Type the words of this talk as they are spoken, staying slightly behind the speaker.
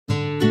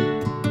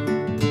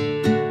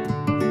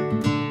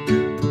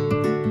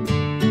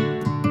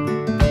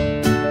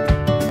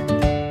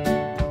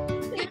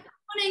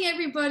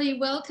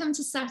welcome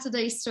to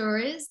Saturday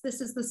Stories.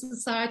 This is the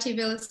Society of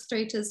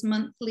Illustrators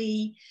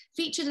monthly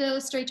featured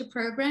illustrator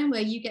program where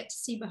you get to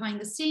see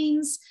behind the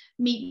scenes,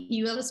 meet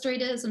new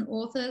illustrators and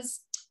author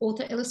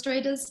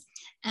illustrators,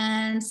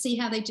 and see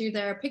how they do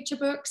their picture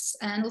books,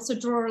 and also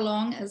draw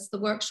along, as the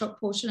workshop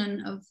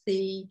portion of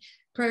the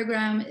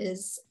program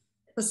is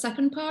the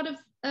second part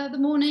of the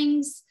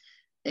morning's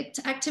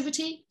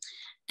activity.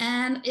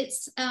 And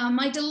it's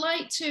my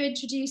delight to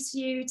introduce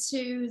you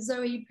to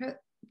Zoe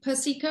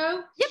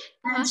Persico. Yep.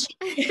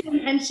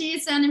 And she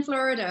is down in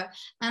Florida.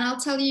 And I'll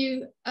tell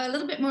you a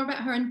little bit more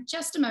about her in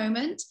just a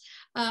moment.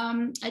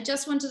 I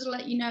just wanted to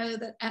let you know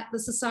that at the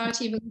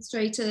Society of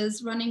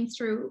Illustrators, running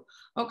through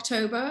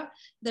October,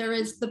 there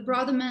is the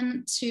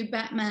Brotherman to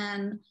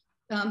Batman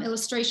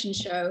illustration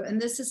show.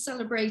 And this is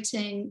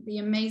celebrating the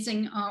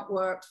amazing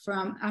artwork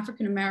from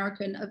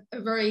African-American,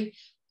 a very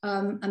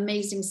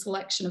amazing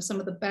selection of some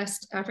of the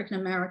best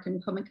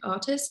African-American comic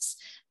artists.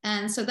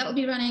 And so that will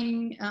be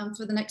running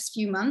for the next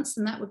few months.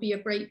 And that would be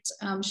a great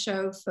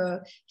show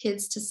for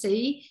kids to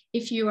see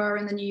if you are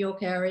in the New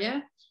York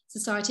area.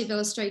 Society of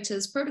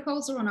Illustrators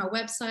protocols are on our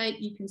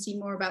website. You can see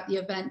more about the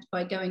event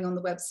by going on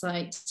the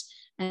website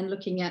and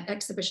looking at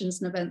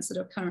exhibitions and events that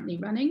are currently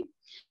running.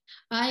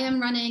 I am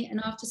running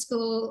an after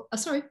school,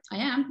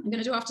 I'm going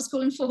to do after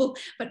school in fall,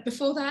 but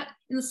before that,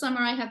 in the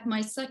summer, I have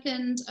my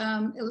second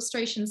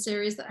illustration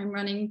series that I'm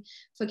running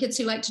for kids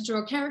who like to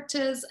draw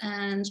characters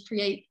and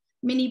create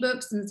mini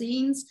books and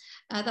zines.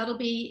 That'll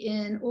be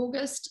in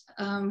August,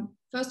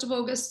 1st of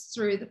August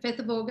through the 5th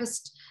of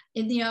August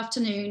in the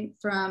afternoon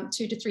from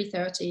 2 to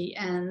 3:30.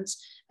 And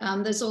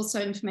there's also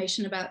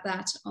information about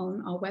that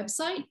on our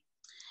website.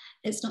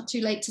 It's not too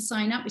late to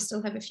sign up. We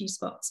still have a few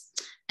spots.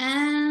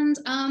 And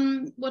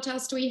what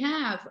else do we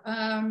have?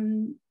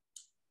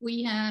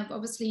 We have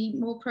obviously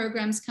more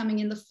programs coming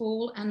in the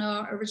fall, and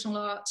our original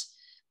art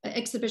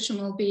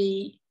exhibition will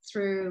be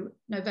through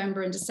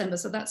November and December.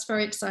 So that's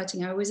very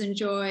exciting. I always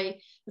enjoy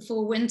the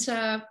fall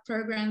winter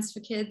programs for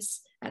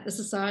kids at the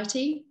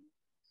Society.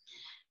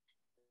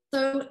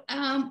 So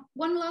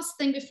one last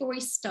thing before we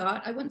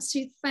start, I want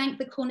to thank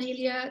the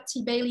Cornelia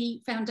T.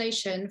 Bailey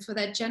Foundation for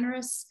their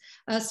generous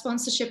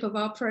sponsorship of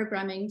our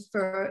programming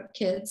for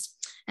kids.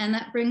 And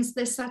that brings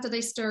this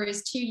Saturday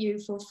Stories to you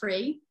for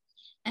free.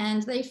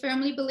 And they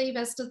firmly believe,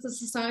 as does the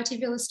Society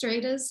of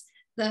Illustrators,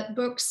 that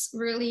books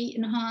really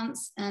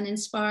enhance and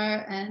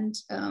inspire and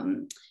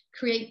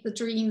create the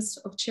dreams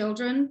of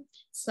children.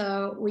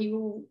 So we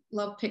all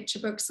love picture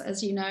books,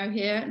 as you know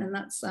here, and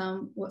that's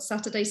what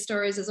Saturday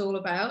Stories is all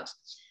about.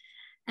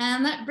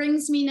 And that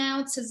brings me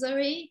now to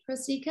Zoe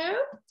Persico.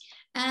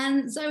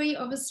 And Zoe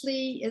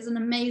obviously is an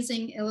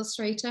amazing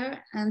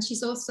illustrator, and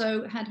she's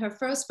also had her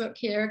first book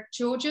here,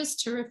 Georgia's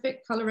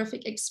Terrific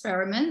Colorific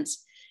Experiment,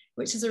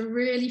 which is a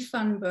really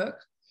fun book.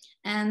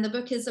 And the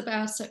book is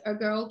about a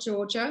girl,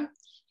 Georgia,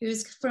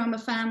 who's from a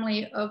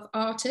family of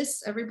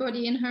artists.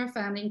 Everybody in her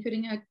family,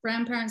 including her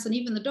grandparents and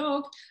even the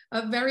dog,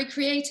 are very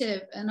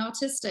creative and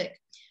artistic.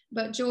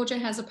 But Georgia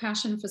has a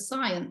passion for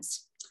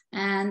science.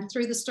 And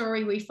through the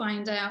story, we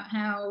find out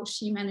how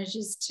she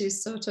manages to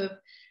sort of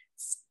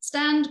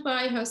stand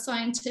by her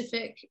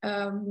scientific,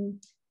 her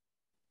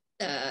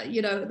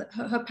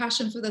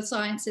passion for the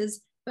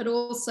sciences, but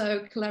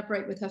also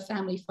collaborate with her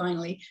family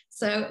finally.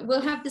 So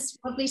we'll have this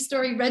lovely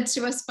story read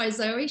to us by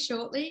Zoe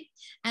shortly.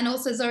 And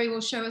also Zoe will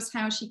show us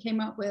how she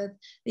came up with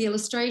the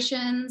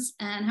illustrations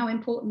and how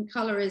important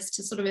color is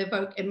to sort of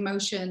evoke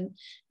emotion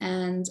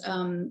and,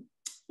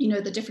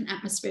 the different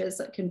atmospheres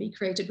that can be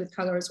created with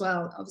color as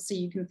well. Obviously,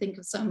 you can think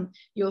of some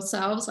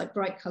yourselves, like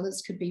bright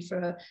colors could be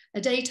for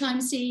a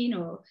daytime scene,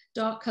 or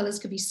dark colors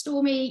could be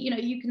stormy.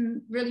 You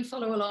can really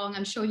follow along.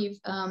 I'm sure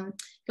you've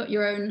got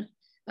your own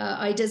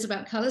ideas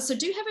about colors. So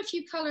do have a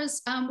few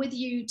colors with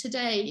you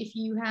today if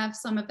you have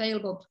some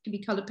available. Could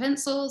be colored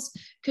pencils,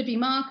 could be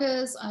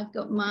markers. I've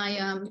got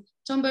my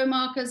Tombow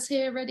markers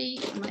here ready.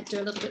 I might do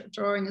a little bit of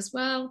drawing as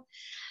well.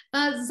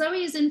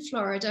 Zoe is in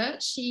Florida.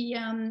 She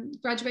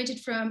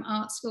graduated from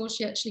art school.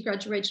 She actually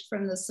graduated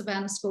from the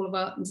Savannah School of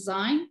Art and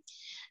Design,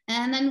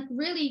 and then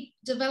really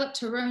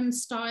developed her own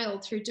style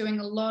through doing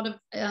a lot of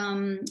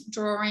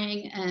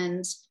drawing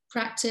and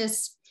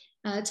practice,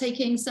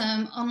 taking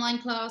some online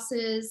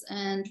classes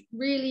and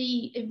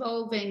really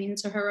evolving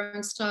into her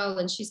own style.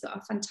 And she's got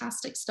a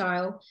fantastic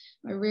style.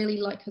 I really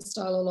like her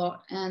style a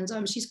lot. And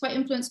she's quite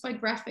influenced by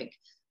graphic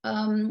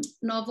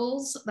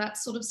novels, that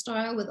sort of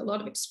style, with a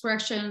lot of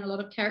expression, a lot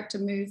of character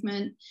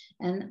movement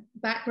and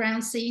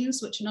background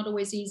scenes, which are not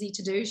always easy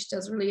to do. She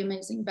does really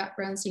amazing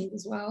background scenes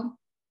as well.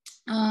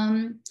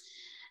 And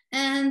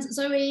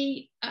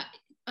Zoe,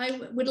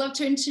 I would love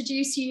to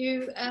introduce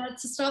you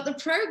to start the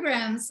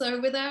program. So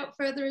without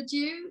further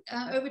ado,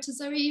 over to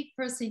Zoe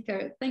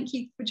Persico. Thank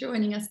you for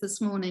joining us this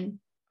morning.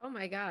 Oh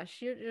my gosh,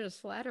 you're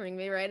just flattering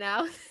me right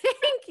now.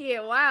 Thank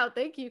you. Wow.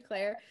 Thank you,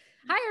 Claire.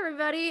 Hi,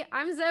 everybody.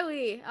 I'm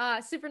Zoe.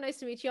 Super nice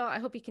to meet you all. I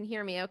hope you can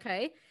hear me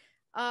okay.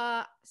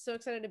 So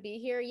excited to be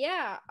here.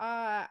 Yeah,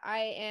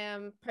 I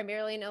am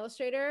primarily an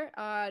illustrator,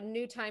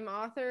 new time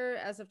author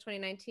as of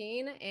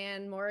 2019,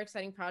 and more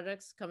exciting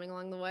projects coming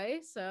along the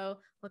way. So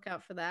look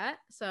out for that.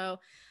 So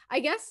I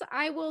guess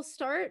I will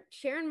start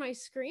sharing my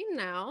screen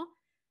now.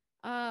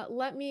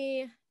 Let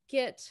me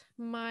get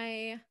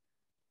my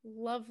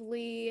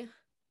lovely,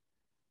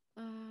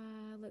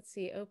 let's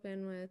see,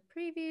 open with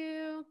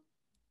preview.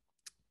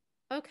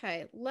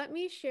 Okay, let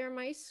me share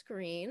my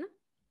screen.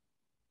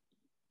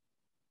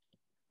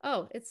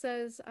 Oh, it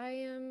says I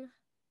am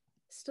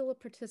still a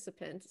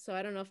participant, so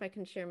I don't know if I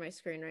can share my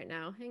screen right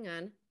now. Hang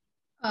on.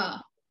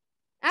 Ah.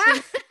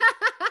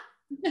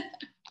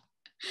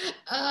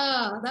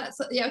 Ah!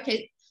 That's, yeah,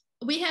 okay.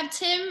 We have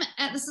Tim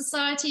at the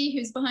Society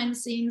who's behind the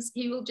scenes.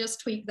 He will just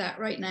tweak that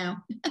right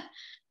now.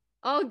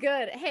 All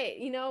good. Hey,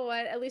 you know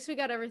what? At least we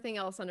got everything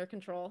else under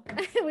control.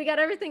 We got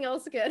everything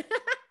else good.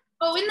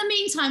 Oh, in the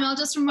meantime, I'll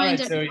just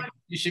remind everyone. So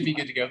you should be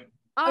good to go.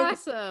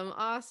 Awesome.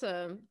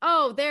 Awesome.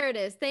 Oh, there it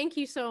is. Thank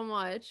you so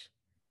much.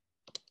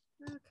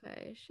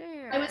 Okay,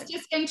 share. I was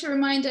just going to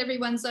remind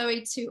everyone,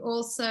 Zoe, to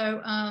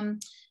also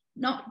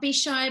not be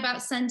shy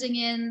about sending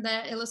in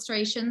their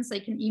illustrations. They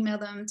can email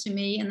them to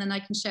me and then I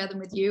can share them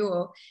with you,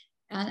 or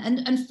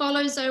and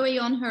follow Zoe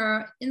on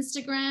her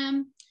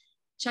Instagram,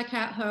 check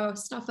out her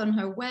stuff on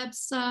her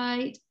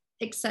website,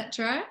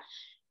 etc.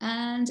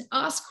 And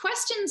ask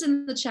questions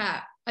in the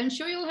chat. I'm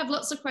sure you'll have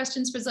lots of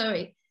questions for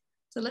Zoe.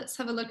 So let's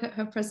have a look at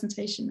her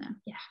presentation now.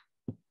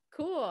 Yeah.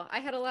 Cool. I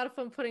had a lot of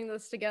fun putting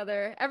this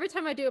together. Every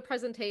time I do a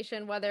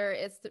presentation, whether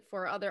it's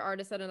for other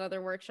artists at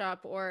another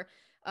workshop or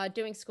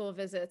doing school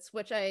visits,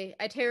 which I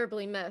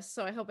terribly miss.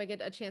 So I hope I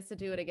get a chance to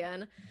do it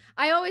again.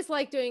 I always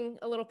like doing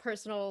a little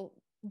personal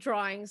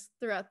drawings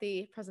throughout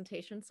the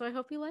presentation. So I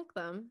hope you like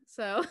them.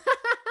 So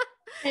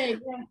Hey,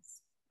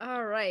 yes.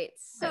 All right.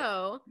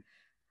 So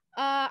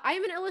I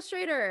am an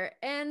illustrator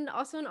and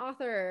also an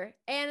author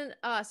and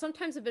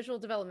sometimes a visual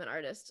development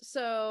artist.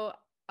 So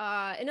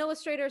an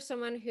illustrator is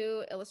someone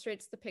who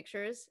illustrates the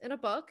pictures in a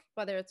book,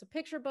 whether it's a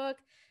picture book,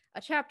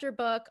 a chapter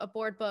book, a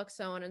board book,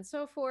 so on and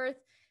so forth.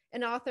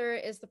 An author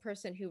is the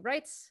person who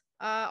writes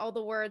all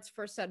the words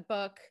for said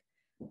book.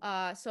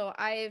 So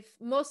I've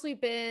mostly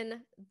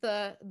been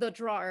the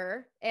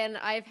drawer, and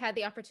I've had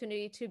the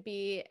opportunity to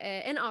be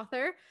an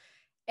author.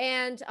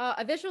 And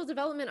a visual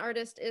development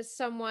artist is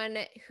someone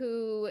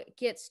who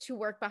gets to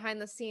work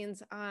behind the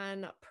scenes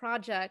on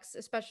projects,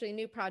 especially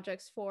new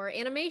projects for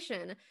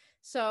animation.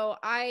 So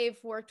I've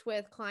worked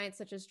with clients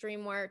such as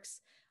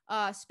DreamWorks,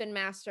 Spin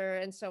Master,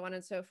 and so on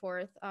and so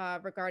forth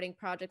regarding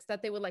projects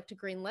that they would like to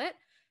greenlit.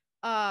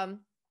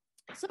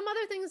 Some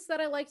other things that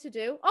I like to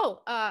do.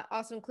 Oh,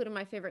 also including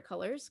my favorite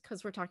colors,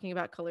 because we're talking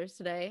about colors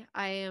today.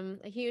 I am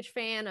a huge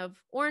fan of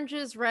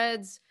oranges,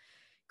 reds,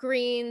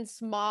 greens,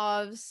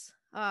 mauves.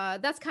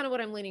 That's kind of what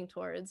I'm leaning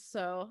towards.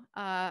 So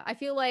I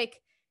feel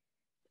like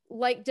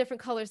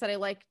different colors that I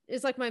like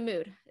is like my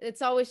mood.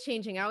 It's always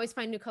changing. I always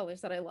find new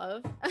colors that I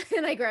love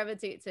and I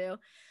gravitate to.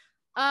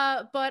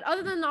 But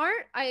other than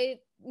art, I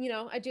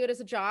do it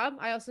as a job.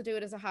 I also do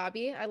it as a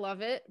hobby. I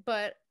love it,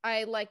 but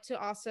I like to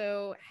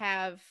also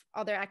have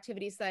other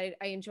activities that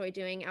I enjoy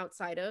doing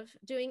outside of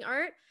doing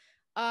art.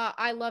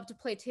 I love to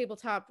play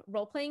tabletop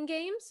role-playing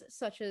games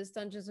such as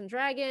Dungeons and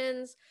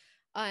Dragons,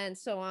 and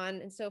so on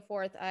and so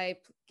forth. I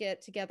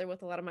get together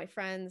with a lot of my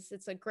friends.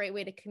 It's a great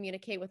way to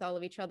communicate with all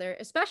of each other,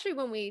 especially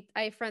when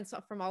I have friends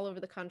from all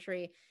over the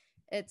country.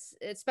 It's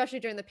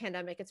especially during the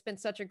pandemic. It's been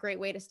such a great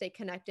way to stay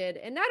connected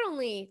and not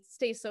only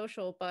stay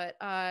social, but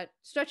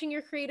stretching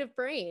your creative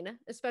brain,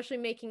 especially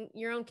making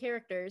your own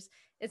characters.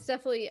 It's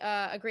definitely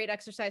a great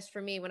exercise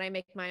for me when I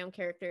make my own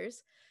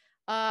characters.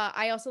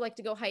 I also like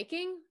to go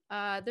hiking.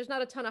 There's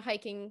not a ton of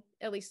hiking,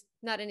 at least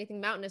not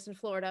anything mountainous in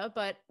Florida,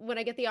 but when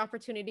I get the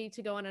opportunity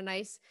to go on a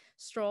nice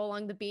stroll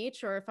along the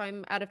beach, or if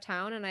I'm out of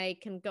town and I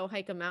can go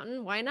hike a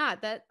mountain, why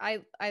not? That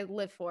I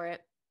live for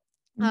it.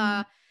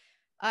 Mm-hmm.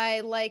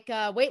 I like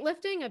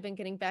weightlifting. I've been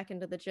getting back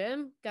into the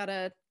gym.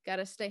 Gotta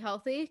stay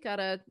healthy.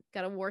 Gotta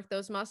work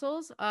those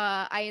muscles.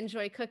 I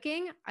enjoy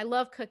cooking. I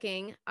love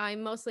cooking.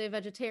 I'm mostly a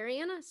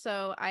vegetarian,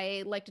 so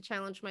I like to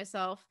challenge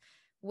myself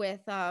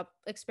with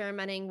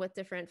experimenting with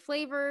different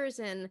flavors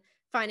and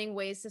finding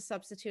ways to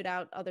substitute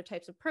out other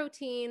types of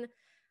protein.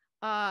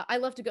 I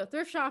love to go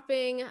thrift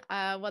shopping,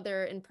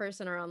 whether in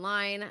person or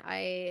online.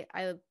 I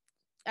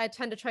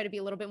tend to try to be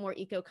a little bit more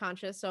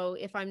eco-conscious. So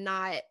if I'm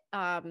not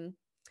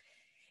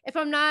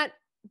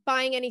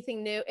buying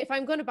anything new, if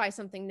I'm going to buy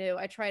something new,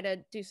 I try to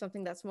do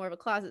something that's more of a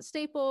closet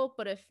staple.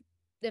 But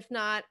if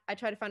not, I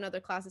try to find other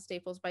closet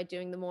staples by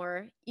doing the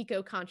more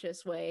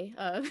eco-conscious way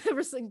of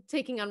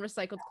taking on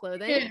recycled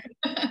clothing.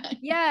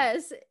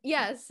 Yes.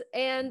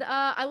 And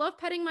I love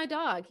petting my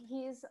dog.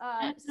 He's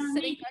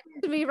sitting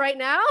next to me right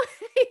now.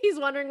 He's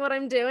wondering what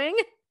I'm doing,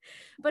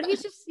 but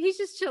he's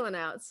just chilling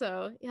out.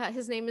 So yeah,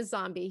 his name is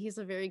Zombie. He's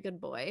a very good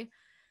boy.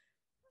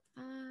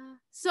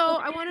 So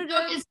I wanted to.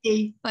 What is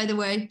he, by the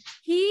way?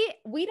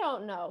 We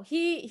don't know.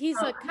 He's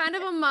a kind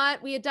of a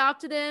mutt. We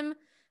adopted him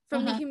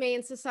from the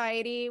Humane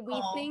Society.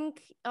 We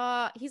think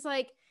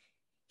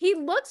he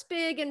looks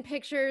big in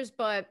pictures,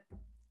 but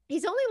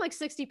he's only like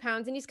 60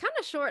 pounds and he's kind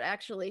of short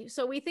actually.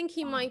 So we think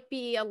he might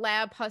be a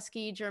lab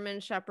husky German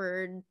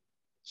shepherd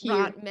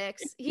rot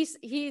mix. He's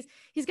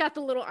got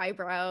the little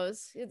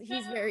eyebrows.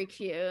 He's very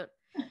cute.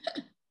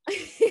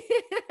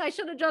 I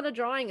should have done a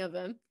drawing of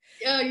him.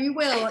 Oh, you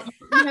will.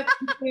 You have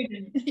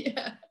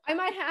yeah. I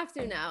might have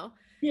to now.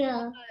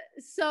 Yeah.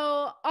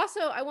 So also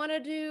I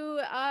wanted to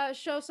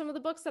show some of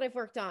the books that I've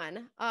worked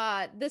on.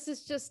 This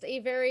is just a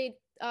very,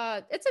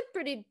 it's a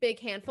pretty big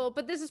handful,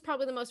 but this is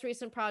probably the most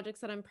recent projects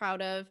that I'm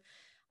proud of,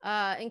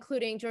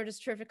 including George's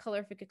terrific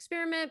Colorific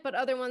Experiment, but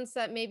other ones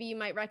that maybe you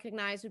might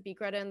recognize would be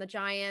Greta and the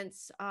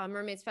Giants,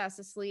 Mermaids Fast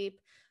Asleep,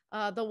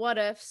 The What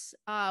Ifs,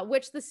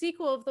 which the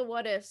sequel of The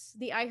What Ifs,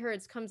 The I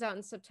Heards, comes out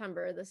in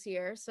September this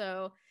year.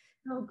 So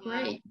oh,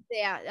 great.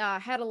 I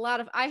have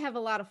a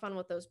lot of fun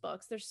with those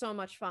books. They're so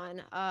much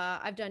fun.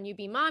 I've done You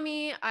Be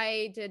Mommy.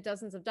 I did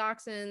dozens of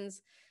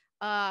dachshunds.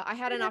 I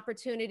had an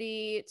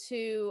opportunity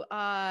to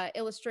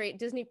illustrate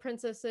Disney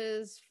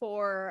princesses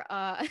for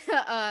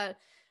a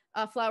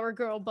Flower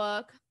Girl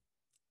book,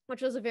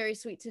 which was a very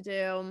sweet to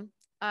do.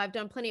 I've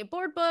done plenty of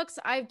board books.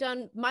 I've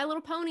done My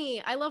Little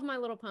Pony. I love My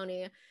Little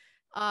Pony.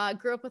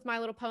 Grew up with My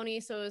Little Pony,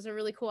 so it was a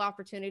really cool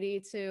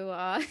opportunity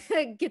to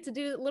get to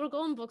do little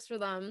golden books for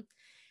them.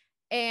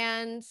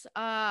 And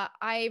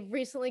I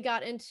recently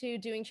got into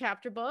doing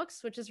chapter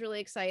books, which is really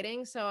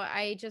exciting. So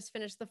I just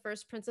finished the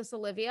first Princess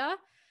Olivia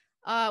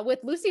with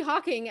Lucy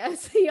Hawking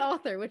as the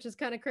author, which is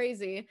kind of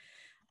crazy.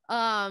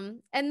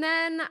 And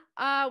then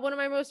one of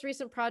my most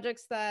recent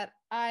projects that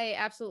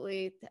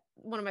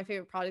one of my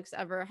favorite projects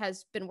ever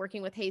has been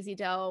working with Hazy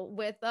Dell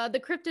with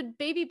the Cryptid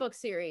Baby book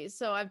series.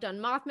 So I've done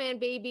Mothman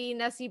Baby,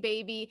 Nessie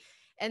Baby,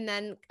 and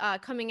then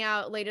coming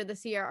out later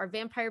this year are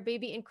Vampire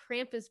Baby and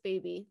Krampus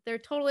Baby. They're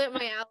totally up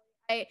my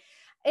alley.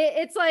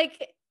 It's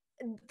like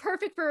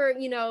perfect for,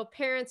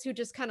 parents who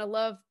just kind of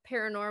love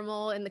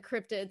paranormal and the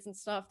cryptids and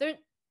stuff.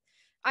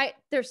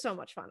 They're so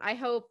much fun. I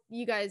hope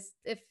you guys,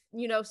 if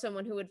you know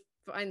someone who would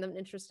find them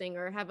interesting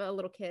or have a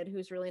little kid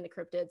who's really into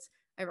cryptids,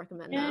 I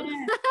recommend them.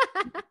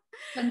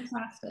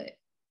 Fantastic.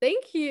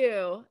 Thank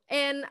you.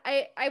 And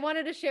I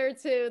wanted to share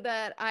too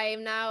that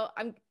I'm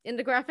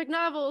into graphic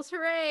novels.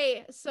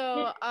 Hooray.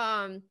 So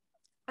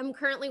I'm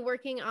currently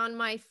working on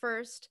my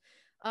first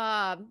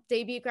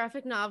debut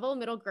graphic novel,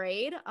 middle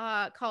grade,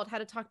 called How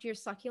to Talk to Your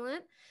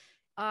Succulent.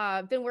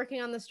 Been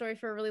working on this story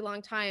for a really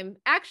long time.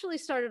 Actually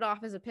started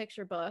off as a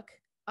picture book,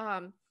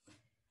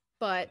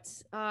 but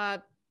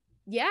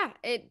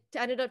it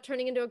ended up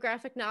turning into a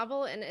graphic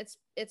novel, and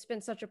it's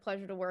been such a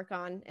pleasure to work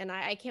on, and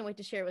I can't wait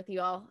to share it with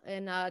you all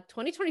in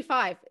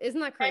 2025.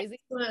 Isn't that crazy?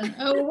 Excellent.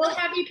 Oh, we'll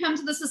have you come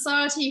to the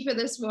society for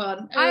this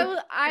one.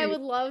 I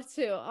would love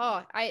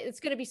to.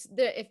 It's gonna be,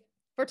 if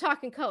we're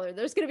talking color,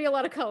 there's gonna be a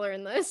lot of color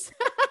in this.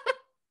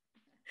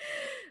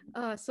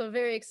 So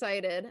very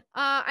excited.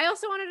 I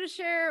also wanted to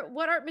share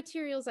what art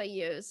materials I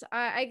use.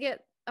 I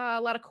get a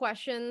lot of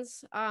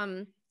questions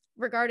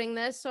regarding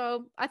this,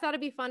 so I thought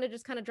it'd be fun to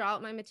just kind of draw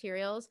out my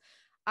materials.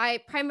 I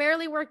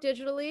primarily work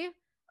digitally.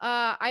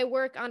 I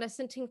work on a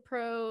Cintiq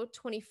Pro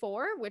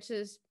 24, which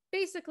is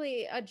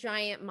basically a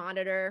giant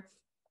monitor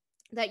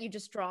that you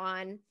just draw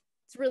on.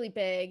 It's really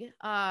big.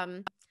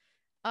 And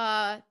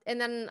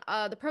then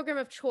the program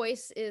of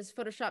choice is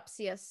Photoshop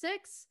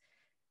CS6.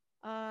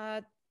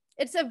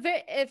 It's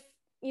if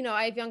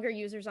I have younger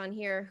users on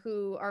here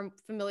who are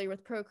familiar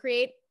with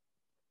Procreate,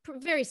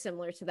 very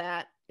similar to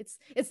that.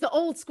 It's the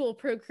old school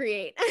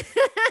Procreate.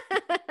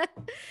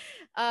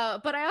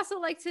 But I also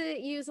like to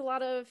use a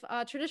lot of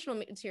traditional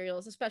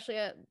materials, especially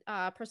at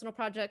personal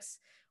projects,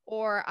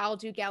 or I'll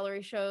do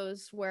gallery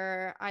shows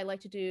where I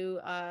like to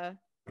do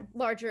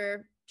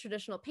larger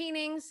traditional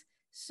paintings.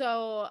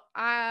 So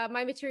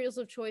my materials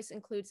of choice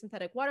include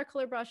synthetic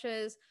watercolor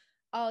brushes.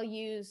 I'll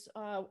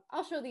show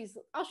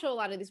a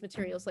lot of these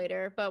materials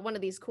later, but one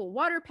of these cool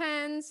water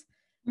pens,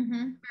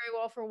 very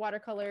well for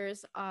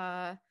watercolors.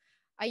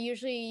 I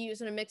usually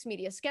use a mixed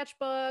media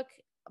sketchbook,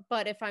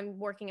 but if I'm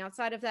working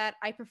outside of that,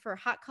 I prefer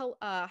hot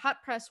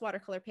press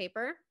watercolor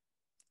paper.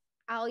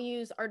 I'll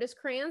use artist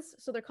crayons,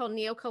 so they're called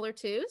Neo Color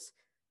 2s.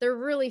 They're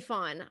really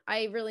fun.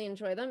 I really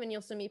enjoy them, and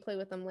you'll see me play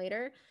with them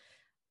later.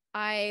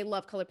 I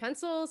love color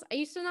pencils. I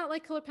used to not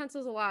like color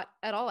pencils a lot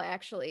at all,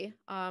 actually,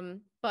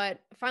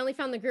 but finally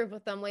found the groove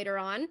with them later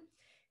on.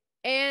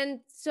 And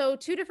so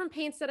two different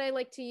paints that I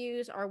like to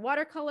use are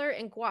watercolor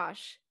and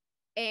gouache.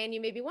 And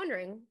you may be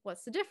wondering,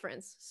 what's the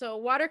difference? So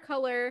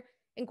watercolor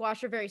and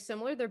gouache are very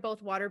similar. They're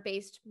both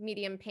water-based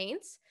medium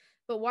paints,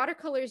 but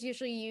watercolor is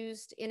usually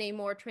used in a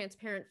more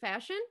transparent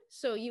fashion.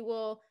 So you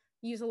will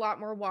use a lot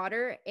more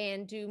water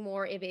and do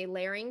more of a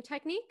layering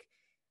technique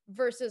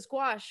versus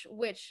gouache,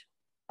 which,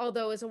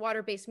 although is a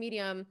water-based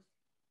medium,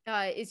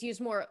 is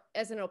used more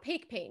as an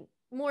opaque paint,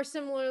 more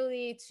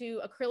similarly to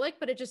acrylic,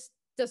 but it just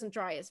doesn't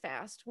dry as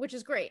fast, which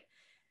is great.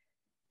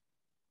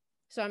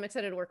 So I'm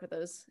excited to work with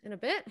those in a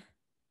bit.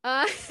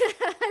 I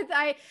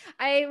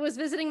was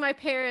visiting my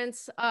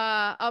parents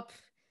up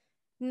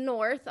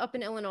north, up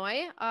in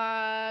Illinois,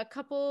 a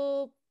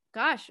couple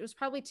gosh, it was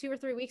probably 2 or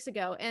 3 weeks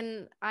ago.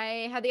 And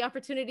I had the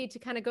opportunity to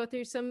kind of go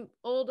through some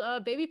old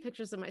baby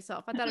pictures of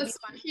myself. I thought it'd be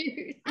fun. So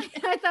cute.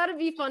 I thought it'd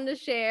be fun to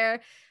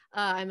share.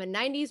 I'm a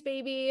 90s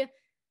baby,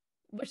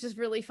 which is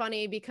really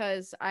funny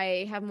because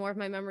I have more of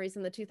my memories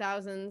in the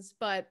 2000s,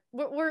 but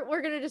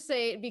we're going to just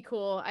say it'd be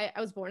cool. I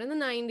was born in the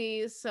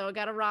 90s, so I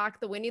got to rock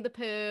the Winnie the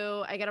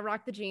Pooh. I got to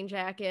rock the jean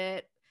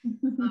jacket.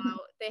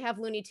 They have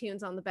Looney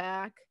Tunes on the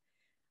back.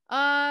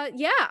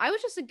 Yeah, I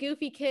was just a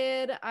goofy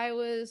kid. I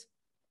was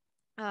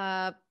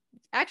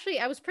actually,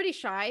 I was pretty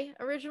shy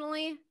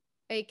originally.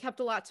 I kept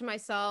a lot to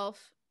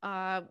myself.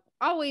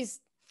 Always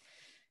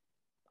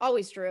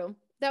drew.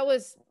 That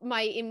was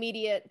my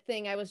immediate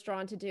thing I was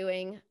drawn to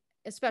doing,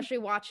 especially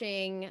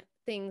watching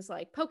things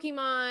like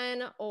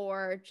Pokemon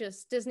or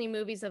just Disney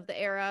movies of the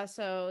era.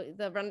 So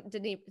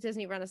the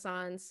Disney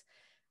Renaissance.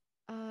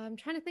 I'm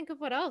trying to think of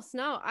what else.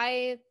 No,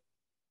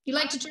 You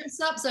like to dress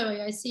up,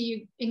 Zoe? I see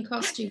you in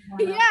costume.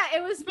 Yeah,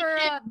 it was for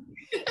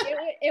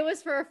it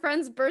was for a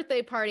friend's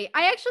birthday party.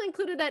 I actually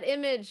included that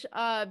image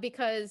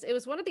because it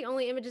was one of the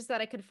only images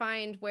that I could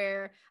find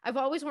where I've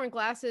always worn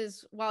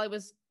glasses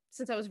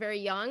since I was very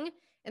young.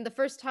 And the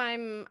first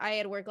time I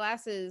had to wear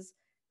glasses,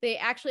 they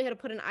actually had to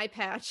put an eye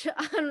patch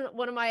on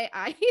one of my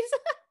eyes.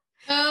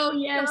 Oh,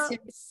 yes.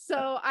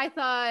 So I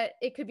thought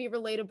it could be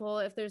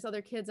relatable if there's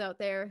other kids out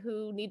there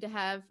who need to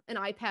have an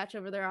eye patch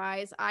over their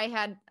eyes. I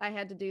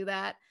had to do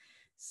that.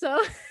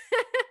 So,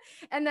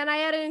 and then I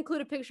had to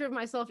include a picture of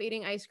myself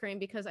eating ice cream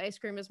because ice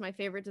cream is my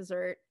favorite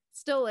dessert.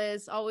 Still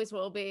is, always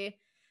will be.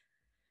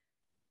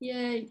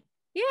 Yay.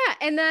 Yeah,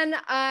 and then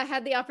I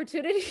had the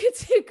opportunity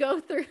to go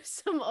through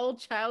some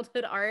old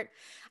childhood art.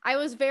 I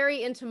was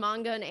very into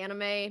manga and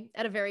anime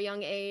at a very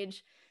young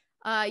age.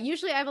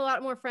 Usually I have a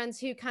lot more friends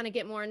who kind of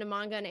get more into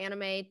manga and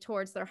anime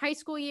towards their high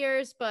school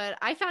years, but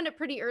I found it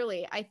pretty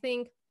early. I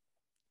think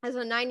as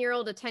a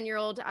 9-year-old, a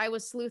 10-year-old, I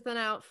was sleuthing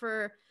out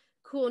for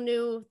cool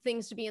new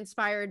things to be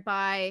inspired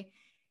by.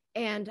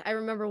 And I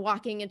remember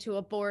walking into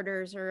a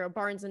Borders or a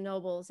Barnes and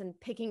Nobles and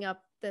picking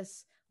up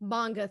this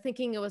manga,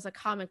 thinking it was a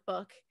comic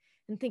book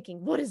and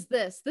thinking, what is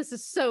this? This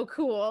is so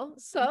cool.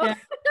 So yeah.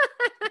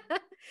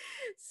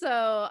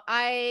 So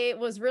I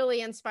was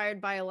really inspired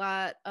by a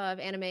lot of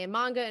anime and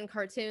manga and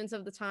cartoons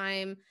of the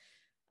time.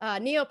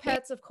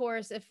 Neopets, of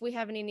course, if we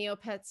have any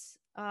Neopets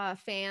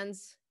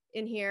fans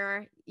in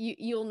here,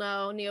 you'll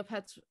know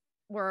Neopets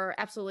were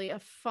absolutely a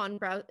fun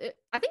browser.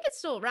 I think it's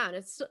still around.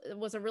 It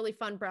was a really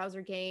fun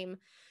browser game.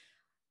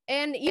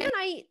 And even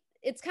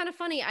it's kind of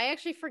funny. I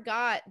actually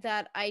forgot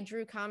that I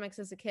drew comics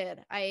as a kid.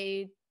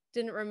 I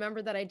didn't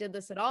remember that I did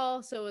this at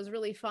all. So it was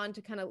really fun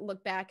to kind of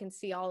look back and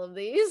see all of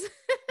these.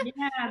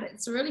 Yeah,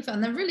 it's really fun.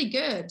 They're really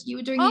good. You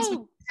were doing these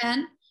with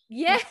 10?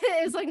 Yeah,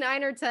 it was like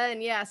 9 or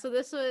 10. Yeah. So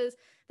this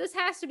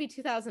has to be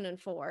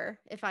 2004,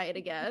 if I had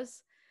to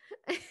guess.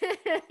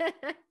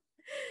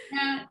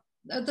 Yeah,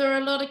 there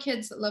are a lot of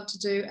kids that love to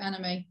do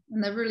anime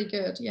and they're really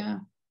good. Yeah.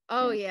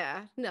 Oh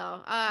yeah.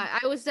 No,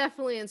 I was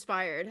definitely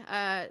inspired.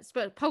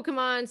 But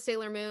Pokemon,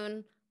 Sailor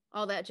Moon,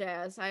 all that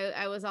jazz.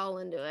 I was all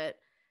into it.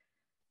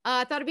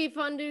 I thought it'd be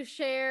fun to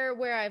share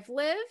where I've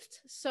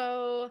lived.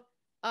 So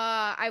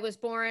I was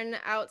born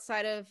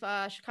outside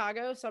of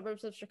Chicago,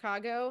 suburbs of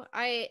Chicago.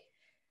 I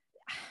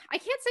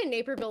can't say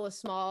Naperville is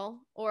small,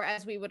 or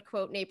as we would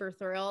quote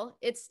Naperthrill.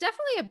 It's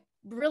definitely a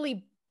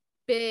really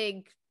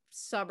big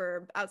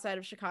suburb outside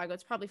of Chicago.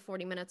 It's probably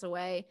 40 minutes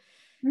away.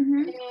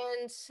 Mm-hmm.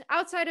 And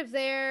outside of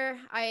there,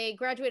 I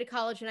graduated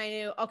college and I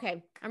knew,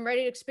 okay, I'm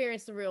ready to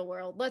experience the real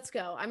world. Let's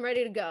go. I'm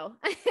ready to go.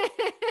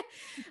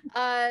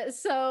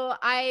 So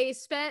I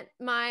spent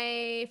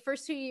my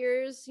first 2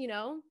 years,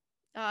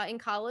 in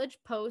college,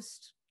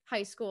 post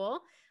high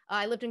school.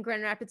 I lived in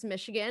Grand Rapids,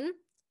 Michigan.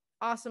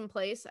 Awesome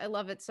place. I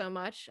love it so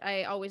much.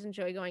 I always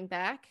enjoy going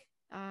back.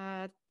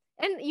 And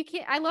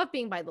I love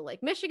being by the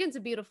lake. Michigan's a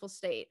beautiful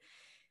state.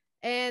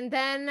 And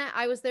then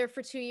I was there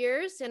for 2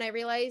 years and I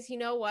realized, you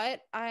know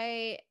what?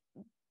 I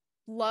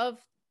love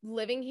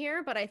living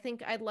here, but I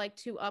think I'd like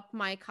to up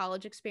my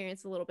college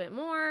experience a little bit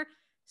more.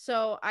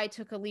 So I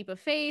took a leap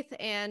of faith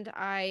and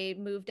I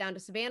moved down to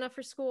Savannah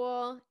for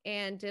school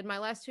and did my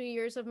last 2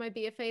 years of my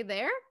BFA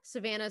there.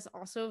 Savannah is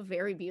also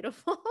very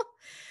beautiful.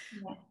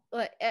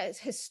 Yeah. It's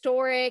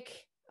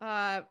historic,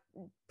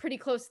 pretty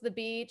close to the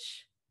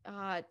beach.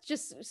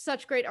 Just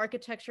such great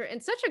architecture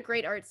and such a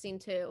great art scene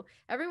too.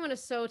 Everyone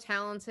is so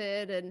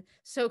talented and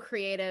so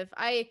creative.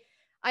 I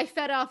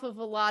fed off of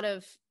a lot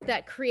of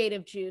that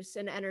creative juice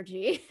and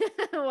energy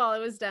while I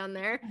was down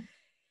there.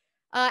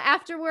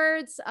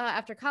 Afterwards,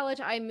 after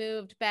college, I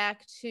moved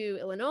back to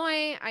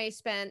Illinois. I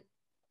spent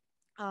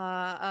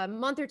a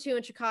month or two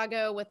in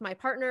Chicago with my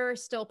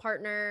still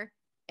partner.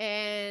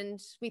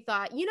 And we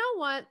thought, you know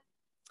what?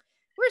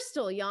 We're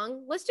still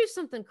young. Let's do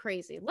something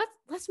crazy.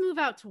 Let's move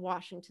out to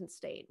Washington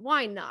State.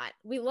 Why not?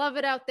 We love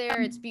it out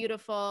there. It's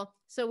beautiful.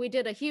 So we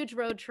did a huge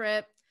road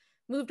trip,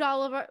 moved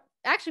all of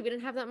actually, we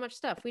didn't have that much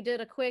stuff. We did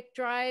a quick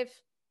drive,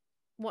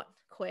 1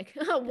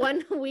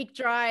 week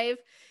drive,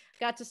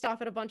 got to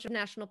stop at a bunch of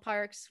national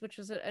parks, which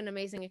was an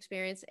amazing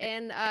experience,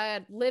 and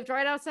lived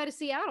right outside of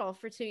Seattle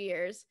for 2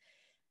 years.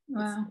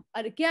 Wow.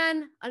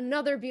 Again,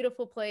 another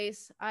beautiful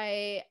place.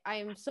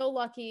 I'm so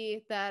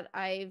lucky that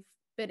I've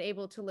been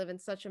able to live in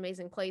such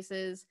amazing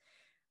places.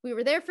 We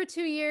were there for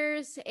 2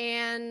 years,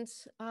 and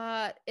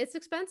it's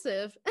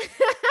expensive.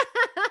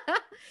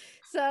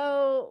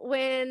 So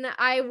when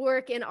I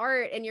work in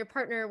art and your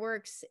partner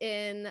works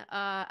in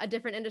a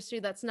different industry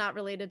that's not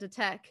related to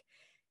tech,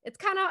 it's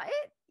kind of,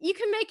 you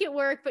can make it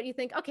work, but you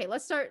think, okay,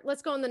 let's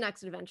go on the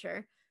next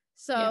adventure. Yeah.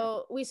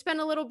 So we spent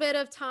a little bit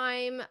of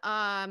time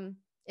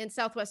in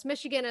Southwest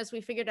Michigan as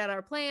we figured out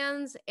our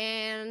plans,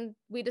 and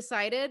we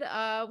decided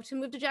to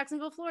move to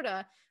Jacksonville,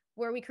 Florida,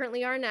 where we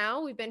currently are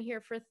now. We've been here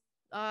for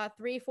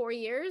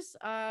 3-4 years.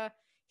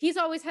 He's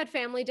always had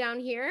family down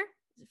here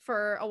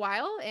for a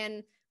while,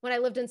 and when I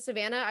lived in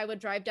Savannah, I would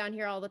drive down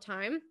here all the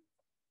time.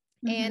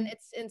 And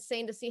it's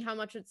insane to see how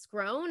much it's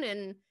grown,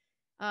 and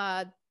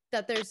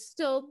that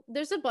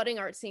there's a budding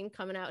art scene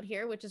coming out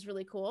here, which is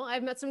really cool.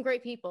 I've met some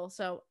great people.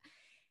 So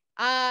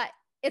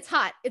it's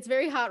hot. It's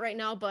very hot right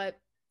now, but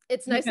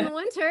it's nice in the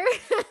winter.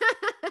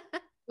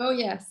 Oh,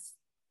 yes.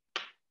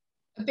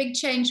 A big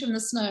change from the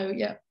snow.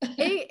 Yeah.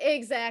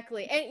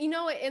 Exactly. And you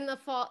know, in the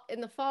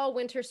fall,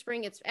 winter,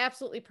 spring, it's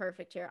absolutely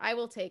perfect here. I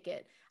will take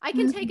it. I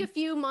can take a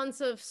few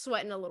months of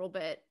sweating a little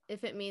bit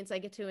if it means I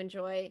get to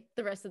enjoy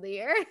the rest of the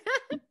year.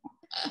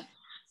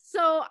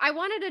 So I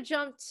wanted to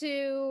jump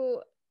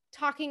to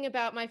talking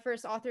about my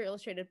first author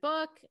illustrated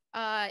book.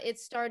 It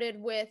started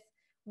with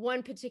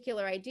one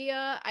particular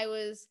idea. I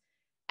was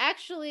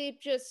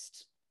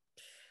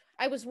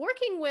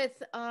working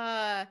with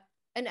an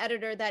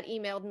editor that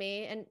emailed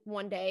me and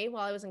one day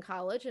while I was in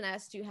college and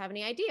asked, do you have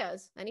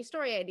any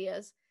story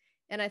ideas?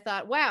 And I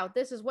thought, wow,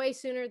 this is way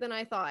sooner than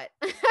I thought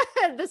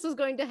this was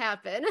going to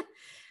happen.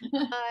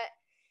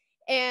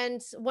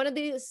 And one of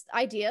these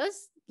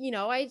ideas,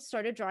 I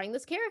started drawing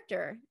this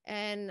character,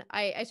 and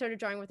I started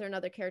drawing with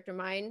another character of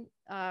mine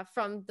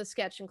from the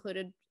sketch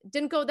included.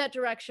 Didn't go that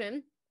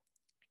direction,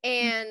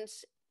 and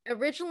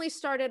originally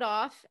started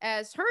off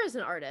as her as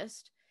an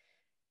artist.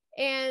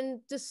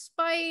 And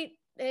despite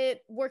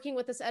it working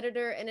with this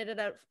editor, and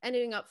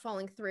ending up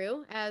falling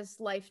through, as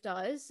life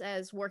does,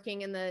 as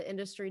working in the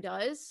industry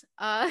does,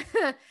 I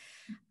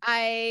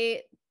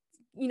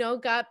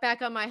got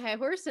back on my high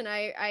horse, and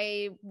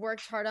I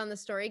worked hard on the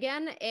story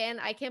again, and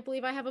I can't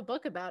believe I have a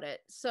book about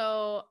it.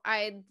 So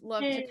I'd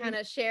love to kind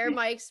of share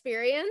my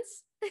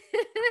experience.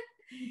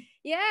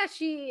 Yeah,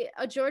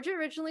 Georgia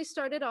originally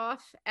started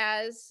off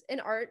as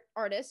an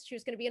artist. She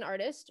was going to be an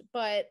artist,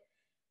 but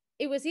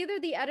it was either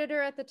the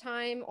editor at the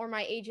time or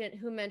my agent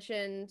who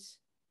mentioned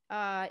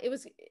it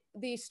was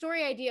the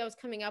story idea I was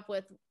coming up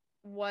with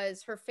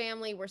was her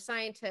family were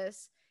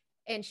scientists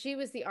and she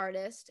was the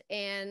artist,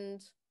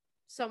 and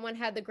someone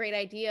had the great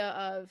idea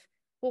of,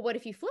 well, what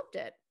if you flipped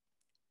it?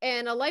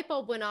 And a light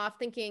bulb went off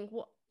thinking,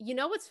 well,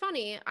 what's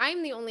funny?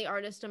 I'm the only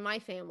artist in my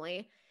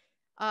family.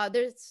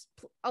 There's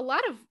a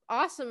lot of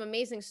awesome,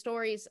 amazing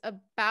stories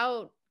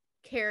about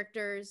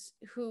characters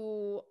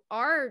who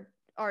are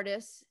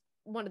artists,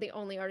 one of the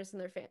only artists in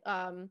their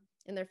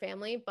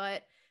family.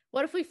 But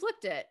what if we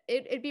flipped it?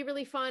 It'd be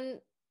really fun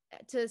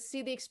to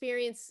see the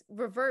experience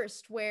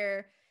reversed,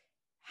 where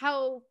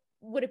how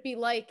would it be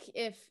like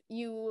if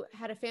you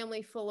had a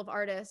family full of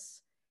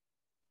artists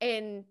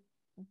and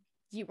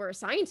you were a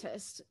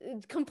scientist?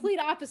 Complete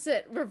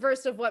opposite,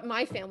 reverse of what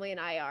my family and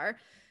I are.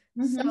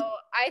 So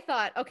I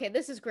thought, okay,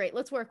 this is great.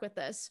 Let's work with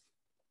this.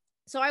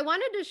 So I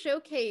wanted to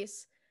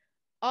showcase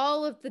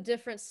all of the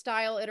different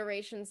style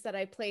iterations that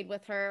I played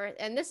with her.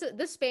 And this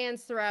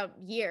spans throughout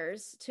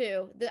years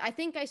too. I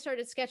think I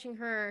started sketching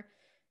her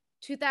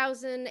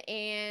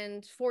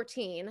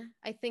 2014,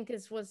 I think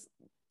was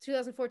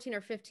 2014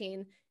 or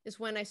 15 is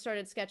when I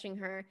started sketching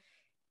her.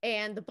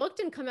 And the book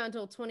didn't come out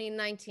until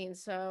 2019.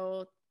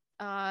 So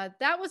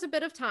that was a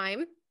bit of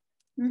time.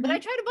 But I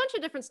tried a bunch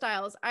of different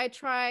styles. I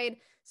tried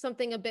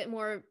something a bit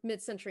more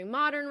mid-century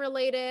modern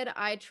related.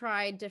 I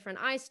tried different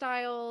eye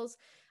styles.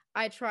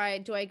 I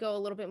tried, do I go a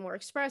little bit more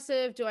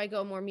expressive? Do I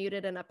go more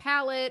muted in a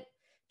palette?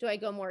 Do I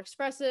go more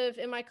expressive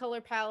in my color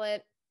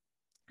palette?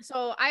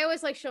 So I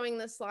always like showing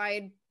this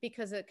slide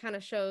because it kind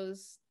of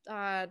shows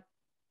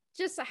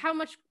just how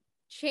much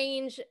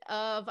change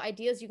of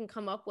ideas you can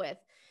come up with.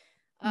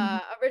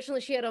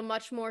 Originally, she had a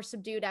much more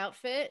subdued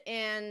outfit,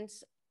 and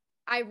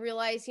I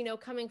realized,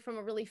 coming from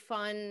a really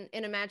fun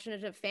and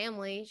imaginative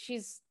family,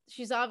 she's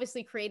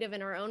obviously creative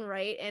in her own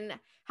right. And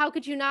how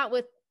could you not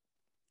with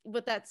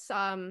that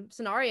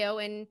scenario?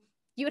 And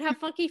you would have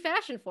funky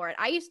fashion for it.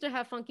 I used to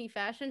have funky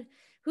fashion.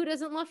 Who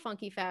doesn't love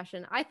funky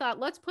fashion? I thought,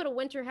 let's put a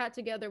winter hat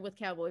together with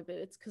cowboy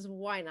boots, because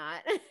why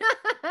not?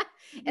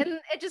 And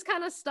it just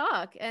kind of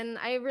stuck. And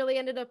I really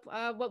ended up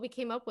what we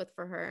came up with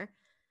for her.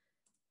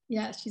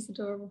 Yeah, she's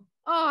adorable.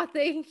 Oh,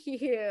 thank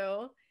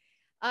you.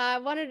 I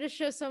wanted to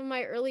show some of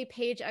my early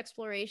page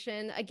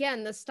exploration.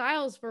 Again, the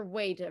styles were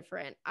way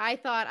different. I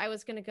thought I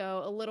was going to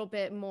go a little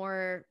bit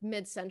more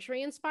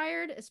mid-century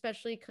inspired,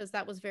 especially because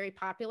that was very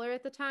popular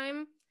at the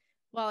time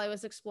while I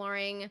was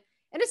exploring.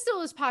 And it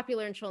still is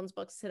popular in children's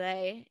books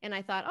today. And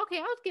I thought, okay,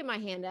 I'll get my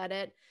hand at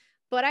it.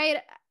 But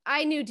I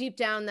I knew deep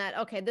down that,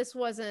 okay, this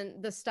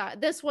wasn't the style,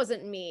 this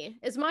wasn't me.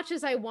 As much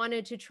as I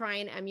wanted to try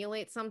and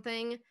emulate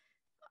something,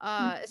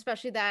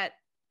 especially that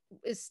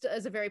is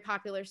a very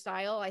popular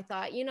style, I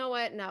thought, you know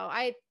what? No,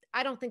 I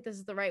don't think this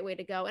is the right way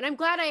to go. And I'm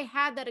glad I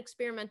had that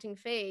experimenting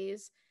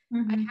phase. I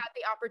had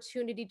the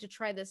opportunity to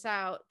try this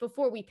out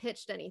before we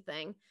pitched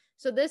anything.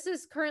 So this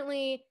is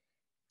currently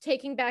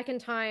taking back in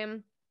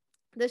time.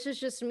 This is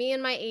just me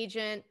and my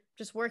agent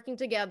just working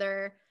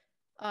together,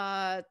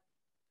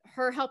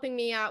 her helping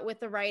me out with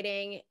the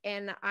writing,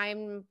 and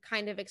I'm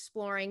kind of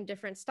exploring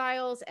different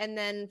styles. And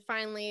then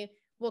finally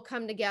we'll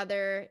come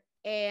together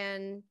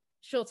and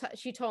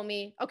she told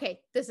me, okay,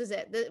 this is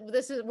it.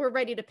 We're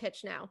ready to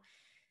pitch now.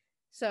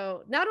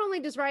 So not only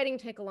does writing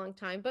take a long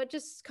time, but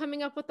just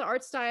coming up with the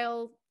art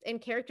style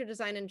and character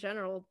design in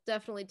general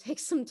definitely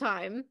takes some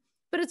time,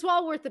 but it's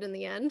well worth it in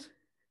the end.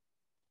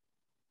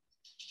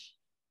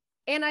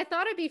 And I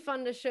thought it'd be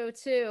fun to show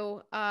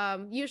too.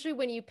 Usually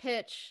when you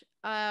pitch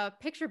a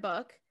picture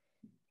book,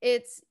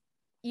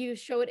 you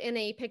show it in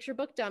a picture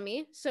book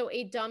dummy. So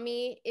a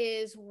dummy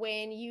is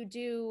when you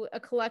do a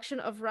collection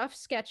of rough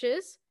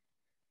sketches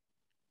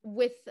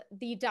with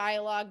the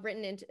dialogue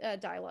written into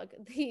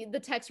the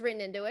text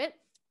written into it,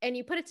 and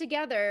you put it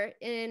together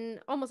in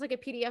almost like a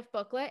PDF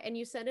booklet, and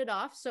you send it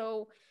off.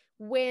 So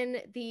when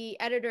the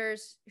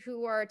editors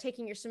who are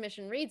taking your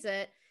submission reads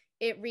it,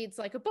 it reads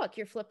like a book.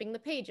 You're flipping the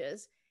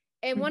pages.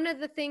 And one of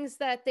the things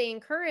that they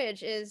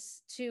encourage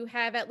is to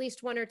have at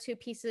least one or two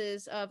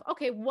pieces of,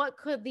 okay, what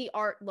could the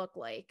art look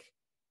like?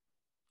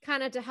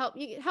 Kind of to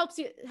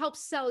help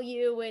sell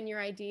you and your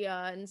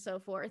idea and so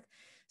forth.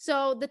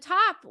 So the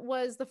top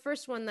was the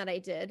first one that I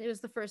did. It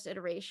was the first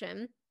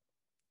iteration.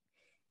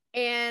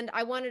 And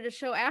I wanted to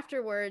show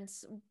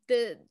afterwards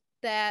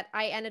that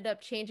I ended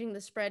up changing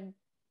the spread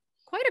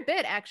quite a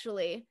bit,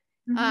 actually.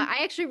 I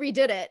actually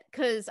redid it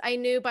because I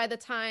knew by the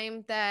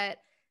time that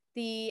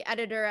the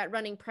editor at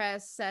Running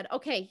Press said,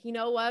 okay, you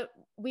know what?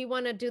 We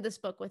want to do this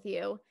book with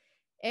you.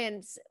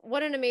 And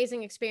what an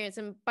amazing experience.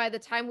 And by the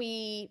time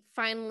we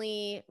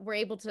finally were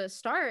able to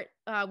start,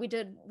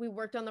 we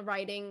worked on the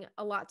writing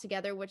a lot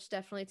together, which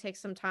definitely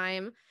takes some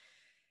time.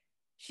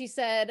 She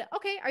said,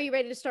 okay, are you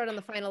ready to start on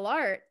the final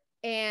art?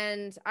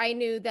 And I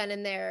knew then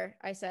and there,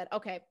 I said,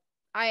 okay,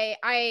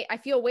 I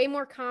feel way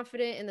more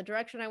confident in the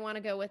direction I want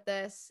to go with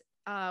this.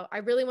 I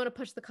really want to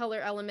push the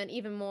color element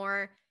even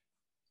more.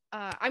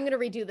 I'm going to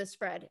redo this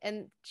spread.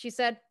 And she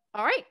said,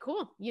 all right,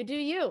 cool. You do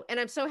you. And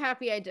I'm so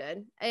happy I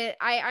did.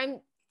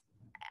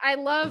 I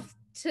love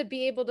to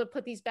be able to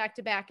put these back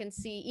to back and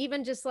see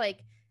even just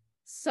like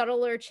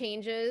subtler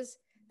changes.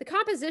 The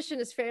composition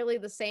is fairly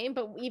the same,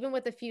 but even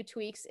with a few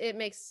tweaks, it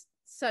makes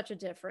such a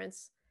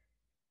difference.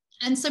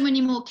 And so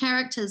many more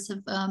characters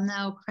have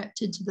now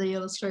crept into the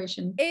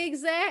illustration.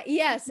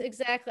 Yes,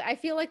 exactly. I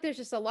feel like there's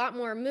just a lot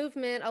more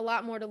movement, a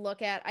lot more to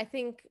look at. I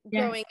think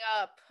growing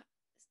up,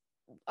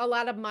 a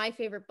lot of my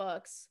favorite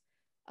books,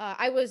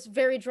 I was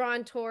very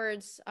drawn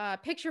towards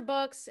picture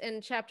books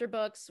and chapter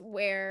books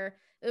where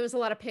there was a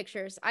lot of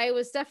pictures. I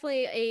was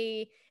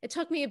definitely it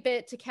took me a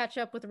bit to catch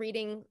up with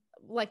reading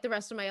like the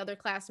rest of my other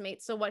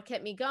classmates. So what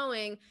kept me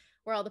going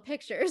were all the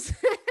pictures.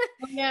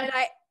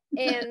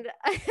 And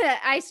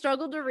I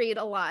struggled to read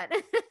a lot.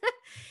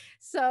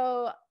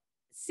 So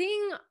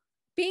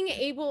being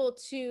able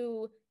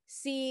to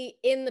see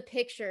in the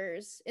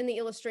pictures, in the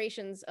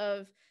illustrations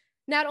of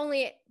not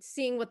only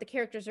seeing what the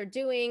characters are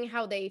doing,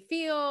 how they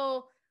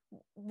feel,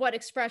 what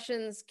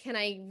expressions can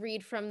I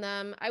read from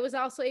them, I was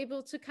also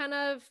able to kind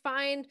of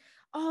find,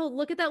 oh,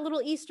 look at that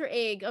little Easter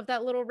egg of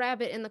that little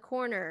rabbit in the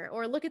corner,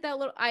 or look at that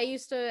little, I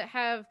used to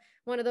have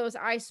one of those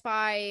I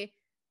Spy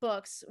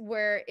books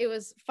where it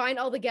was find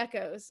all the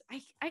geckos.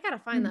 I gotta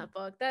find that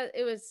book. That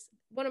it was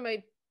one of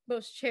my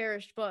most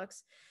cherished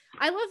books.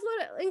 I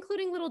love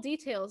including little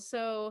details.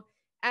 So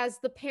as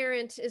the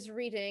parent is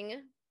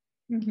reading,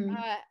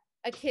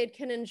 a kid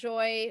can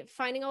enjoy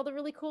finding all the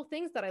really cool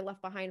things that I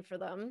left behind for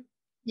them.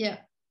 Yeah,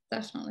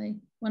 definitely.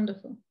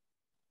 Wonderful.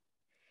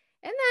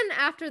 And then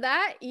after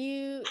that,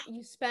 you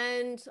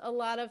spend a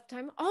lot of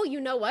time. Oh,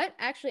 you know what?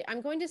 Actually, I'm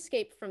going to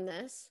escape from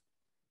this.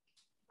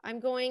 I'm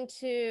going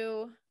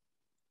to...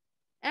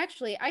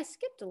 Actually, I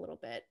skipped a little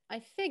bit. I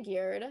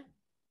figured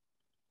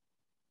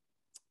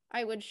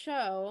I would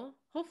show...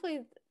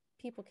 Hopefully,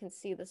 people can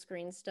see the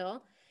screen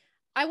still.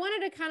 I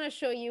wanted to kind of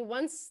show you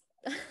once...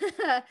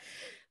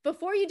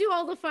 Before you do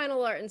all the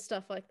final art and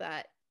stuff like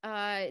that,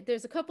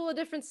 there's a couple of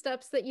different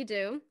steps that you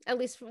do, at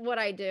least what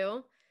I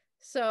do.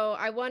 So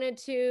I wanted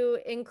to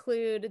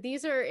include,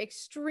 these are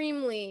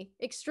extremely,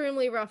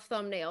 extremely rough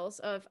thumbnails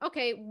of,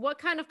 okay, what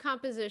kind of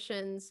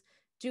compositions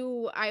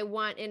do I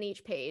want in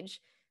each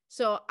page?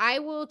 So I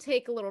will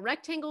take a little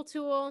rectangle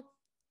tool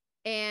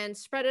and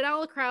spread it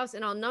all across,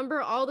 and I'll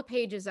number all the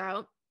pages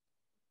out.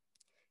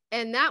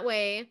 And that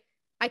way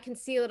I can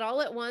see it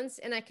all at once,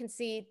 and I can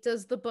see,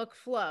 does the book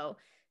flow?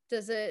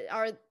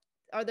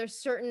 Are there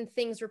certain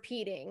things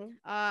repeating?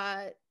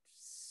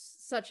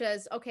 Such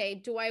as, okay,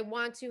 do I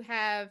want to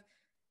have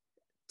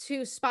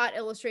 2 spot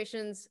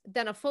illustrations,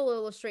 then a full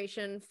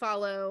illustration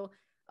follow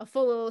a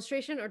full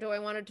illustration, or do I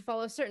want it to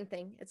follow a certain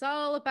thing? It's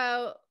all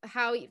about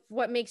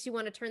what makes you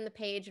want to turn the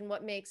page and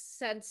what makes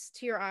sense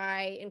to your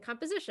eye in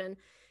composition.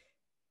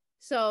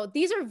 So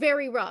these are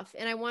very rough,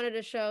 and I wanted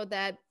to show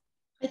that.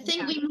 I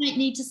think we might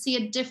need to see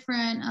a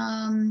different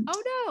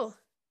oh no,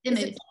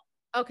 image.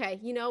 Okay,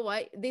 you know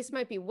what? These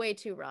might be way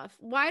too rough.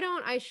 Why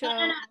don't I show? No,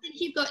 I think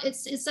you've got it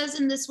says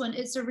in this one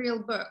it's a real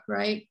book,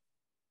 right?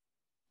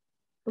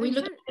 Are we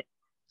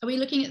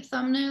looking at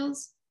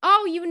thumbnails?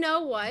 Oh, you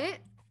know what?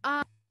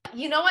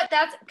 You know what?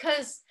 That's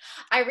because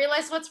I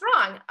realized what's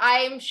wrong.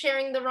 I'm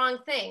sharing the wrong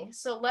thing.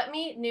 So let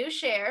me new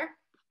share.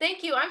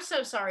 Thank you. I'm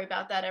so sorry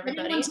about that, everybody.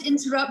 I didn't want to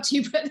interrupt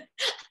you, but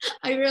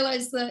I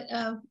realized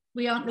that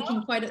we aren't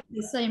looking quite at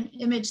the same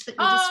image that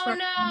you're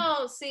describing. Oh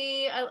no!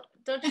 See,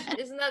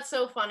 isn't that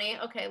so funny?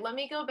 Okay, let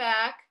me go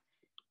back.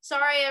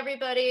 Sorry,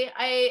 everybody.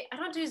 I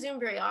don't do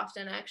Zoom very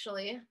often,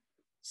 actually.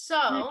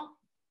 So,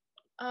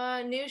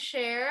 new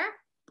share.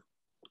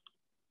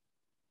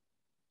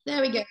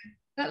 There we go.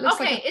 That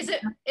looks okay. Is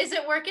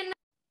it working now?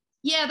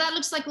 Yeah, that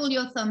looks like all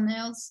your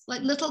thumbnails,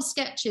 like little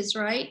sketches,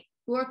 right?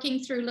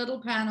 Working through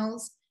little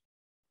panels.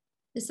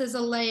 This is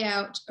a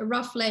layout, a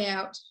rough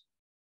layout.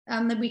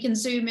 That we can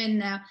zoom in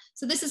now.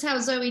 So this is how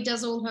Zoe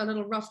does all her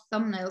little rough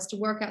thumbnails to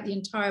work out the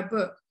entire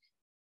book.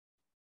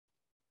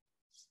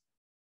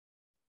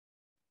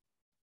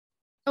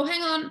 Oh,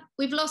 hang on,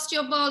 we've lost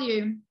your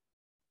volume.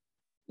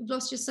 We've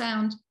lost your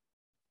sound.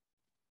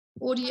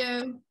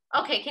 Audio.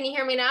 Okay, can you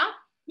hear me now?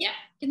 Yeah,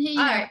 can hear you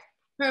now. Right.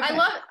 Perfect.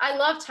 I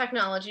love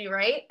technology,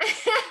 right?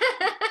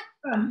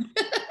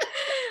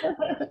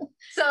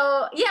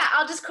 So yeah,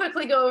 I'll just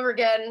quickly go over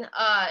again,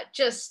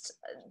 just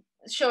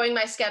showing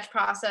my sketch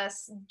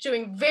process,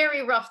 doing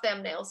very rough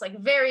thumbnails, like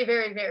very,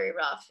 very, very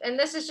rough. And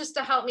this is just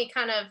to help me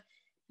kind of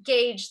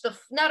gauge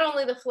not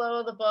only the flow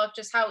of the book,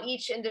 just how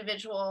each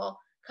individual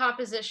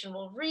composition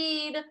will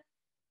read,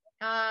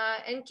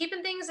 and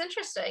keeping things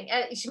interesting.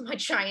 My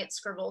giant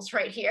scribbles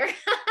right here.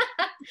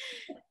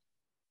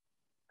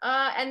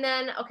 And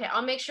then, okay,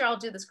 I'll make sure I'll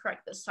do this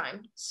correct this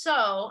time.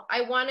 So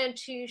I wanted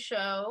to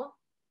show,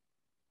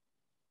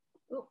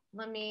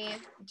 let me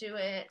do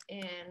it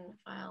in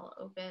file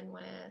open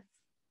with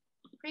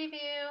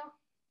preview,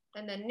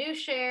 and then new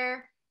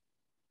share.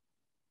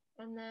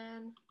 And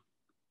then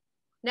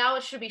now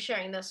it should be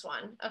sharing this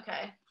one.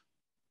 Okay.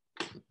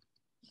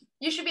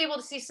 You should be able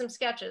to see some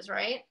sketches,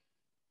 right?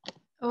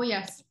 Oh,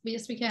 yes.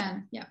 Yes, we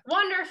can. Yeah.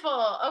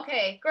 Wonderful.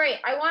 Okay, great.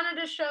 I wanted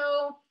to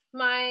show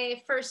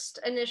my first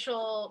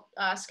initial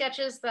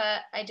sketches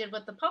that I did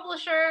with the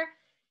publisher.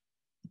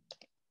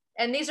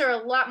 And these are a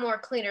lot more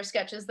cleaner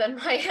sketches than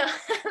my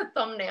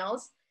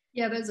thumbnails.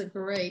 Yeah, those are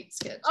great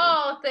sketches.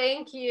 Oh,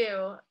 thank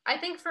you. I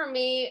think for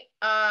me,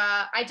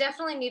 I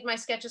definitely need my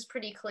sketches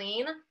pretty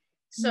clean.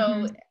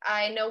 So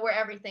I know where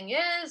everything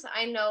is.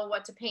 I know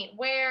what to paint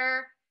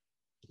where.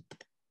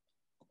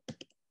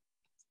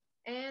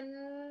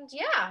 And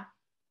yeah.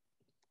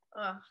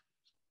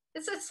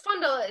 It's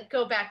fun to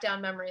go back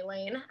down memory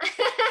lane.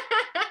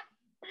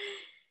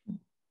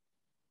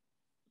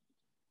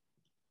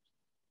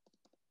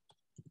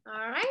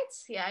 All right,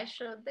 yeah, I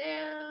showed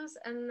those,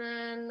 and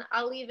then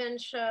I'll even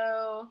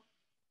show,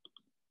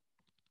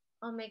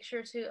 I'll make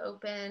sure to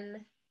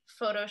open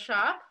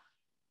Photoshop.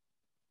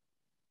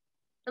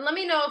 And let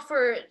me know if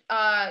we're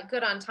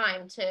good on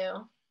time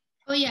too.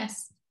 Oh,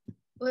 yes.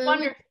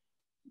 Wonderful.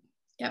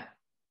 Yep.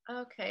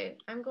 Okay,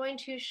 I'm going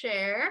to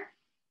share,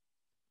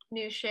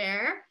 new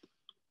share.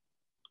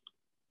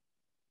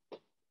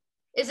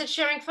 Is it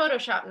sharing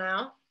Photoshop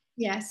now?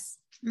 Yes.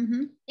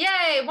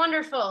 Yay,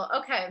 wonderful.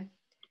 Okay.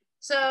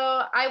 So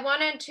I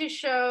wanted to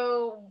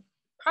show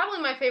probably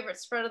my favorite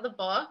spread of the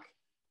book.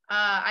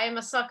 I am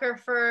a sucker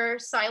for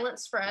silent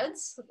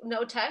spreads,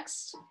 no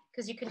text,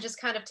 because you can just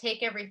kind of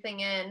take everything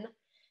in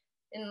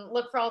and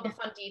look for all the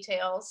fun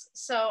details.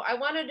 So I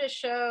wanted to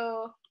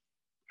show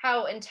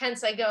how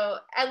intense I go,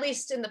 at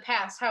least in the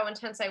past, how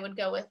intense I would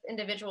go with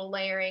individual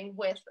layering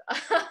with,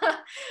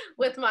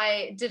 with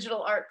my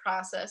digital art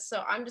process.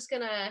 So I'm just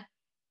gonna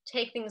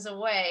take things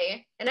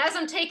away. And as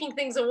I'm taking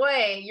things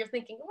away, you're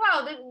thinking,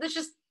 wow, there's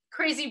just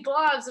crazy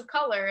blobs of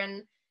color.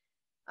 And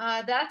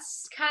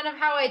that's kind of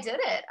how I did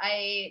it.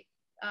 I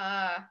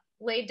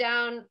laid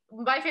down,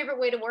 my favorite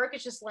way to work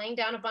is just laying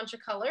down a bunch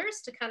of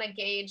colors to kind of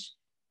gauge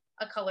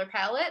a color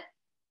palette.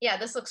 Yeah,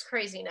 this looks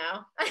crazy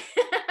now.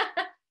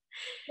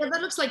 Yeah,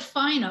 that looks like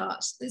fine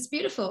art. It's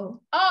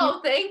beautiful.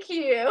 Oh, thank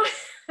you.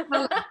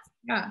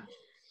 Yeah.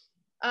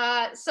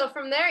 So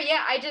from there,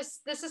 yeah,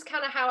 this is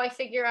kind of how I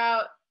figure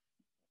out,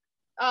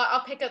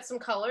 I'll pick out some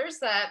colors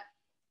that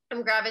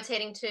I'm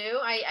gravitating to.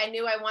 I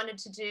knew I wanted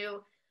to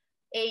do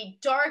a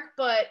dark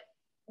but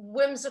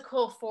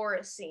whimsical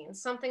forest scene,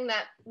 something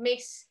that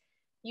makes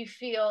you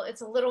feel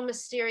it's a little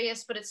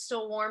mysterious, but it's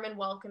still warm and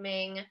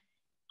welcoming.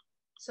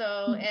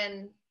 So,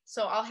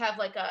 so I'll have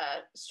like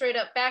a straight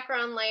up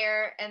background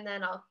layer, and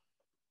then I'll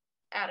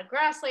add a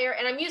grass layer.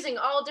 And I'm using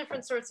all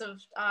different sorts of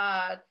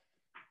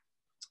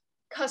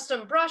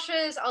custom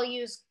brushes. I'll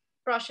use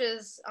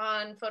brushes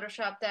on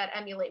Photoshop that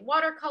emulate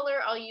watercolor.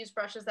 I'll use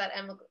brushes that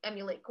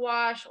emulate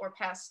gouache or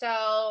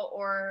pastel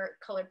or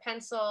colored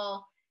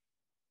pencil.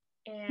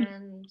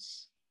 And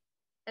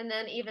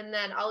then even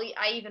then,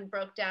 I even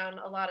broke down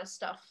a lot of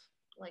stuff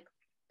like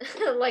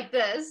like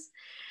this.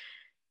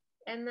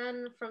 And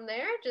then from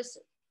there, just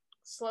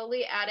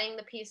slowly adding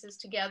the pieces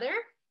together.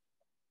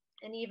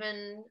 And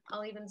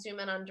I'll even zoom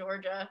in on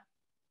Georgia,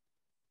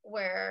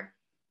 where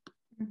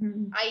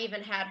I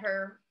even had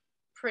her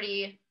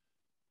pretty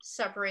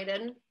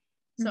separated.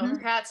 So her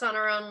hat's on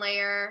her own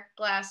layer,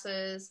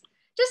 glasses,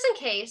 just in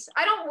case.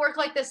 I don't work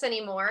like this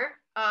anymore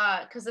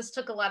because this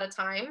took a lot of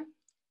time.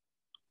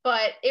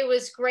 But it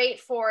was great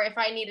for if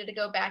I needed to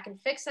go back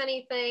and fix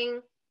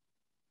anything.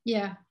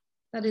 Yeah,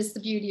 that is the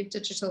beauty of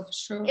digital for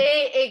sure.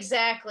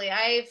 Exactly.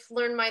 I've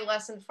learned my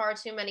lesson far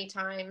too many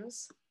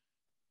times.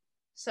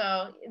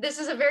 So this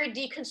is a very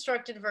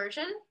deconstructed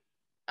version.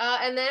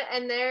 And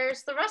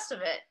there's the rest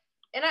of it.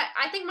 And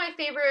I think my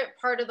favorite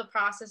part of the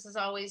process is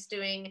always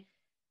doing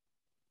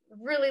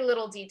really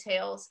little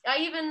details. I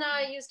even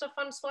used a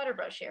fun splatter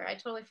brush here. I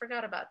totally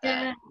forgot about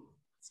that. Yeah.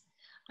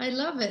 I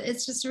love it.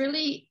 It's just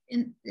really,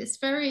 it's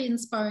very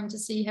inspiring to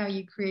see how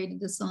you created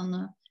this on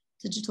a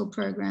digital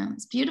program.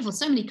 It's beautiful.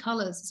 So many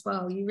colors as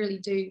well. You really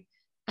do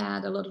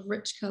add a lot of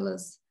rich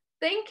colors.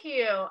 Thank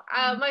you.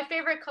 My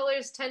favorite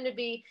colors tend to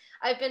be,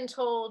 I've been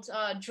told,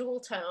 jewel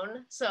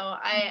tone. So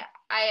I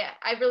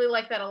really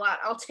like that a lot.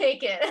 I'll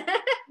take it.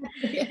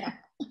 Yeah.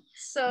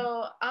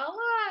 So I'll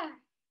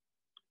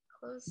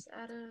close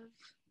out of,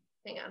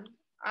 hang on.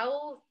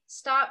 I'll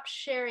stop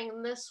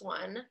sharing this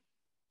one.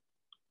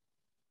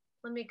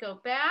 Let me go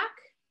back.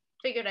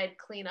 Figured I'd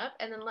clean up,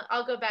 and then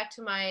I'll go back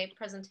to my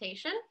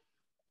presentation.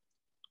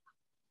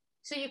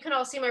 So you can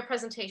all see my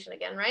presentation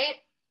again, right?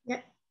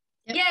 Yep.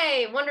 Yep.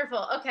 Yay,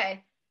 wonderful.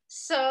 Okay,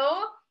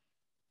 so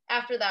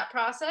after that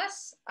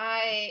process,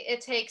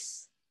 it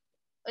takes,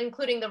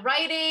 including the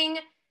writing,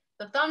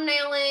 the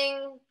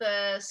thumbnailing,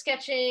 the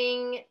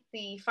sketching,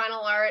 the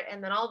final art,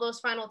 and then all those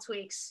final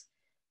tweaks.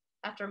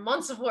 After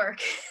months of work,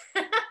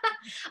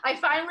 I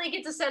finally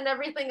get to send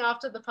everything off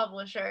to the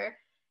publisher.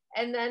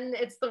 And then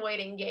it's the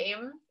waiting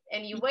game,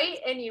 and you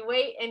wait and you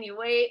wait and you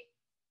wait.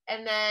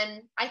 And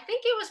then I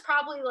think it was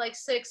probably like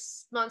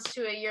 6 months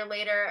to a year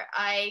later,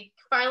 I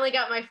finally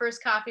got my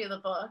first copy of the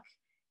book.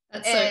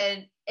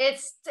 And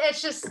it's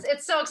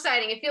so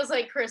exciting. It feels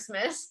like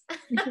Christmas.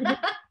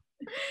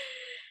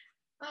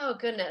 Oh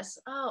goodness.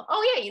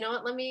 Oh yeah, you know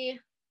what?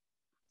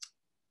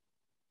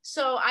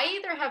 So I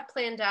either have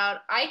planned out,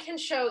 I can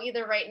show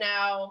either right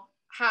now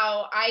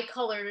how I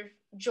colored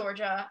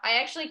Georgia. I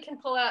actually can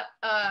pull out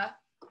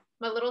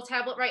my little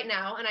tablet right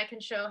now, and I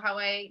can show how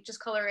I just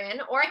color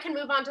in, or I can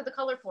move on to the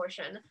color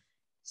portion.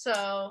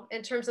 So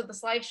in terms of the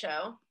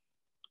slideshow.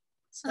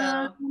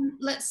 So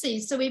let's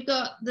see. So we've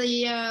got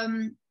the,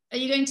 are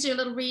you going to do a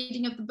little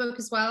reading of the book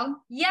as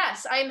well?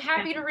 Yes, I'm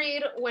happy to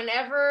read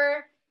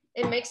whenever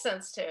it makes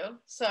sense to.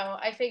 So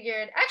I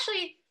figured,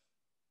 actually,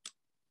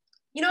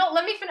 you know,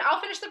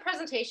 I'll finish the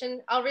presentation,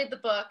 I'll read the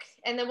book,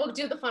 and then we'll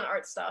do the fun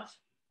art stuff.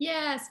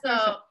 Yes,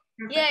 so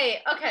perfect.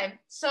 Yay. Okay,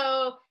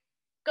 so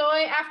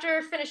going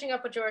after finishing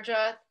up with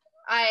Georgia,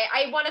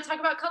 I want to talk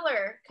about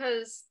color,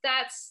 because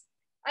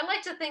I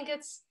like to think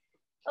it's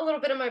a little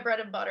bit of my bread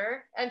and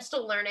butter. I'm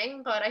still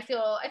learning, but I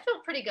feel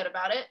pretty good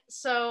about it.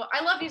 So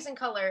I love using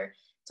color.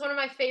 It's one of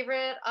my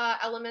favorite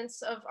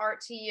elements of art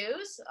to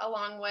use,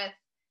 along with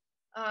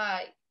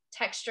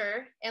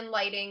texture and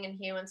lighting and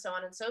hue and so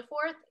on and so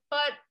forth.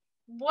 But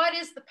what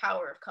is the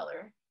power of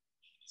color?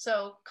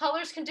 So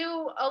colors can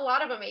do a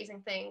lot of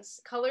amazing things.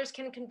 Colors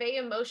can convey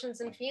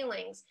emotions and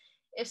feelings.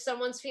 If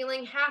someone's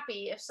feeling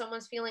happy, if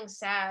someone's feeling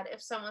sad,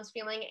 if someone's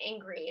feeling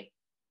angry,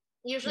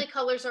 usually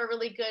colors are a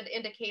really good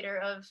indicator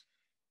of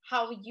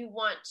how you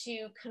want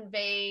to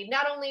convey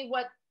not only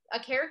what a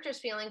character's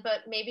feeling,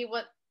 but maybe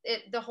what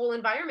the whole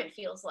environment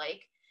feels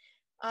like.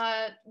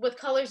 With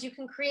colors, you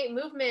can create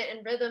movement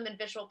and rhythm and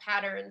visual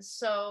patterns.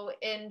 So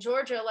in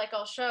Georgia, like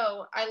I'll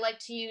show, I like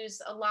to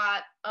use a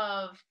lot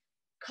of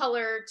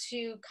color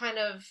to kind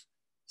of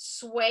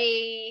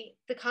sway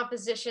the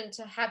composition,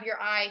 to have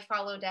your eye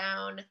follow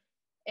down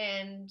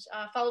and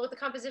follow with the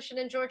composition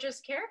in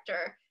Georgia's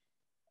character.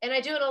 And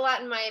I do it a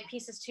lot in my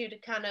pieces too, to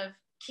kind of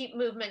keep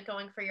movement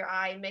going for your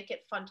eye and make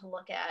it fun to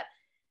look at.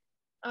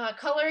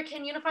 Color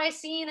can unify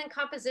scene and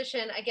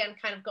composition, again,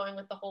 kind of going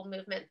with the whole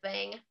movement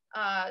thing.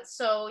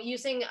 So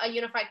using a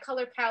unified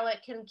color palette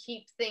can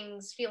keep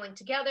things feeling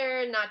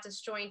together, not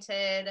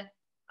disjointed,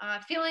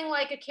 feeling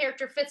like a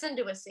character fits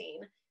into a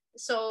scene.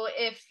 So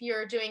if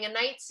you're doing a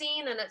night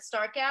scene and it's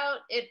dark out,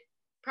 it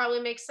probably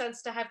makes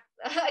sense to have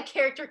a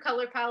character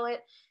color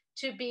palette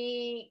to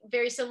be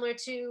very similar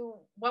to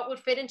what would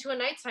fit into a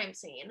nighttime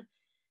scene.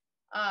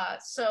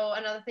 So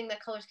another thing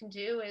that colors can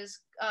do is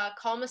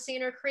calm a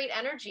scene or create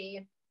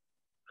energy.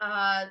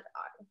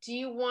 Do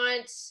you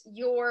want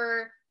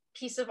your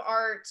piece of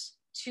art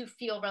to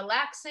feel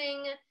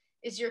relaxing?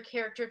 Is your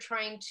character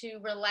trying to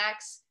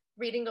relax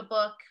reading a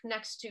book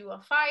next to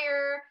a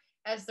fire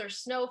as there's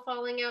snow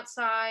falling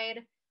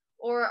outside?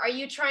 Or are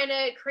you trying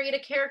to create a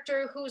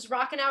character who's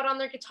rocking out on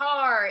their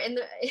guitar in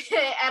the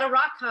at a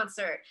rock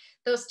concert?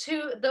 Those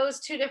two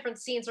different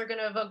scenes are going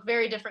to evoke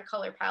very different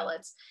color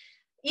palettes.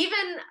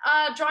 Even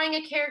drawing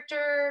a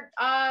character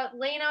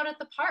laying out at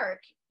the park,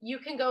 you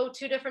can go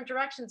two different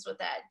directions with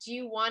that. Do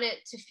you want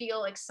it to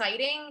feel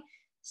exciting,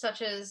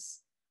 such as,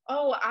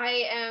 oh,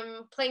 I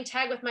am playing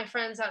tag with my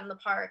friends out in the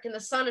park and the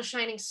sun is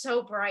shining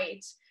so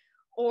bright?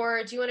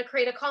 Or do you want to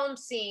create a calm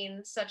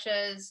scene, such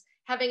as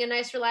having a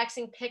nice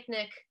relaxing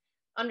picnic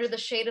under the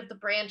shade of the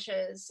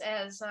branches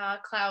as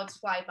clouds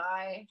fly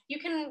by? You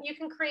can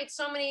create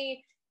so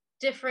many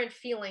different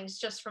feelings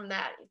just from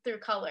that through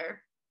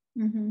color.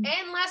 Mm-hmm.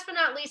 And last but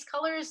not least,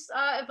 colors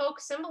evoke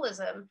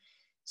symbolism.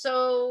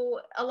 So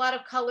a lot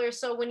of colors,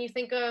 so when you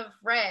think of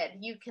red,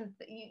 you can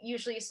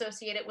usually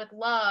associate it with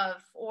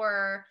love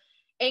or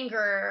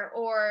anger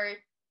or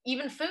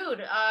even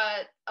food.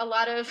 A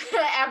lot of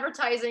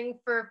advertising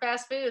for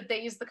fast food,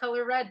 they use the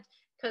color red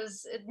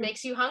because it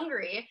makes you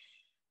hungry.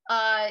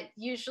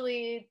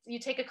 Usually you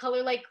take a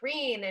color like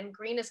green, and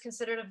green is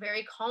considered a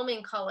very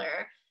calming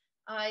color.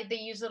 They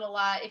use it a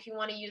lot if you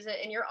want to use it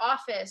in your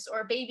office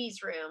or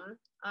baby's room,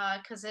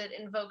 because it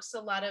invokes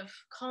a lot of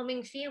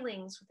calming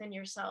feelings within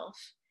yourself.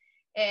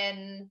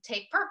 And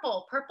take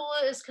purple. Purple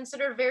is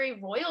considered a very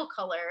royal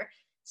color,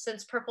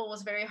 since purple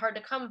was very hard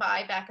to come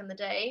by back in the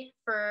day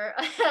for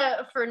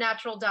for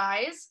natural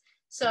dyes.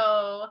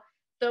 So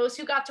those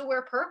who got to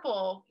wear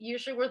purple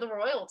usually were the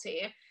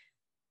royalty.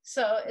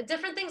 So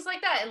different things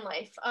like that in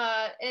life,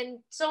 and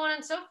so on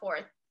and so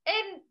forth.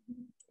 And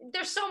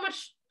there's so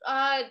much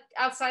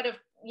outside of,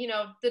 you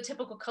know, the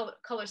typical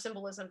color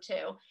symbolism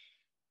too.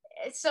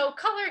 So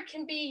color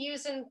can be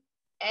used in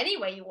any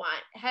way you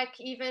want. Heck,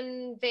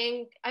 even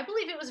I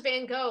believe it was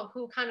Van Gogh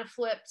who kind of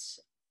flipped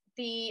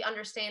the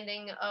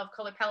understanding of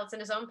color palettes in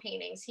his own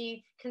paintings.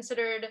 He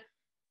considered,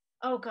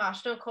 oh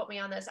gosh, don't quote me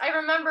on this. I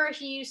remember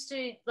he used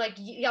to, like,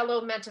 yellow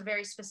meant a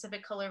very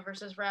specific color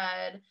versus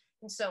red,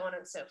 and so on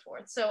and so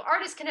forth. So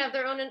artists can have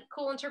their own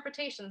cool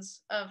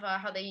interpretations of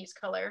how they use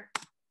color.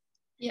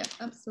 Yeah,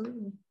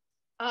 absolutely.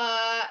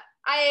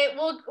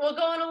 We'll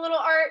go on a little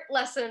art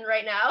lesson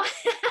right now.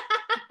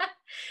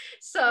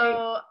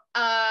 So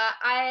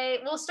I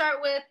will start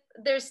with,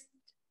 there's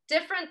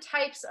different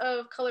types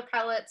of color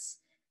palettes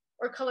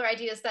or color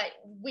ideas that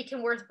we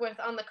can work with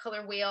on the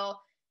color wheel,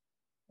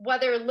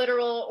 whether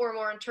literal or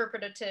more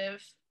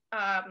interpretative.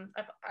 I'm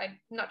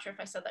not sure if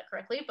I said that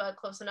correctly, but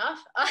close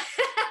enough.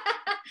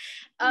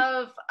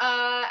 Of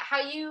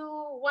how you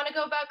want to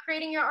go about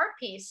creating your art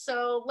piece.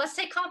 So let's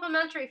take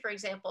complementary, for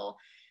example.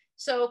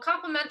 So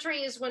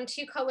complementary is when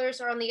two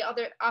colors are on the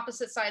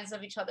opposite sides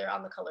of each other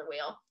on the color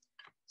wheel.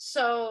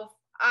 So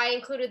I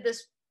included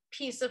this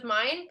piece of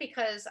mine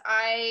because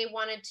I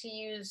wanted to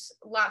use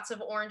lots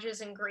of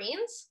oranges and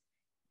greens,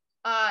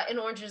 and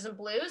oranges and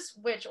blues,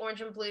 which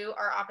orange and blue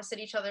are opposite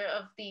each other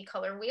of the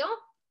color wheel.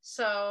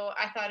 So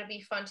I thought it'd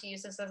be fun to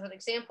use this as an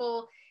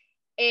example.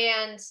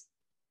 And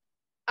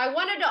I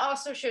wanted to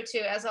also show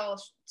too, as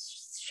I'll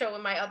show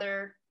in my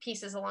other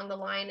pieces along the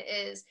line,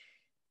 is,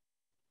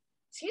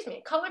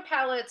 color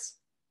palettes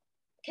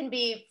can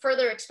be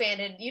further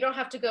expanded. You don't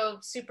have to go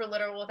super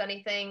literal with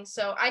anything.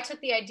 So I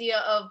took the idea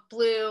of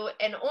blue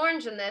and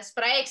orange in this,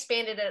 but I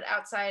expanded it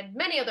outside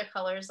many other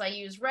colors. I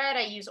use red,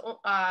 I use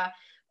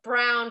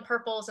brown,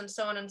 purples, and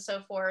so on and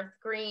so forth,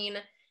 green,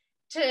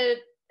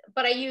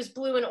 but I use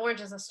blue and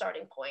orange as a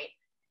starting point.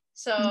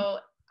 So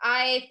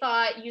I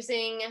thought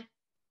using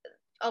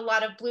a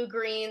lot of blue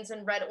greens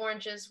and red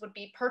oranges would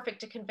be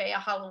perfect to convey a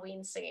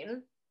Halloween scene.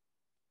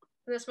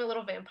 And that's my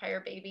little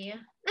vampire baby.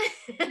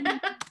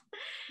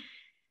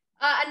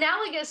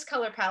 Analogous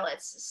color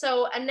palettes.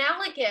 So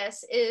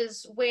analogous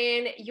is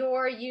when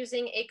you're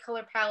using a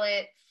color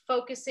palette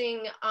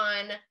focusing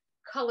on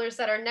colors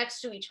that are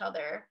next to each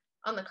other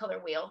on the color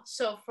wheel.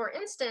 So for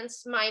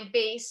instance, my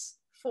base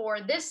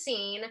for this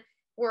scene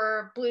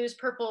were blues,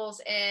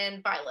 purples,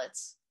 and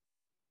violets.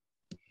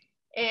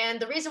 And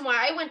the reason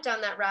why I went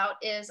down that route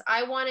is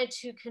I wanted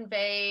to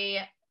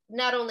convey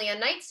not only a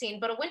night scene,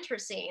 but a winter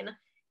scene.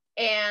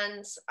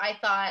 And I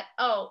thought,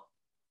 oh,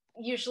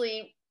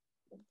 usually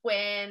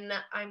when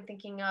I'm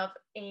thinking of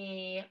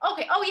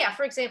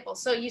for example,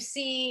 so you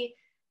see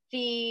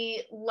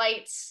the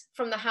lights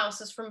from the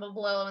houses from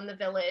below in the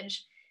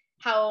village,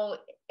 how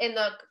in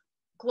the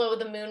glow of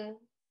the moon,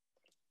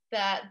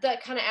 that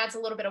kind of adds a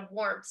little bit of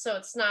warmth. So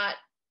it's not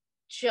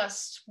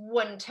just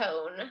one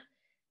tone,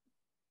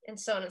 and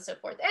so on and so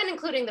forth, and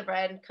including the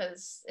red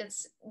because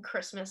it's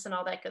Christmas and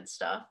all that good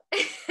stuff.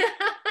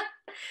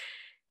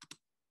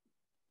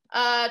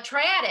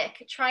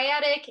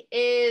 Triadic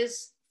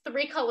is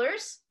 3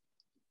 colors,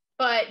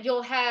 but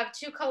you'll have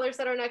 2 colors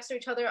that are next to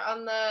each other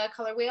on the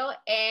color wheel,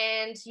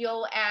 and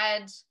you'll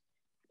add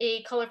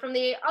a color from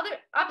the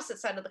opposite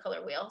side of the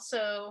color wheel.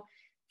 So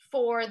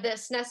for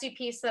this Nessie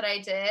piece that I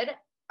did,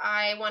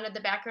 I wanted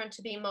the background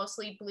to be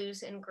mostly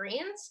blues and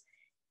greens,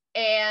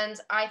 and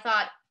I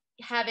thought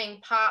having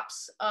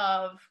pops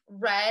of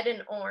red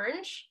and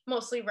orange,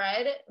 mostly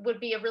red, would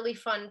be a really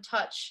fun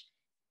touch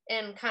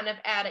and kind of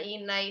add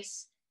a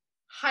nice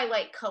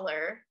highlight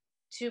color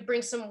to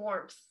bring some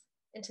warmth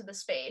into the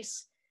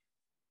space.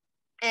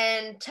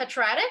 And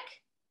tetratic,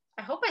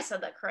 I hope I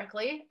said that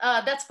correctly.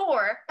 That's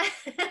 4.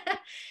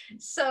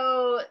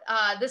 So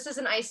this is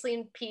an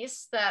Iceland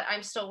piece that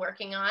I'm still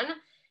working on,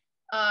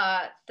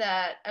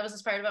 that I was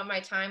inspired about my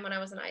time when I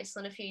was in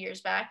Iceland a few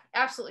years back.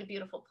 Absolutely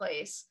beautiful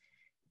place.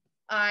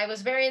 I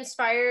was very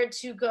inspired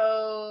to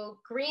go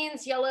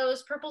greens,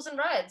 yellows, purples, and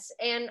reds.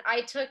 And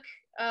I took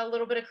a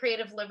little bit of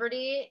creative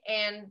liberty,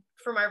 and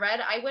for my red,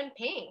 I went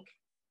pink,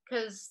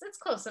 because it's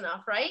close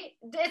enough, right?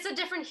 It's a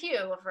different hue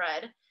of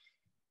red.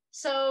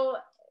 So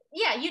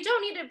yeah, you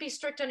don't need to be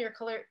strict on your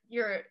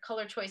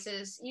color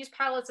choices. Use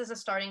palettes as a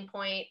starting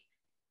point.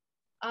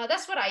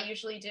 That's what I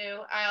usually do.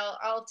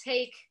 I'll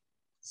take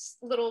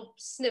little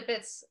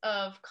snippets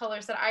of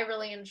colors that I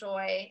really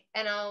enjoy,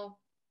 and I'll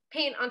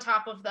paint on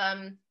top of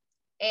them.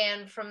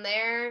 And from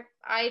there,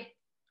 I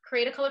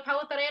create a color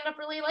palette that I end up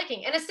really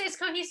liking, and it stays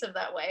cohesive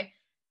that way.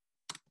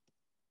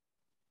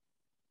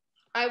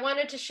 I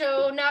wanted to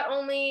show not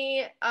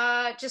only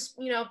just,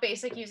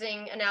 basic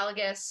using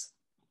analogous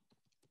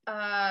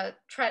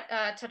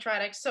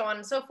tetradics, so on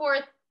and so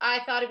forth. I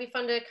thought it'd be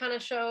fun to kind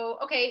of show,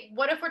 okay,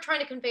 what if we're trying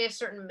to convey a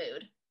certain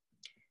mood?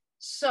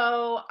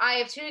 So I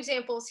have 2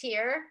 examples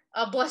here,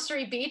 a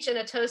blustery beach and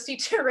a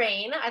toasty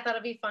terrain. I thought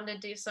it'd be fun to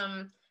do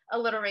some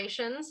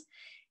alliterations.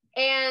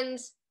 And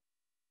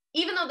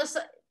even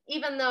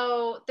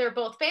though they're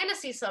both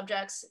fantasy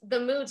subjects, the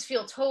moods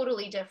feel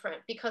totally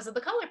different because of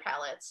the color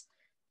palettes.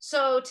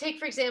 So take,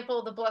 for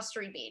example, the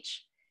blustery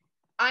beach.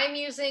 I'm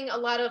using a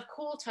lot of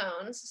cool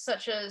tones,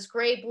 such as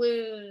gray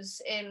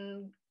blues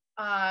and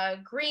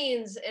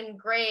greens and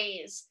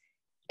grays,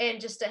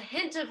 and just a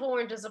hint of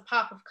orange as a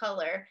pop of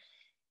color.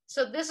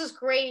 So this is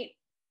great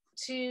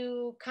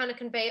to kind of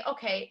convey,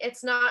 okay,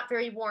 it's not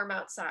very warm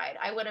outside.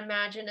 I would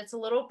imagine it's a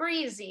little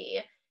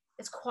breezy,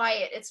 it's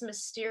quiet, it's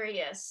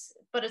mysterious,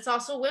 but it's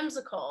also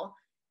whimsical.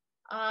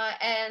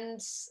 And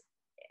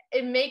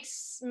it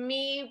makes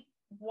me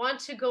want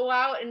to go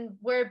out and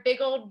wear a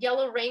big old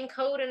yellow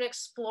raincoat and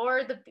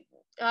explore the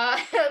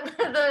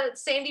the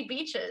sandy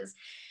beaches.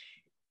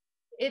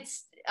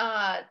 It's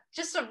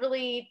just a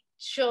really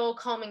chill,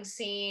 calming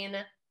scene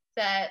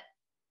that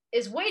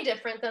is way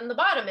different than the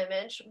bottom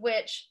image,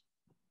 which,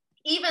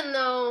 even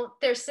though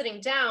they're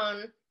sitting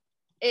down,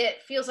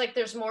 it feels like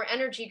there's more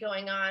energy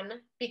going on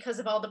because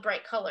of all the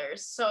bright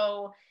colors.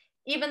 So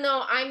even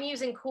though I'm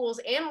using cools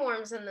and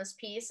warms in this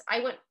piece, I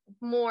went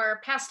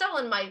more pastel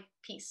in my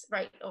piece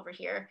right over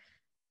here.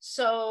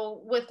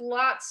 So with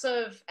lots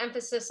of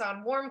emphasis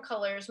on warm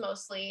colors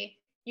mostly,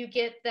 you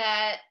get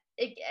that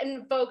it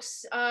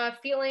invokes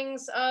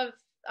feelings of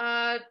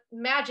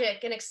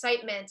magic and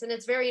excitement, and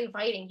it's very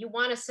inviting. You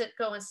want to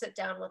go and sit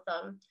down with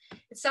them.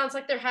 It sounds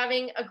like they're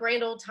having a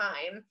grand old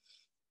time.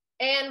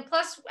 And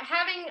plus,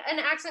 having an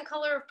accent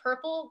color of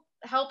purple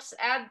helps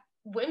add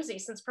whimsy,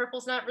 since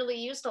purple's not really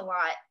used a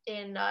lot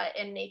in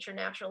nature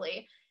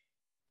naturally,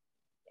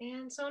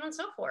 and so on and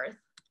so forth.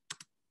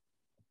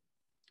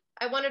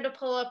 I wanted to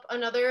pull up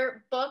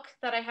another book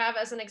that I have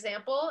as an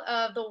example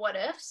of the what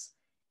ifs,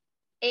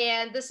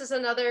 and this is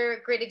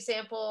another great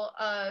example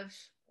of,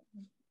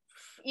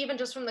 even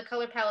just from the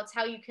color palettes,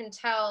 how you can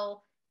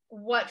tell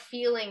what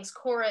feelings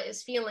Cora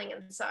is feeling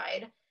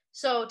inside.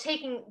 So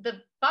taking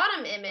the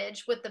bottom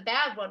image with the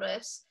bad what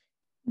ifs,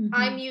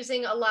 I'm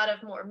using a lot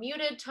of more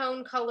muted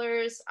tone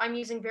colors. I'm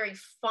using very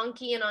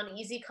funky and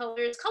uneasy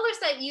colors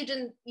that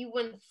you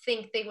wouldn't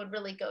think they would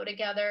really go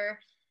together.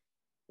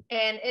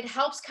 And it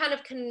helps kind of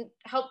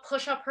help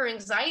push up her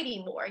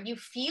anxiety more. You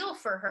feel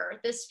for her.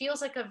 This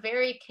feels like a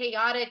very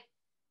chaotic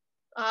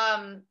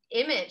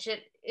image.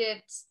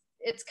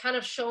 It's kind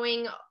of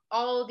showing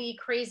all the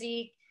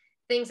crazy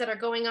things that are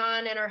going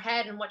on in her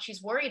head and what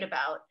she's worried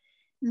about.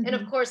 And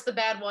of course, the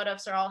bad what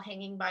ifs are all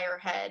hanging by her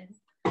head.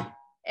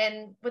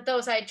 And with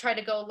those, I try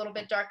to go a little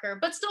bit darker,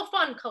 but still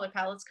fun color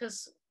palettes,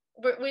 because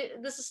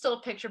this is still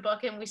a picture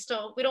book, and we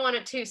don't want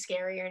it too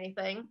scary or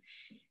anything.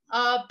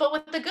 But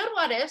with the good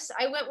what ifs,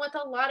 I went with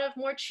a lot of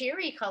more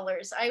cheery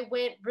colors. I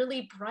went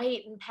really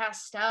bright and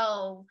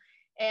pastel,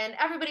 and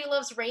everybody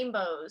loves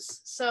rainbows.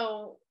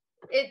 So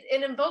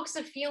it invokes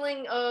a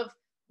feeling of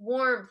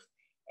warmth,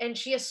 and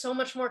she has so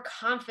much more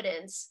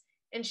confidence,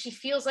 and she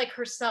feels like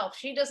herself.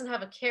 She doesn't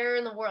have a care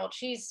in the world.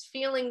 She's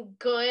feeling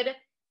good.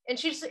 And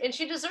she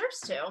deserves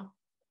to.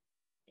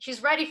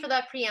 She's ready for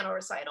that piano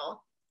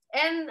recital.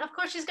 And of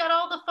course, she's got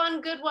all the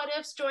fun good what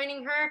ifs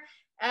joining her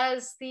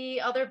as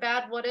the other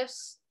bad what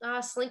ifs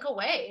slink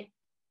away.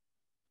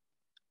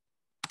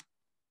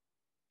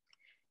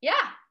 Yeah,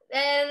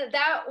 and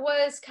that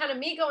was kind of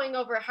me going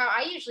over how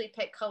I usually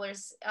pick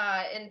colors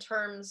in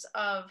terms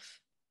of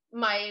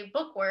my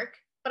book work.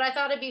 But I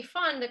thought it'd be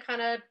fun to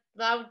kind of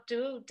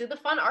do the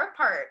fun art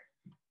part.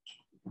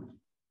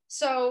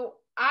 So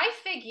I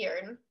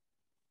figured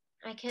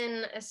I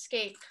can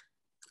escape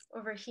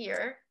over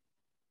here.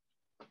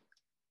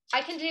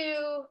 I'm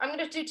going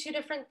to do 2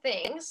 different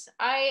things.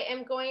 I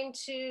am going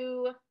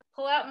to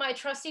pull out my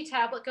trusty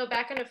tablet, go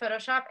back into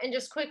Photoshop, and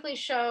just quickly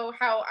show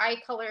how I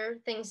color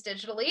things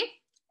digitally.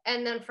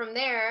 And then from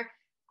there,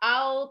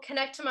 I'll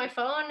connect to my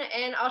phone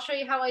and I'll show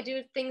you how I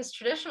do things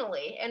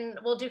traditionally, and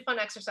we'll do fun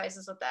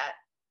exercises with that.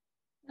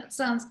 That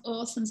sounds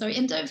awesome, Zoe.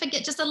 And don't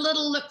forget, just a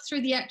little look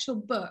through the actual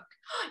book.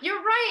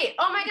 You're right.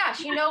 Oh my gosh,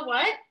 you know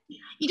what?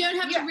 You don't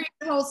have to read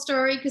the whole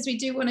story because we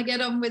do want to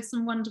get on with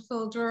some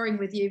wonderful drawing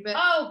with you. But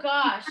oh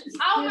gosh,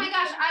 oh my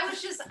gosh, I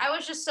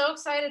was just so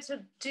excited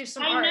to do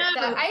some art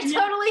that I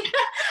totally.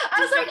 I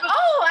was like,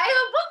 oh, I have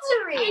a book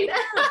to read.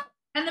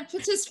 And the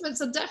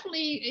participants are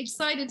definitely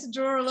excited to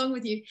draw along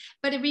with you.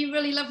 But it'd be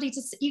really lovely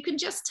to see. You can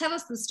just tell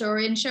us the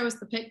story and show us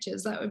the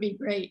pictures. That would be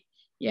great.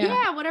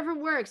 Yeah, whatever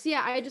works.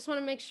 Yeah, I just want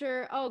to make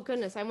sure. Oh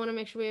goodness, I want to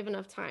make sure we have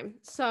enough time.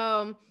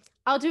 So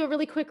I'll do a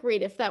really quick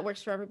read if that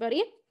works for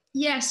everybody.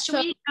 Yes.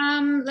 Shall we?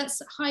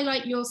 Let's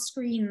highlight your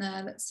screen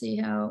there. Let's see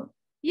how.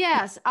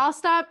 Yes, I'll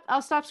stop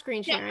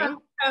screen sharing. Yeah,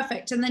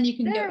 perfect. And then you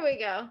can go. There we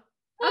go.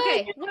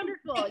 Okay,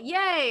 wonderful.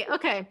 Yay.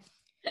 Okay.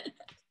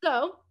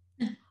 So,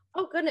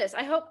 oh goodness,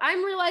 I hope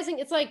I'm realizing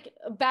it's like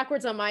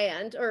backwards on my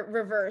end or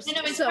reverse. I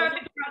know it's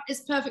perfect.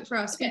 It's perfect for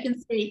us. Okay. We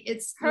can see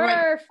it's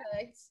perfect.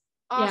 Right.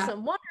 Awesome.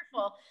 Yeah.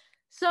 Wonderful.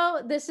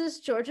 So this is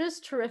Georgia's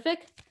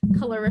terrific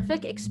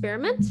Colorific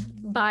Experiment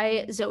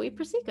by Zoe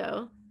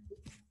Persico.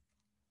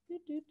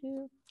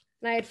 And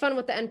I had fun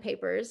with the end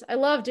papers. I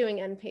love doing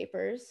end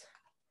papers.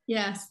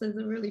 Yes, those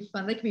are really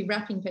fun. They can be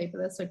wrapping paper.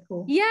 That's so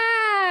cool.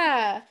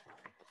 Yeah.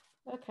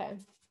 Okay.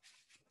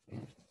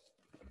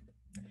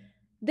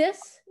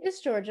 This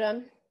is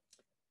Georgia.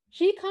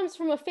 She comes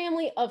from a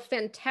family of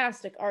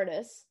fantastic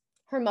artists.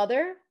 Her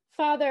mother,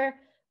 father,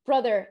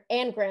 brother,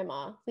 and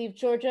grandma leave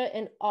Georgia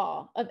in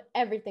awe of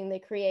everything they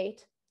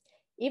create.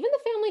 Even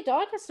the family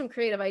dog has some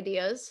creative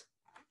ideas.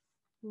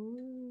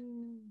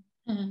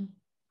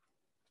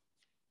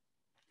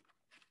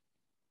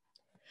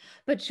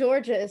 But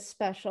Georgia is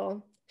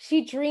special.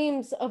 She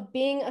dreams of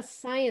being a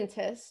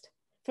scientist.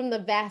 From the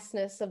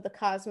vastness of the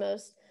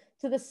cosmos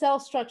to the cell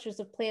structures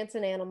of plants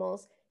and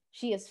animals,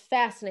 she is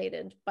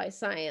fascinated by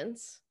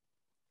science.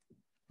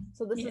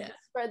 So this is the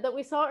spread that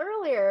we saw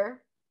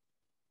earlier.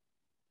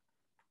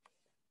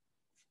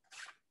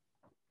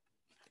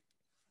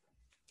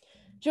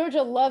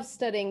 Georgia loves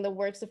studying the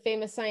works of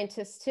famous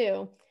scientists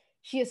too.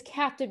 She is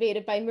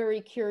captivated by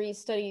Marie Curie's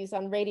studies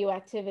on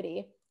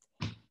radioactivity.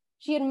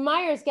 She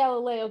admires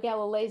Galileo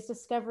Galilei's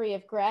discovery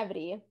of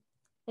gravity,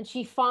 and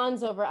she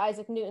fawns over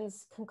Isaac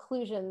Newton's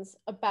conclusions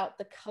about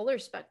the color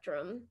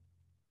spectrum.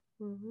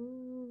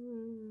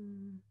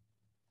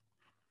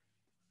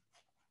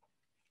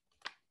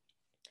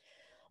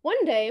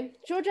 One day,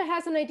 Georgia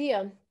has an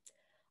idea.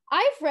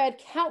 I've read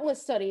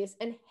countless studies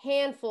and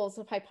handfuls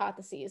of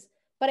hypotheses,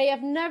 but I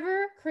have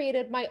never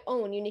created my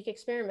own unique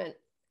experiment.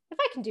 If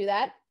I can do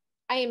that,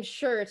 I am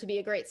sure to be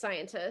a great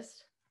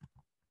scientist.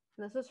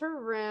 This is her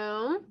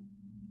room.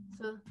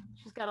 So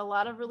she's got a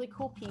lot of really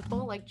cool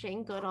people like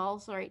Jane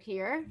Goodall's right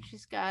here.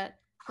 She's got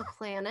the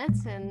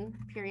planets and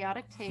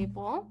periodic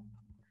table.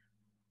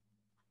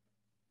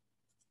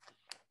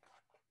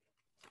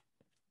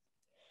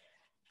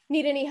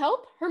 Need any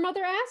help? Her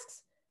mother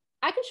asks.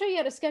 I can show you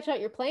how to sketch out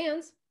your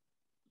plans.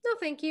 No,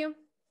 thank you.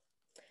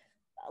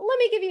 Let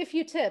me give you a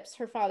few tips,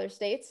 her father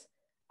states.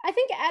 I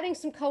think adding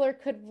some color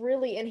could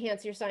really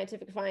enhance your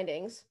scientific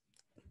findings.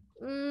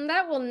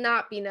 That will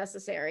not be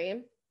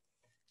necessary.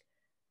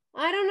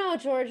 I don't know,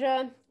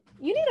 Georgia.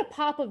 You need a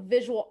pop of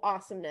visual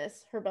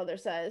awesomeness, her brother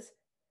says.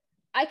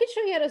 I could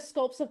show you how to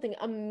sculpt something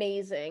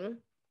amazing.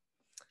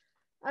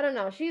 I don't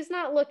know. She's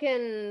not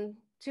looking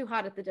too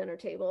hot at the dinner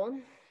table.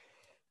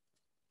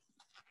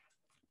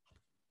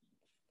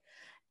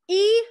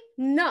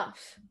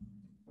 Enough.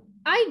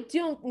 I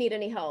don't need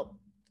any help.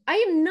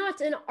 I am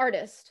not an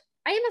artist.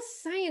 I am a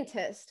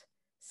scientist.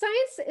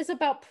 Science is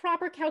about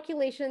proper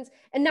calculations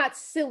and not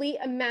silly,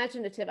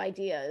 imaginative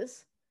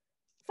ideas.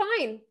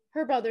 Fine,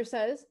 her brother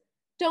says.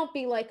 Don't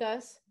be like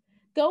us.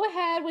 Go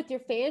ahead with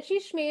your fancy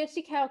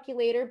schmancy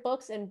calculator,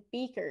 books, and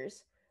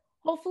beakers.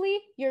 Hopefully,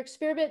 your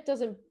experiment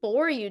doesn't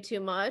bore you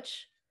too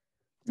much.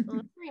 Well,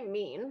 that's very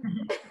mean.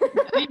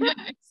 I know,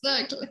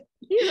 exactly.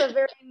 He's a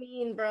very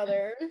mean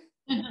brother.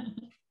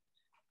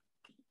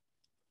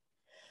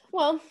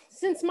 Well,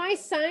 since my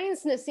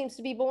science-ness seems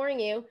to be boring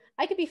you,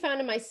 I could be found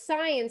in my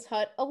science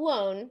hut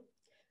alone.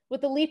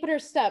 With a leap in her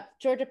step,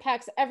 Georgia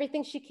packs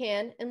everything she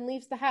can and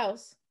leaves the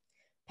house.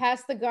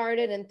 Past the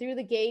garden and through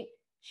the gate,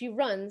 she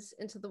runs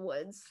into the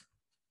woods.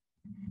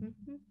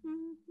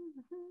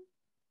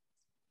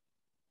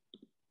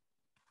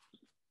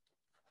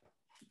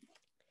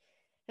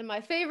 And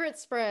my favorite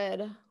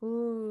spread,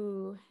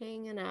 ooh,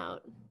 hanging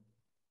out.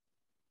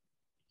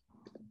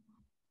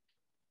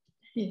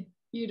 Yeah,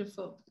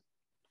 beautiful.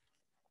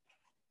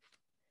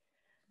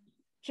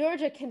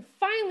 Georgia can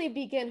finally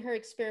begin her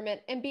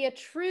experiment and be a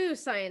true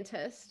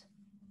scientist.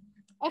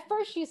 At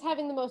first, she's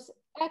having the most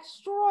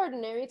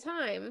extraordinary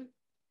time.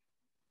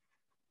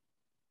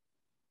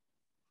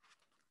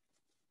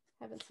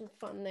 Having some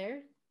fun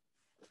there.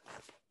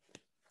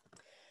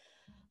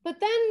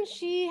 But then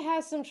she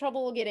has some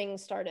trouble getting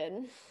started.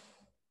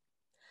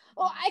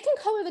 Oh, I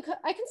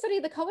can study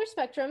the color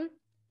spectrum,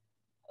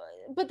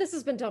 but this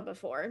has been done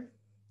before.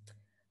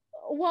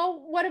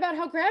 Well, what about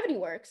how gravity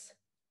works?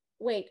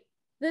 Wait,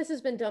 this has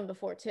been done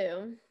before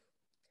too.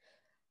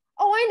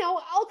 Oh, I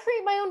know, I'll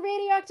create my own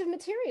radioactive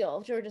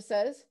material, Georgia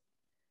says.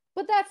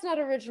 But that's not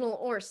original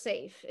or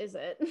safe, is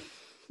it?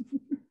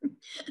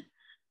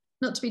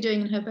 Not to be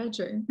doing in her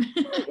bedroom.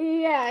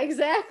 Yeah,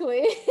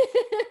 exactly.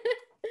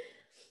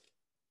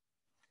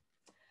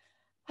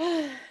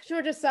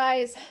 Georgia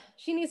sighs.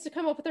 She needs to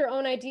come up with her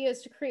own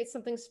ideas to create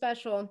something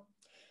special.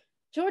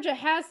 Georgia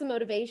has the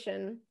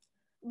motivation,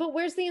 but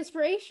where's the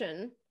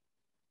inspiration?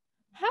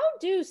 How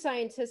do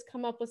scientists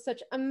come up with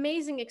such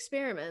amazing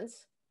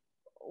experiments?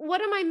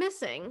 What am I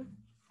missing?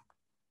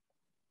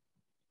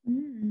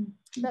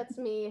 That's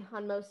me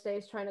on most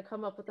days trying to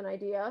come up with an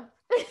idea.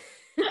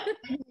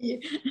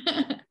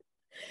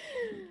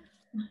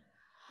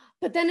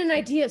 But then an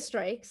idea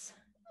strikes.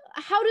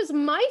 How does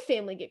my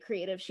family get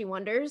creative, she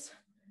wonders.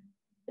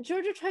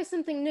 Georgia tries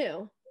something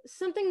new,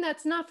 something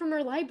that's not from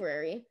her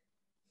library.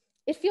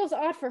 It feels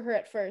odd for her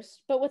at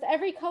first, but with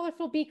every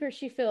colorful beaker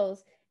she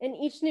fills and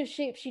each new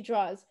shape she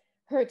draws,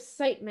 her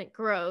excitement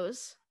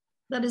grows.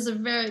 That is a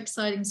very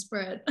exciting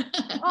spread.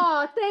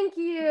 Oh, thank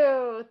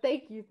you.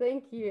 Thank you.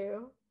 Thank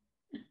you.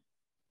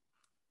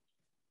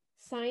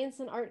 Science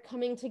and art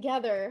coming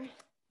together.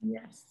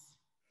 Yes.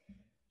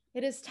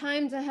 It is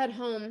time to head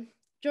home.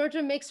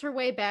 Georgia makes her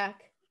way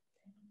back.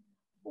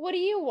 What do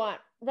you want?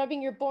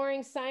 Rubbing your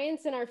boring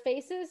science in our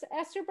faces?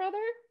 Asked her brother.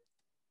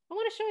 I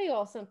want to show you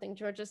all something,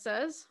 Georgia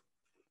says.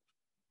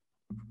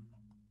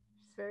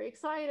 She's very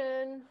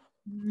excited.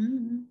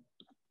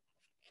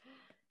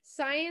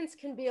 Science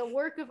can be a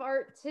work of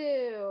art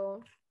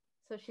too.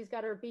 So she's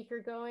got her beaker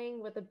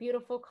going with a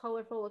beautiful,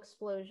 colorful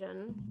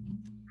explosion.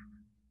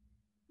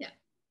 Yeah.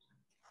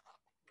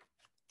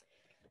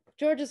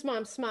 Georgia's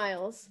mom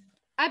smiles.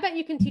 I bet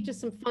you can teach us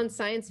some fun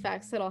science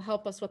facts that'll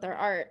help us with our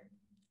art.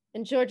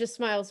 And Georgia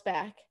smiles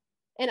back.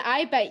 And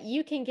I bet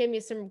you can give me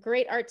some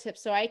great art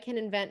tips so I can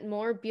invent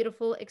more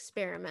beautiful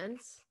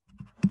experiments.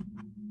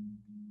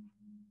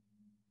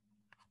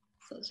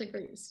 Such a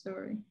great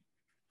story.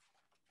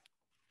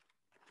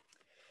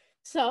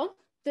 So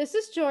this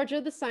is Georgia,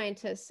 the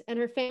scientist, and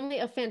her family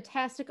of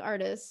fantastic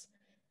artists.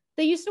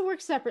 They used to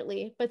work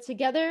separately, but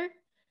together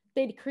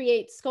they'd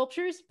create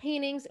sculptures,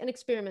 paintings, and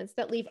experiments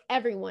that leave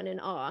everyone in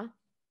awe.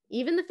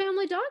 Even the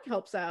family dog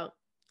helps out.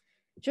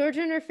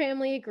 Georgia and her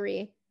family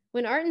agree.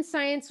 When art and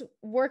science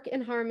working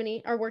in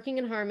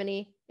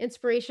harmony,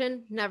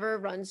 inspiration never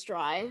runs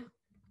dry.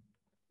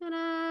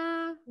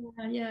 Ta-da!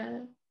 Yeah.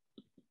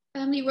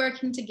 Family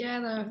working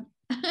together.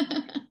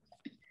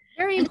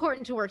 Very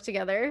important to work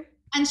together.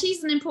 And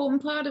she's an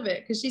important part of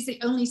it because she's the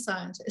only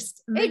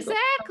scientist.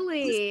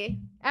 Exactly.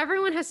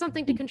 Everyone has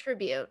something to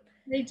contribute.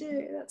 They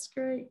do. That's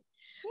great.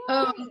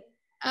 Yay.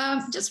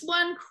 Just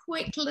one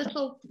quick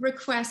little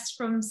request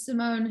from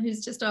Simone,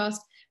 who's just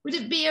asked, would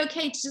it be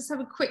okay to just have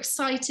a quick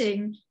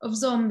sighting of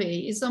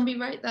Zombie? Is Zombie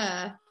right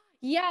there?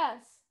 Yes.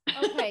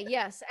 Okay.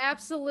 Yes,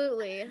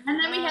 absolutely. And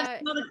then we have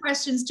some other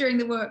questions during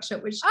the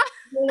workshop, which is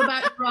all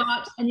about your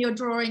art and your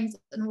drawings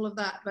and all of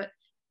that. But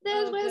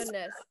there's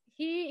goodness.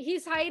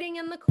 He's hiding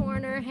in the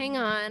corner. Hang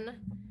on.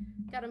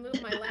 Gotta move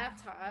my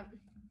laptop.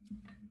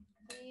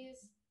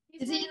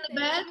 Is he in the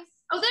bed?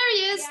 Oh, there he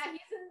is. Yeah,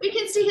 we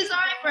can see his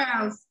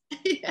eyebrows.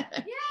 Yeah.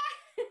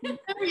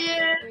 There he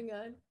is. Hang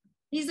on.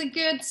 He's a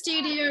good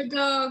studio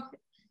dog.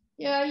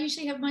 Yeah, I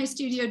usually have my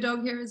studio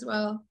dog here as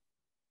well.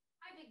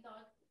 Hi, big dog.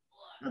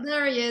 Oh,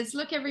 there he is.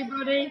 Look,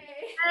 everybody.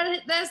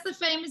 There's the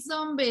famous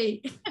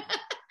Zombie.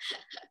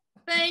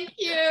 Thank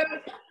you.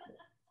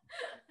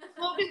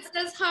 Morgan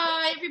says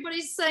hi.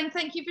 Everybody's saying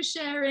thank you for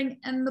sharing.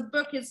 And the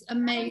book is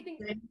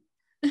amazing.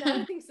 I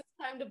think it's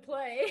time to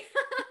play.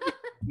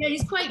 Yeah,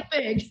 he's quite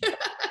big.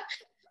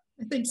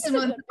 I think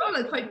someone,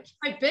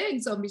 quite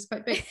big. Zombie's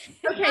quite big.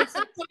 Okay, so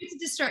sorry to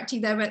distract you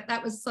there, but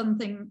that was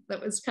something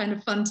that was kind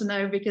of fun to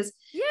know because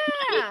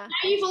now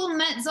you've all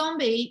met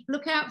Zombie.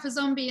 Look out for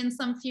Zombie in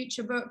some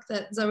future book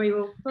that Zoe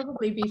will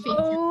probably be featured.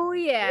 Oh,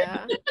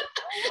 yeah.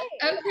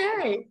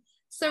 Okay.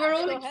 So we're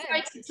all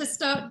excited to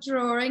start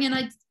drawing,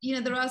 and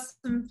there are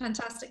some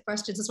fantastic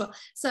questions as well.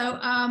 So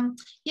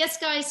yes,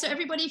 guys. So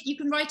everybody, if you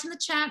can write in the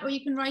chat or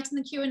you can write in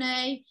the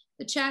Q&A.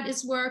 The chat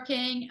is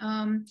working.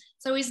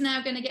 Zoe's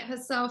now going to get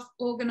herself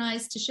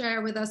organized to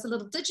share with us a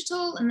little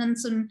digital and then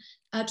some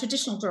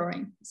traditional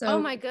drawing. So, oh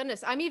my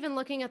goodness, I'm even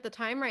looking at the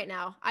time right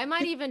now. I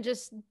might even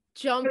just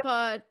jump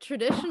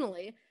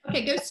traditionally.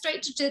 Okay, go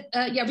straight to,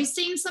 yeah, we've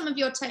seen some of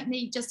your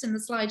technique just in the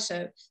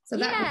slideshow. So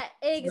yeah,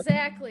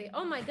 exactly.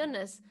 Oh my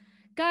goodness.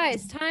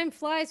 Guys, time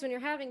flies when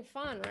you're having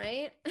fun,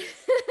 right?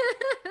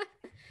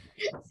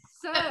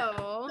 So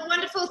the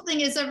wonderful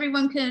thing is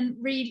everyone can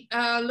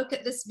look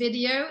at this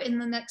video in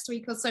the next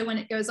week or so when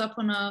it goes up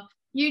on our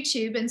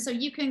YouTube, and so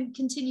you can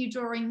continue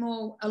drawing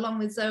more along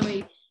with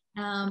Zoe.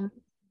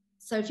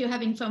 So if you're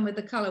having fun with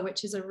the color,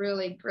 which is a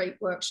really great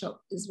workshop,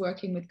 is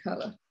working with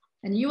color,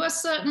 and you are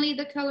certainly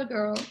the color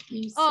girl.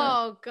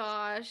 Oh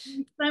gosh,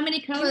 so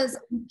many colors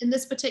in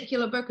this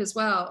particular book as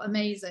well.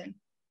 Amazing.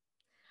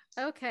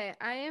 Okay,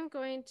 I am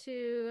going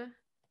to,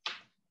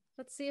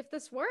 let's see if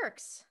this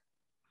works.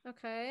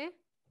 Okay.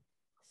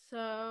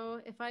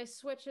 So if I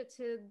switch it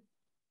to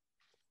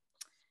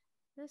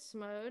this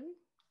mode.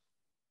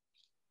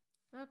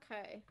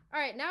 Okay. All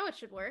right, now it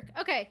should work.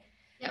 Okay.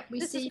 Yep,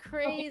 we this see is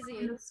crazy.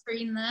 on the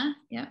screen there.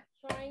 Yep.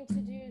 Trying to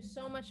do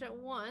so much at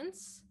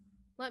once.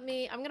 I'm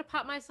going to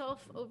pop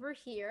myself over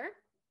here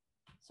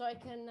so I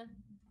can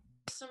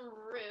some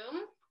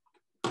room.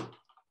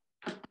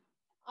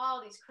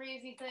 All these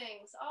crazy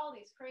things.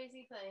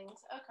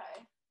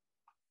 Okay.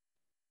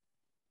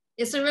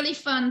 It's a really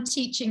fun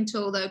teaching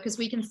tool though, because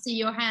we can see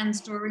your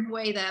hands drawing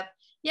away there.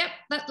 Yep,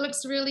 that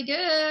looks really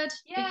good.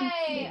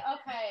 Yay,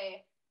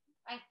 okay.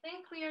 I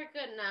think we are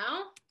good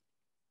now.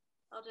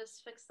 I'll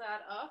just fix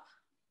that up.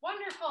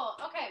 Wonderful,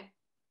 okay.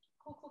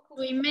 Cool.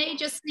 We may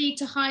just need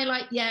to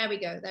highlight, there we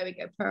go,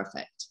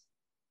 perfect.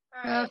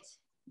 All right,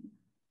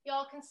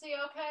 y'all can see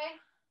okay?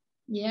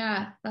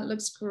 Yeah, that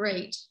looks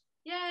great.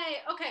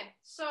 Yay, okay,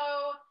 so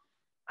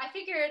I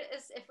figured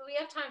if we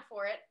have time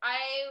for it, I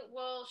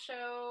will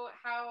show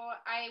how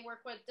I work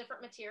with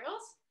different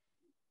materials.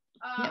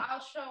 Yep.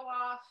 I'll show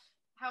off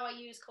how I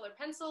use colored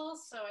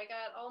pencils. So I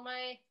got all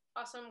my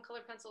awesome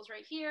colored pencils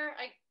right here.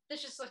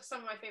 This just looks some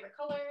of my favorite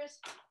colors.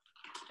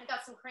 I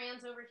got some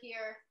crayons over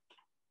here.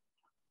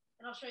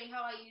 And I'll show you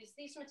how I use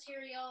these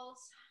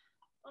materials.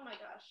 Oh my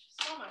gosh,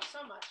 so much.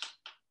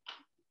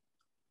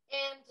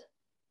 And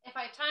if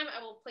I have time,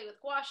 I will play with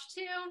gouache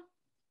too.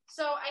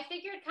 So I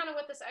figured kind of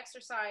with this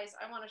exercise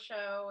I want to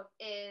show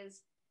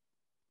is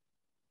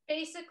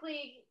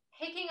basically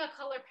picking a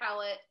color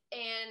palette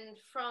and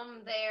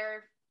from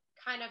there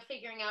kind of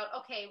figuring out,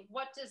 okay,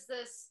 what does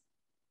this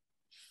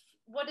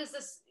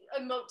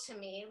emote to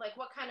me? Like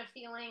what kind of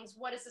feelings,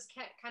 what is this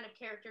kind of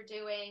character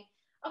doing?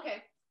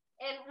 Okay,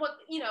 and what,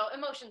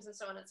 emotions and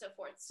so on and so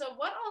forth. So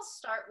what I'll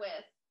start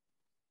with,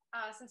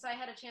 since I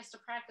had a chance to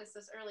practice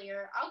this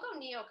earlier, I'll go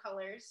Neo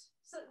colors.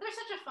 So they're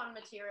such a fun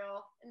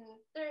material, and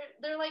they're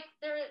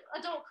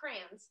adult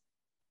crayons.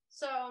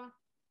 So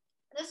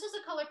this was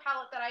a color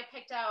palette that I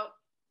picked out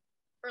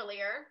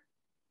earlier,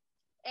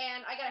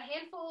 and I got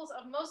handfuls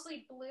of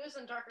mostly blues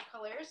and darker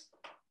colors,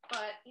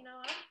 but you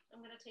know what? I'm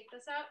gonna take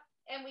this out,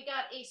 and we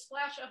got a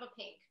splash of a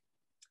pink.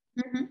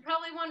 You're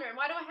probably wondering,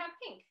 why do I have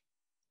pink?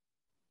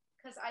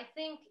 Because I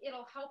think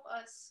it'll help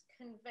us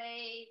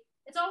convey.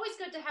 It's always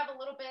good to have a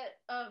little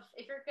bit of,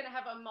 if you're gonna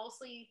have a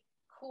mostly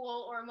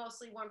cool or a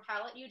mostly warm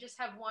palette, you just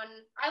have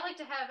one. I like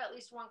to have at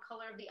least one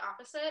color of the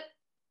opposite,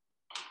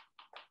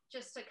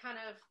 just to kind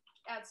of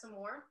add some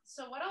more.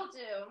 So what I'll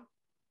do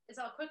is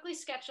I'll quickly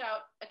sketch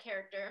out a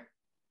character.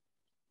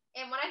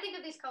 And when I think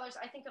of these colors,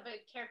 I think of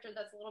a character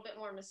that's a little bit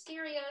more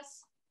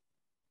mysterious.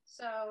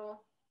 So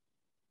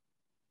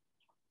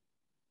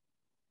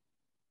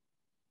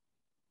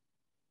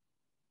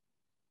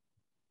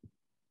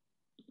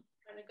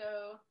I'm gonna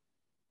go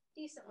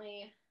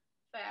decently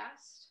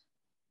fast.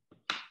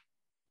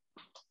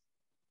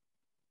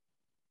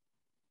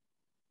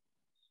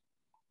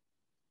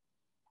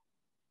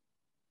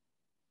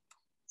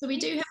 So we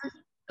do have,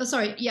 oh,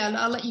 sorry, yeah,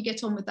 I'll let you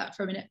get on with that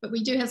for a minute, but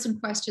we do have some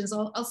questions.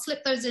 I'll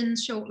slip those in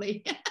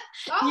shortly.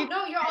 Oh,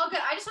 no, you're all good.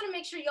 I just want to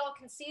make sure y'all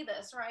can see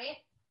this,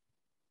 right?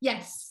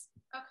 Yes.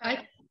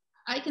 Okay.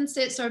 I can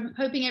see it, so I'm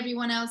hoping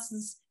everyone else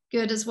is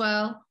good as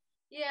well.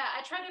 Yeah,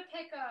 I try to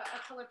pick a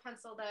color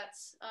pencil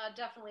that's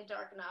definitely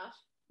dark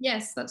enough.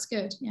 Yes, that's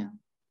good, yeah.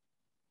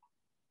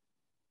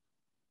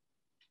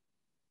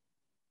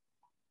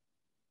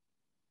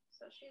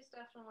 So she's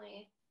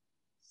definitely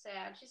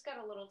sad. She's got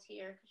a little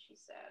tear because she's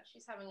sad.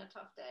 She's having a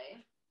tough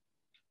day.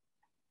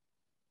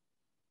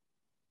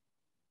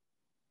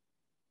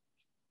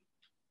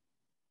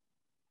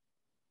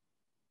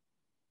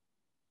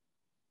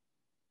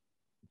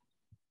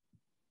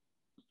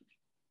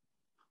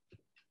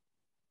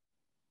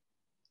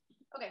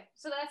 Okay,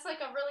 so that's like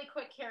a really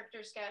quick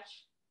character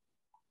sketch.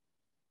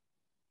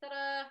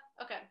 Ta-da!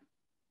 Okay.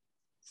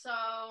 So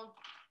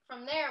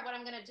from there, what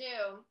I'm gonna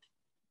do,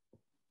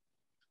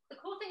 the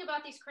cool thing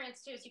about these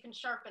crayons too is you can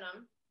sharpen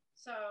them.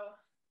 So, all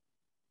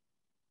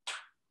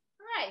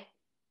right.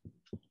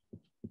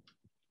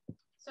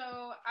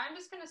 So I'm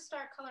just gonna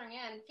start coloring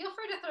in. Feel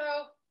free to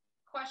throw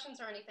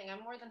questions or anything.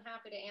 I'm more than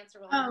happy to answer.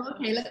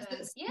 Okay,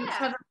 let's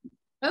yeah.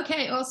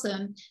 Okay,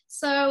 awesome.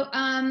 So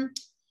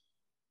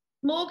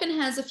Morgan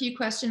has a few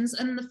questions,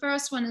 and the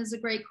first one is a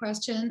great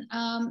question.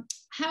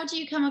 How do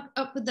you come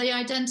up with the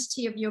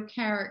identity of your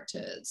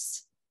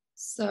characters?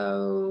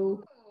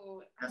 So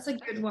that's a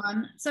good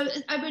one. So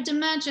I would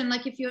imagine,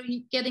 like, if you're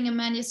getting a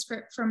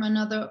manuscript from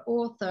another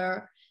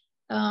author,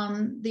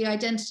 the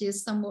identity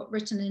is somewhat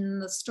written in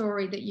the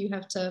story that you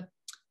have to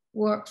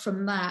work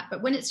from that.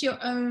 But when it's your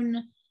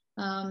own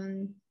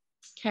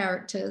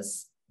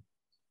characters.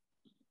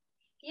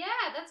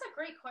 Yeah, that's a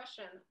great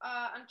question.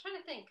 I'm trying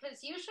to think,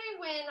 because usually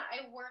when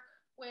I work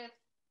with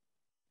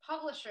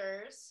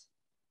publishers,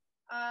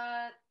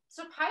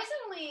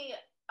 surprisingly,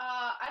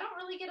 I don't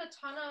really get a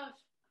ton of,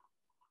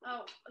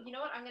 oh, you know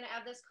what? I'm going to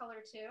add this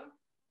color too.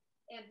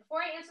 And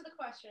before I answer the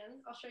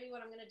question, I'll show you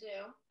what I'm going to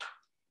do.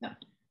 Yeah.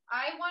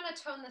 I want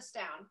to tone this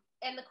down.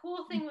 And the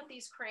cool thing with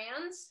these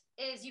crayons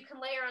is you can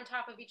layer on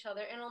top of each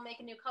other and it'll make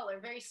a new color,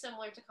 very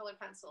similar to colored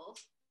pencils.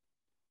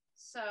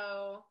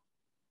 So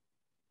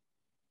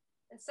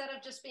instead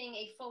of just being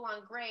a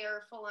full-on gray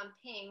or full-on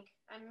pink,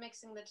 I'm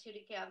mixing the two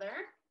together,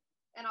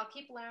 and I'll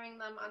keep layering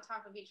them on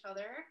top of each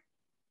other,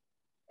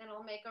 and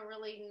it'll make a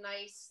really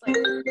nice, like...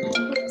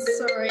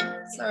 Sorry.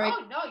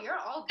 Oh, no, you're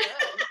all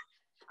good.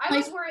 I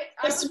was worried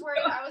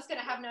I was going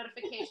to have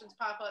notifications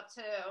pop up,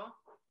 too.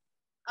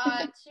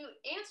 To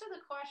answer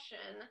the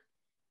question,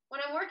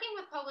 when I'm working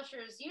with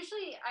publishers,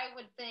 usually I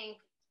would think,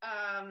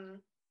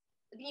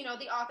 you know,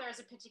 the author has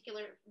a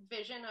particular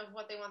vision of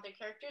what they want their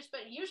characters,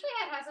 but usually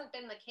it hasn't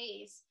been the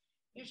case.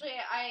 Usually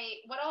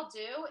what I'll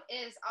do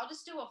is I'll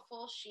just do a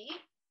full sheet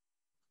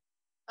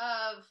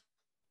of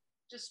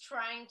just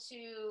trying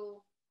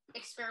to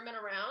experiment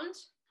around,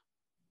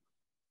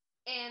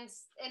 and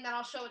then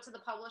I'll show it to the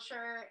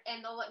publisher,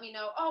 and they'll let me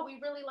know, oh, we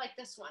really like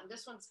this one.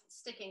 This one's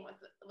sticking with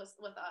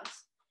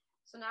us.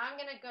 So now I'm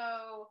gonna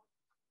go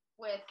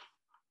with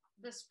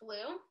this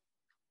blue.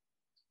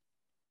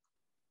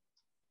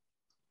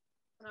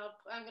 And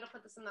I'm gonna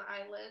put this in the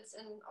eyelids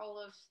and all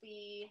of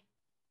the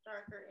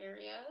darker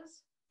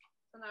areas.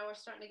 So now we're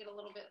starting to get a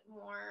little bit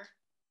more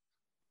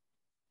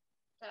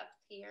depth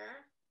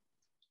here.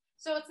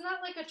 So it's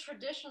not like a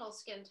traditional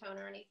skin tone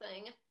or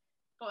anything,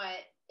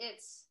 but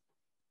it's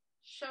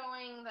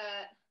showing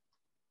that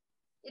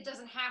it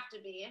doesn't have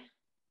to be.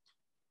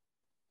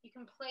 You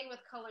can play with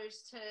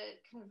colors to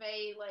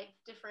convey like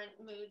different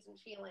moods and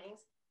feelings.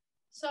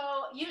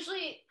 So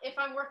usually if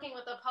I'm working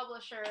with a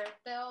publisher,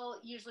 they'll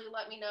usually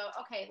let me know,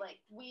 okay, like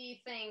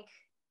we think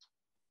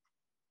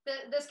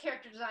this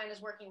character design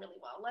is working really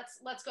well.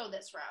 Let's go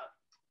this route.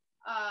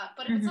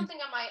 But if it's something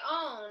on my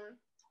own,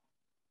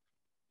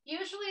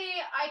 usually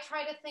I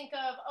try to think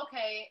of,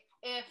 okay,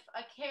 if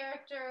a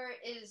character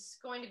is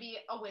going to be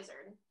a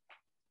wizard,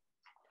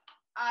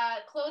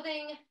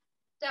 clothing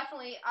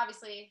definitely,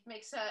 obviously,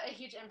 makes a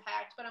huge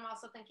impact, but I'm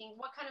also thinking,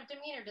 what kind of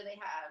demeanor do they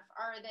have?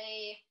 Are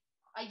they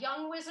a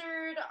young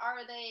wizard?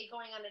 Are they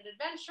going on an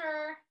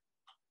adventure?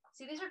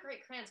 See, these are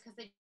great crayons because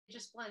they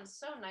just blend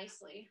so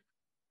nicely.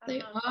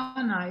 They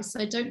are nice.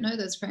 I don't know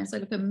those crayons. They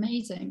look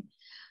amazing.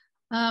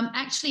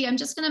 Actually, I'm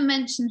just going to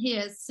mention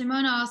here,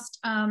 Simone asked,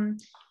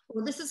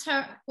 well, this is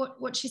her,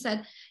 what she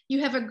said. You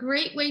have a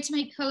great way to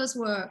make colors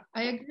work.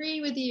 I agree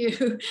with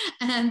you.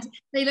 And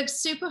they look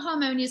super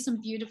harmonious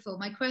and beautiful.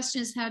 My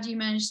question is, how do you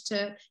manage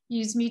to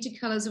use muted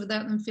colors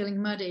without them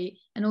feeling muddy,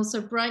 and also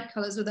bright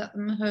colors without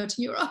them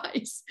hurting your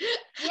eyes?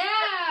 Yeah.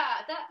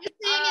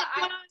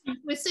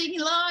 We're seeing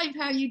live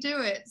how you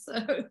do it.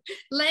 So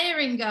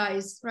layering,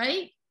 guys,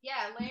 right?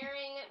 Yeah,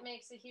 layering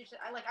makes a huge,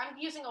 I'm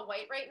using a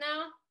white right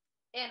now,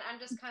 and I'm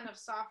just kind of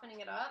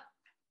softening it up.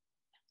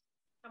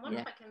 I wonder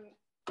if I can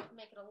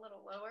make it a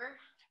little lower.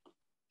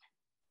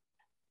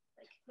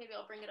 Like maybe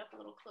I'll bring it up a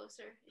little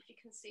closer if you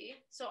can see.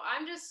 So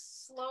I'm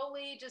just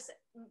slowly just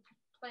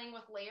playing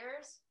with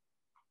layers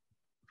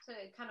to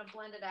kind of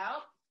blend it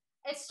out.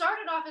 It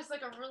started off as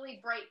like a really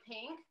bright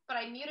pink, but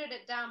I muted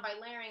it down by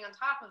layering on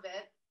top of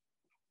it.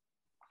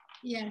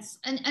 Yes,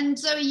 and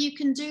Zoe, you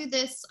can do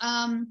this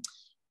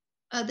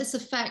this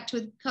effect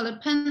with colored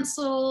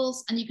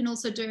pencils, and you can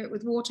also do it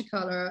with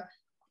watercolor,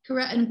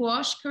 correct? And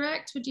gouache,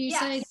 correct? Would you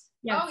say?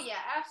 Yes. Oh yeah,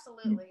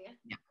 absolutely.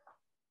 Yeah.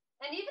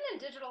 And even in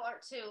digital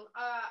art too.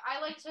 I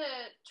like to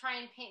try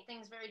and paint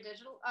things very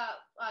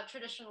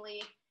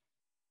traditionally.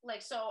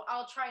 Like, so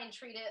I'll try and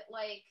treat it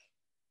like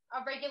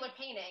a regular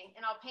painting,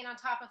 and I'll paint on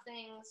top of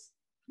things.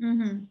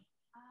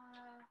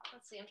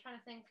 Let's see, I'm trying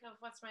to think of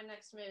what's my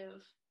next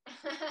move.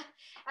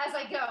 As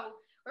I go,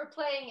 we're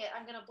playing it.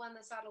 I'm gonna blend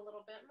this out a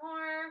little bit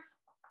more.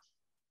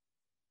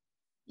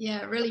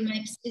 Yeah, it really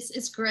makes,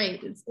 it's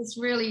great. It's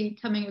really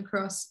coming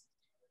across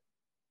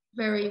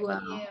very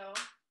well.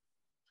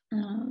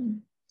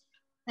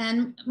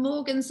 And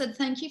Morgan said,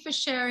 thank you for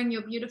sharing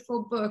your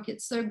beautiful book.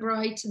 It's so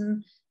bright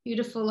and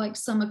beautiful, like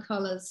summer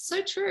colors.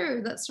 So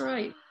true, that's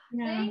right.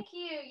 Yeah. Thank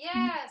you,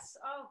 yes.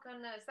 Oh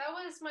goodness, that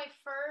was my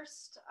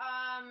first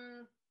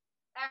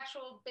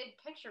actual big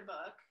picture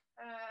book.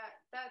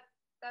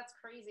 That's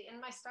crazy.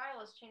 And my style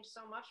has changed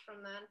so much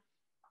from then.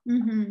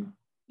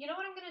 You know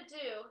what I'm gonna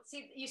do?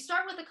 See, you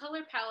start with a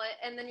color palette,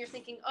 and then you're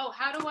thinking, oh,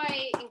 how do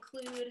I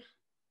include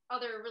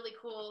other really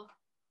cool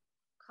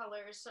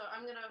colors? So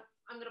I'm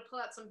gonna pull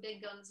out some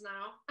big guns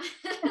now.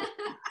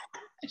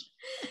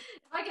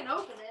 If I can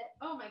open it.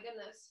 Oh my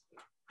goodness.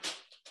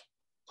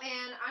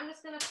 And I'm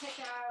just gonna pick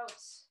out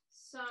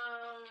some.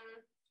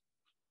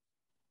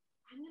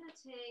 I'm gonna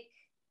take.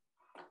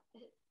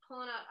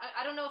 Pulling out.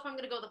 I don't know if I'm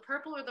gonna go the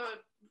purple or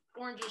the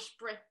orangish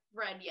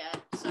red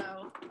yet.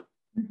 So.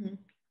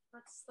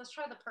 Let's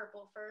try the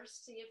purple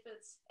first, see if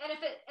it's, and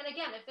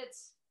again, if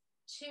it's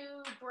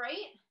too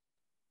bright,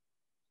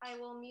 I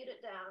will mute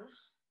it down.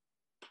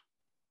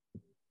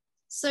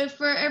 So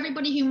for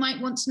everybody who might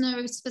want to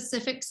know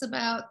specifics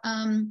about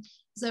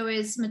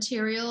Zoe's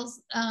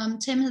materials,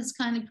 Tim has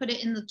kindly put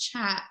it in the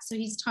chat, so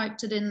he's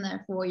typed it in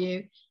there for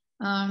you.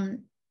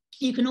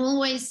 You can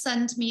always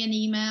send me an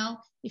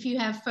email if you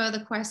have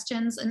further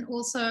questions, and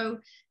also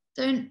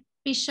don't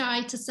be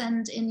shy to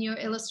send in your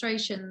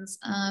illustrations.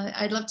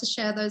 I'd love to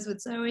share those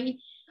with Zoe,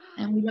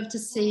 and we'd love to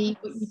see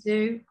what you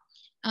do.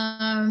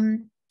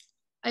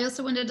 I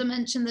also wanted to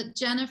mention that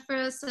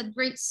Jennifer said,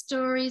 great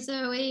story,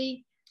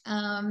 Zoe.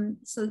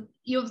 So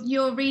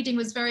your reading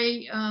was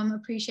very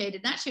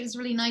appreciated. And actually, it was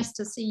really nice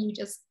to see you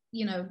just,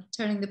 you know,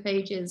 turning the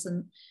pages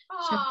and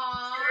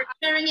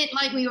sharing it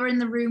like we were in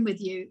the room with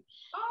you.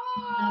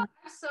 Oh,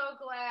 I'm so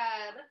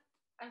glad.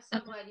 I'm so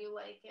glad you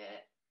like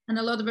it. And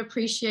a lot of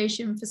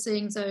appreciation for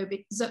seeing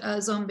Zombie.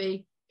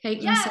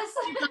 Caitlin yes!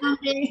 said,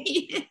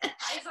 Zombie.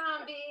 Hi,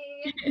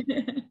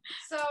 Zombie.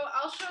 So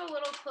I'll show a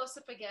little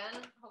close-up again.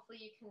 Hopefully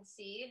you can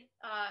see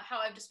how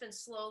I've just been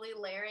slowly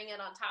layering it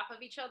on top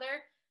of each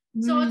other.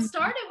 So it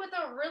started with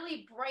a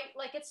really bright,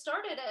 like it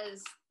started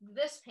as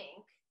this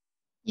pink,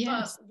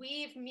 yes, but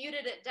we've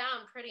muted it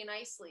down pretty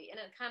nicely, and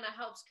it kind of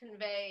helps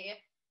convey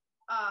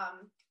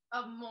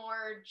a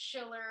more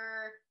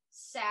chiller,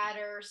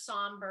 sadder,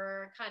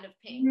 somber kind of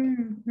pink.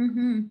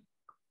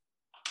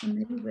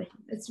 Amazing.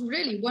 It's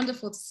really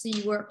wonderful to see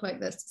you work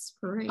like this. It's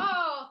great.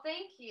 Oh,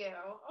 thank you.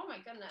 Oh my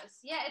goodness.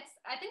 Yeah,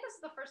 I think this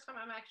is the first time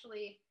I'm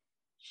actually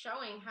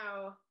showing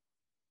how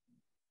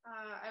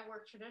I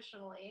work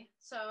traditionally.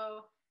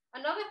 So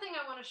another thing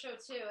I want to show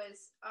too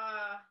is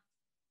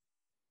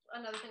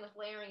another thing with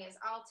layering is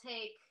I'll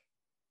take,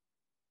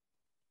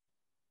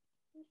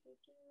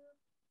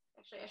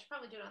 actually I should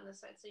probably do it on this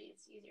side so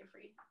it's easier for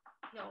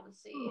y'all to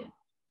see.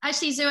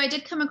 Actually, Zoe, I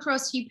did come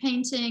across you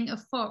painting a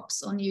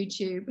fox on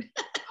YouTube.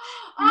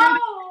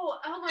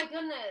 Oh my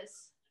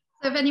goodness.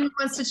 So if anyone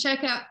wants to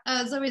check out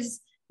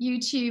Zoe's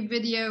YouTube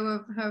video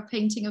of her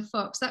painting a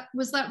fox,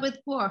 was that with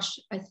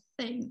gouache, I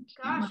think.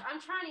 Gosh, I'm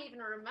trying to even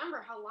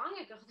remember how long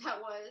ago that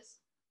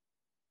was.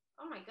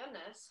 Oh my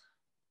goodness.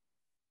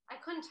 I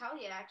couldn't tell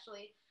you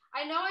actually.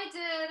 I know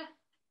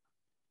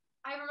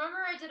I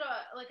remember I did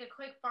a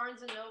quick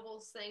Barnes and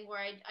Nobles thing where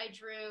I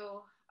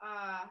drew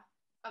a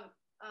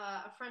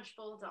French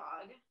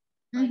bulldog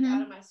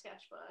out of my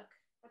sketchbook.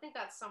 I think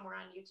that's somewhere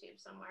on YouTube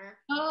somewhere.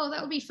 Oh,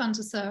 that would be fun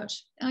to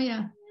search. Oh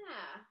yeah.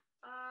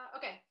 Yeah.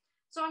 Okay.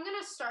 So I'm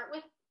gonna start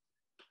with,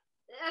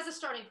 as a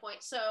starting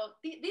point. So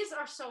these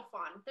are so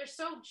fun. They're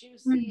so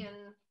juicy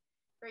and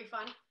very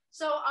fun.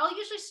 So I'll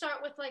usually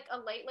start with like a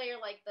light layer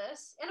like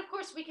this. And of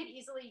course we could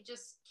easily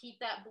just keep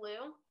that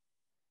blue,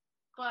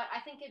 but I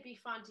think it'd be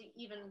fun to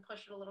even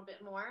push it a little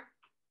bit more.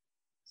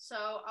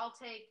 So I'll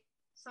take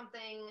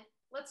something,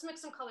 let's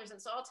mix some colors in.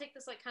 So I'll take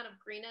this like kind of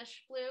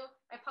greenish blue.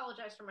 I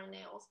apologize for my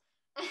nails.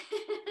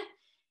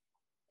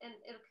 And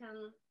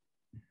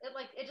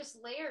it just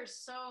layers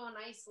so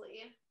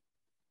nicely.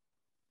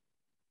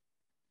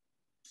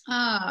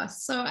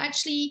 So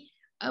actually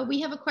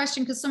we have a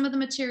question because some of the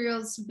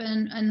materials have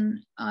been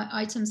and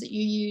items that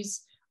you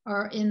use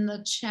are in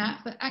the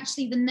chat, but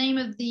actually the name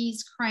of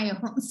these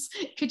crayons,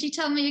 could you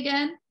tell me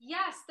again?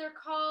 Yes, they're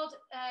called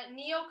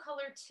Neo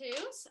Color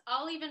 2s.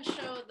 I'll even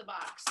show the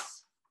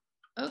box.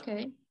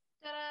 Okay.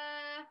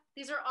 Ta-da!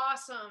 These are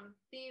awesome.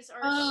 These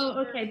are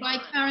okay, by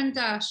Karen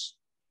Dash.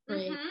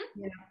 Great.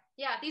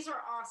 Yeah, these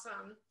are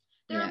awesome.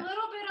 They're a little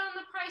bit on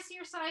the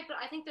pricier side, but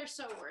I think they're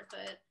so worth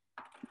it.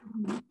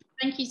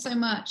 Thank you so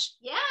much.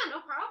 Yeah,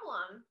 no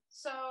problem.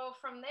 So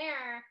from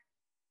there,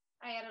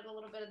 I added a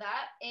little bit of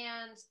that,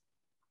 and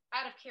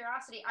out of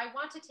curiosity, I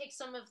want to take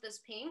some of this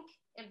pink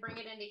and bring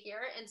it into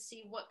here and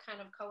see what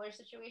kind of color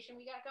situation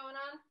we got going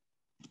on.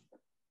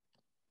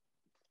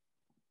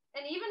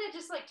 And even it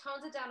just like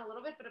tones it down a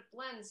little bit, but it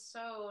blends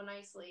so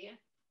nicely.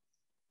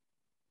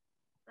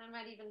 I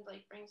might even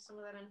like bring some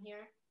of that in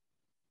here.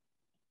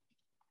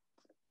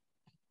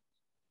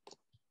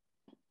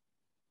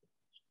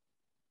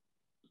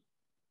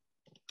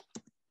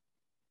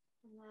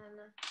 And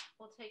then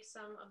we'll take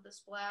some of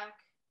this black.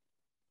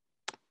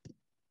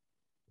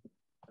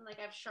 And like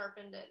I've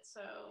sharpened it,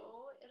 so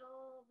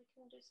we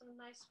can do some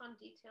nice fun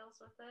details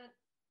with it.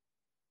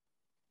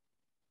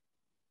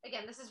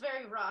 Again, this is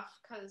very rough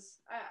because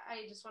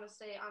I just want to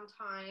stay on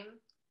time,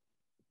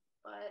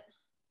 but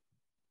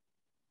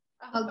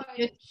I hope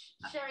I'm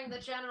sharing the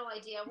general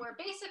idea where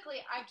basically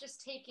I'm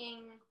just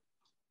taking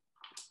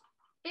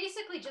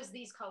basically just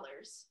these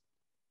colors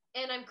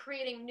and I'm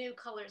creating new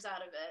colors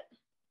out of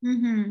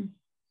it.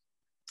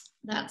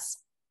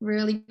 That's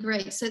really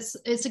great. So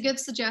it's a good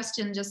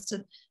suggestion just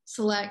to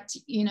select,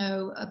 you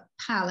know, a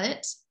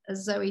palette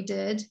as Zoe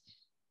did,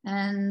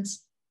 and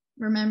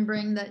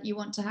remembering that you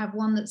want to have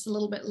one that's a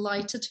little bit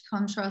lighter to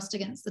contrast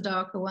against the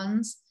darker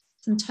ones,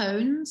 some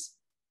tones,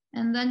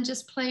 and then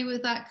just play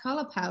with that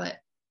color palette.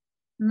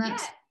 And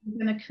that's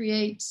going to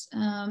create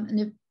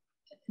an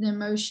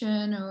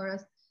emotion or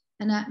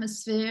an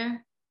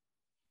atmosphere.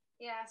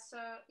 Yeah, so,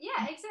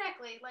 yeah,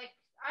 exactly. Like,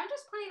 I'm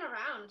just playing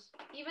around.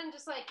 Even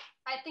just like,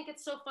 I think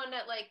it's so fun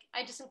that like,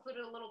 I just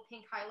included a little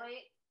pink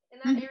highlight in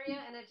that area,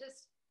 and it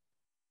just,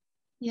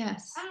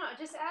 I don't know, it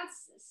just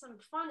adds some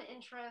fun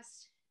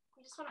interest.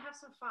 You just want to have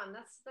some fun.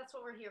 That's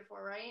what we're here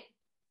for, right?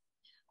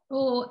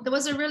 Oh, there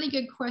was a really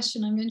good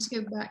question. I'm going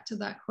to go back to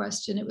that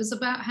question. It was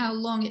about how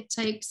long it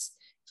takes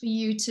for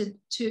you to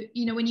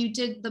you know, when you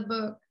did the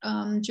book,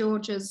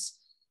 Georgia's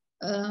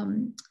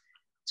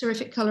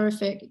terrific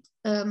colorific.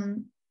 I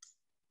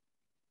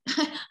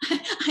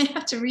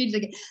have to read it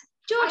again.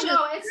 Georgia, I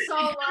know, it's so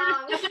long.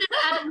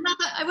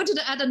 I wanted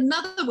to add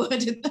another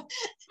word in there.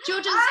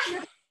 Georgia's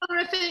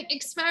Colorific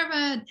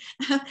Experiment.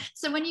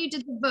 So when you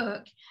did the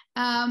book,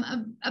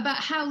 about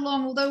how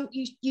long, although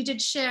you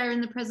did share in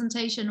the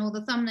presentation all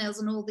the thumbnails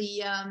and all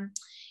the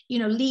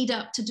lead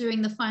up to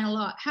doing the final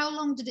art, how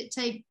long did it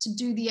take to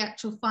do the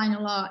actual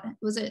final art?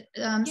 Was it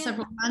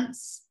several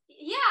months?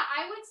 Yeah,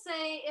 I would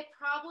say it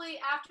probably,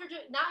 after,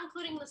 not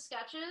including the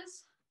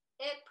sketches,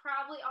 it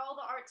probably, all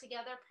the art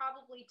together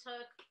probably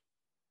took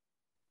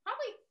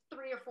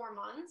 3 or 4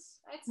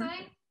 months, I'd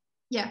say.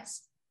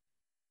 Yes,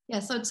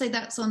 I'd say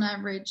that's on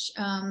average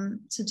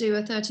to do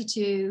a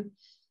 32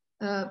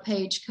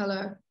 page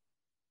color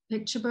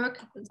picture book.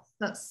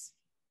 That's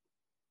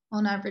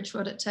on average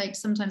what it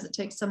takes. Sometimes it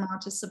takes some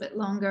artists a bit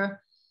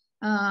longer,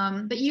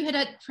 but you had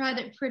it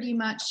pretty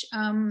much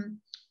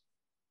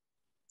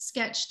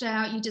sketched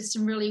out. You did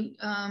some really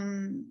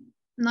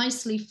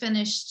nicely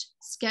finished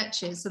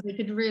sketches, so they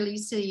could really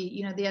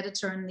see, the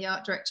editor and the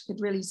art director could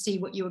really see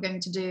what you were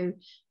going to do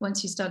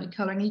once you started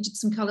coloring. You did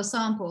some color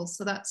samples,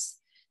 so that's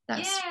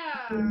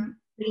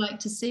we like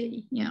to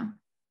see.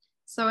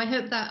 So I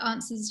hope that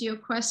answers your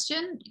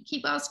question.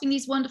 Keep asking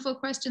these wonderful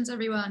questions,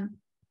 everyone.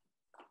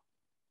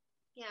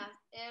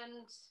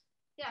 And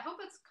I hope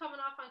it's coming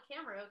off on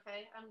camera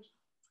okay.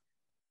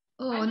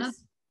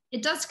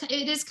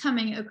 It is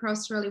coming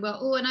across really well.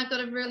 Oh, and I've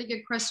got a really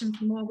good question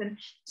from Morgan.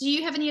 Do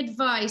you have any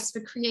advice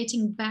for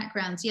creating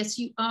backgrounds? Yes,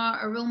 you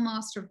are a real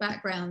master of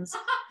backgrounds.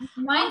 Oh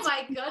my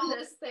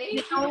goodness,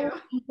 thank you.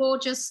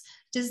 Gorgeous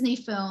Disney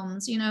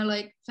films,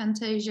 like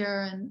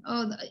Fantasia and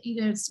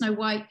Snow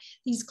White,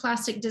 these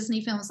classic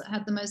Disney films that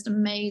had the most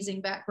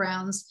amazing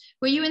backgrounds.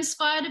 Were you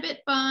inspired a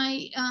bit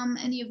by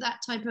any of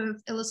that type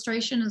of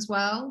illustration as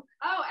well?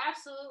 Oh,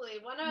 absolutely.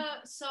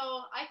 So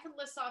I could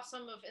list off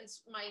some of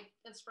my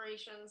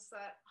inspirations.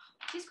 That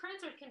these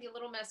crayons can be a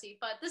little messy,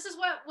 but this is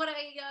what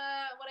I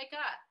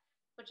got,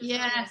 which is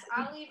nice.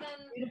 I'll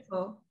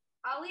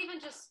even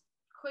just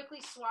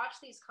quickly swatch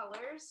these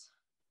colors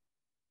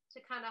to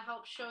kind of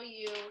help show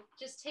you,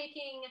 just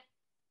taking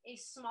a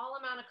small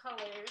amount of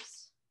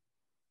colors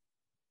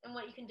and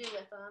what you can do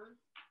with them.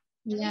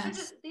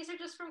 Yes. These are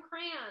just from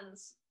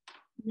crayons.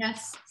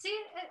 Yes.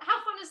 See,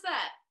 how fun is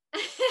that?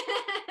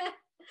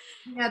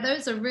 Yeah,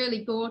 those are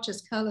really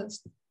gorgeous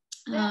colors.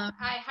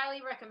 I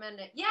highly recommend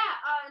it.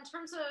 In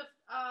terms of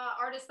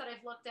artists that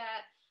I've looked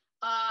at,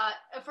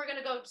 if we're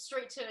gonna go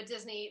straight to a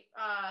Disney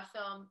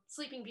film,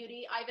 Sleeping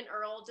Beauty, Ivan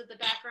Earl did the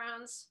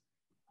backgrounds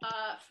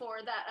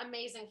for that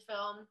amazing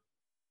film.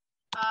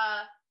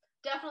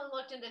 Definitely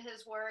looked into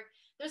his work.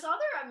 There's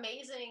other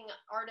amazing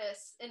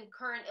artists and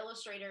current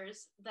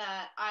illustrators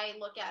that I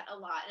look at a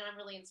lot and I'm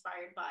really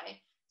inspired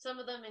by. Some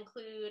of them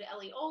include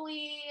Ellie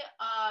Oli,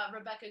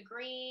 Rebecca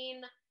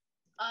Green,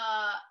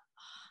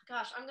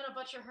 I'm gonna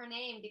butcher her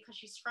name because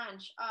she's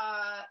French.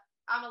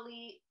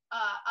 Amélie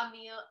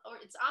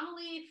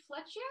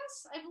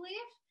Flechias, I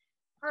believe.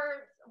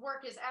 Her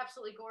work is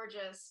absolutely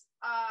gorgeous.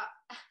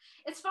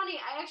 It's funny,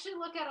 I actually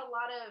look at a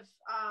lot of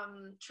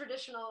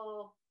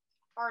traditional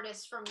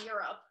artists from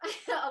Europe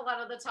a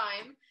lot of the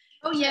time.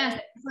 Oh, yes.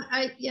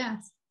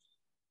 Yes.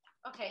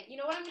 Okay, you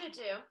know what I'm going to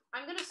do?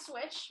 I'm going to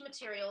switch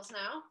materials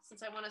now,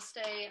 since I want to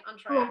stay on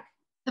track.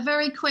 A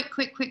very quick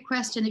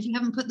question, if you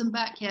haven't put them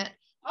back yet.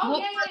 Oh,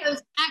 what were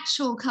those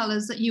actual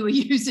colors that you were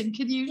using?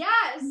 Can you?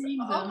 Yes.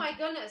 Oh, my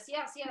goodness.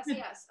 Yes.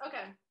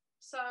 Okay.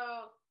 So,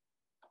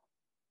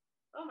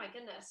 oh, my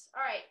goodness.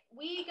 All right.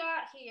 We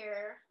got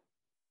here,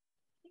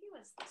 I think it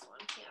was this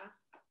one. Yeah.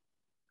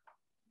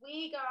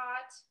 We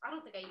got, I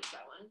don't think I used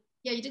that one.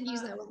 Yeah, you didn't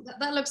use that one.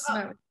 That looks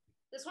about.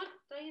 This one?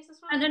 Did I use this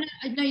one? I don't know.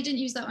 No, you didn't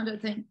use that one, I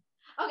don't think.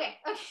 Okay.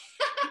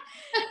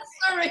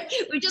 Sorry,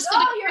 we just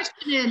got a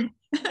question in.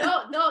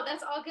 No,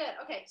 that's all good.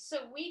 Okay, so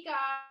we got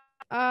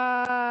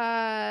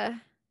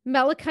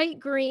malachite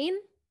green.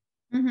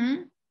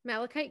 Mm-hmm.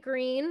 Malachite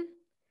green.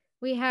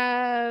 We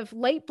have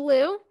light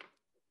blue.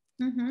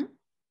 Mm-hmm.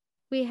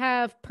 We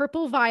have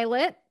purple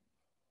violet.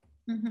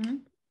 Mm-hmm.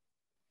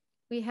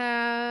 We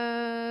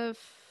have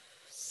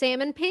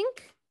salmon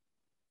pink.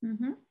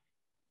 Mm-hmm.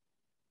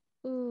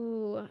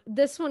 Ooh,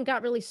 this one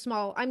got really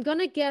small. I'm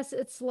gonna guess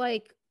it's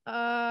like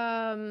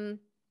it's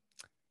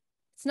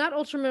not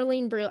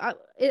ultramarine blue.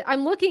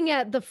 I'm looking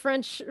at the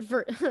French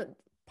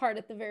part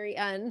at the very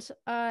end.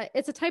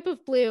 It's a type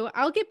of blue.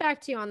 I'll get back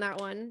to you on that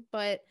one,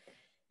 but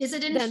is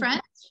it in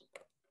French?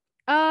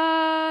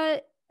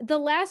 The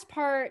last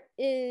part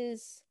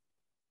is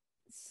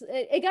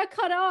it got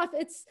cut off.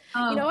 It's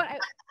you know what?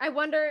 I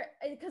wonder,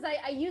 because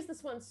I use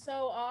this one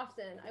so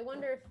often. I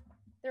wonder if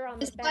they're on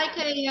the back. It's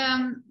like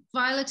a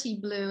violet-y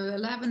blue, a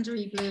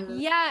lavendery blue.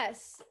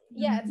 Yes.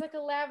 Yeah, it's like a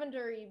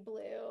lavendery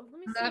blue. Let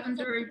me see.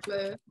 Lavendery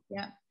blue.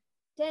 Yeah.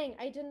 Dang,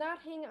 I did not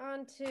hang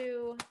on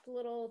to the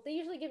little, they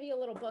usually give you a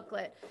little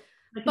booklet.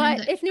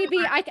 But if need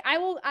be, I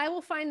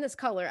will find this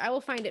color. I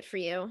will find it for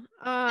you.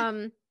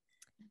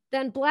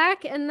 Then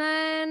black, and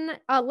then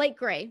light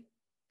gray.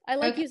 I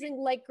like using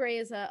light gray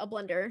as a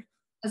blender.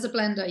 As a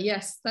blender,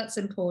 yes, that's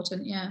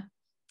important. Yeah.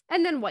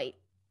 And then white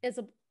is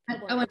a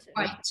And blender too.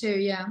 white too.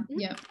 Yeah. Mm-hmm.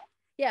 Yeah.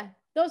 Yeah.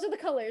 Those are the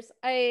colors.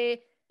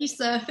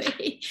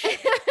 Sophie.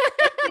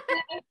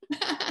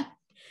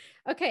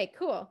 Okay,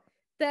 cool.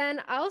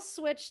 Then I'll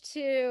switch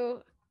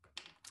to,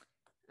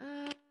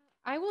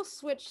 I will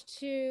switch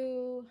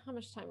to, how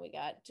much time we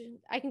got?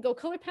 I can go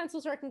colored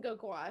pencils or I can go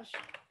gouache.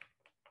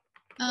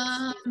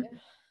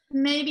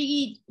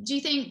 Maybe, do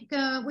you think,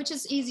 which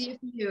is easier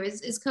for you?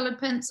 Is colored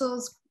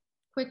pencils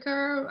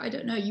quicker? I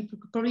don't know. You could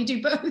probably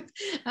do both.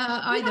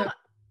 Either.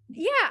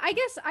 Yeah, I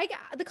guess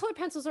the colored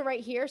pencils are right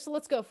here. So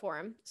let's go for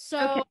them. So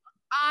okay.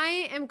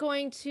 I am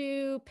going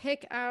to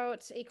pick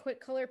out a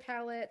quick color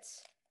palette.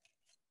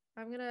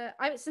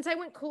 Since I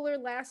went cooler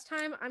last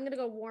time, I'm gonna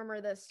go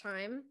warmer this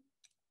time.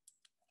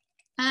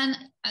 And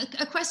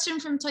a question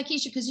from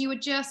Taikisha, because you were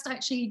just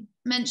actually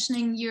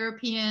mentioning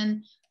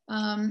European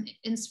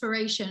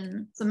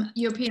inspiration, some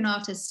European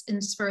artists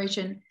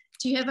inspiration.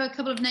 Do you have a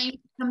couple of names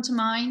that come to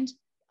mind?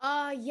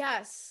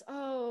 Yes.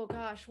 Oh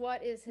gosh,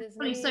 what is his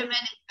name? So many.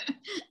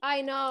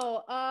 I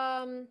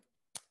know.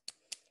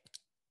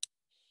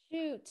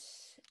 Shoot.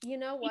 You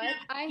know what?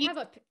 I have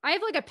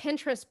like a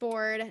Pinterest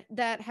board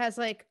that has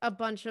like a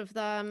bunch of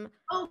them.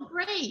 Oh,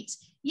 great.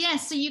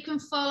 Yes, so you can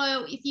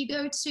follow, if you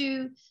go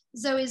to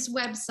Zoe's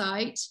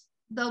website,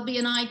 there'll be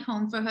an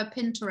icon for her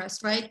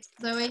Pinterest, right,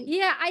 Zoe?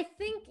 Yeah, I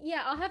think,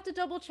 I'll have to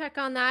double check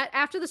on that.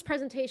 After this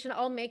presentation,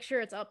 I'll make sure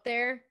it's up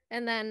there.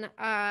 And then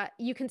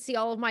you can see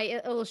all of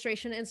my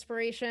illustration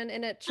inspiration,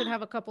 and it should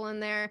have a couple in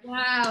there.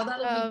 Wow,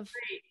 that'll be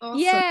great. Awesome.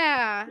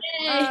 Yeah.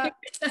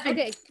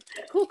 Okay,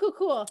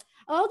 cool.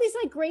 All these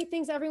like great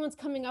things everyone's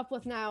coming up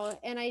with now.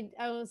 And I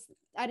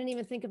didn't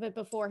even think of it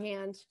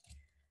beforehand.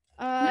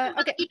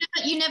 Okay.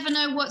 You never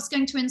know what's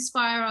going to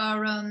inspire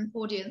our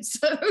audience.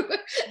 So.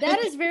 That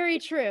is very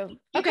true.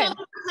 You can't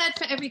be prepared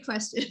for every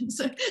question,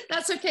 so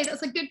that's okay.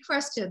 That's a good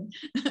question.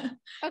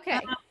 Okay,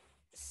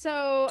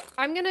 so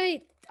I'm gonna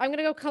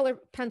go color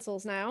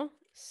pencils now.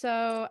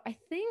 So I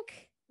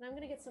think I'm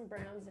gonna get some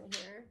browns in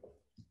here.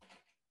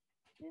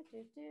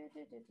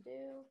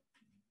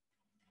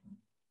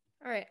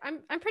 All right,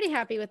 I'm pretty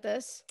happy with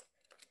this.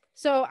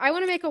 So I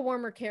want to make a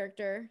warmer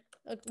character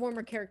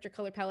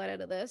color palette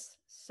out of this.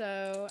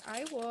 So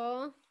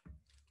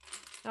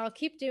I'll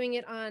keep doing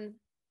it on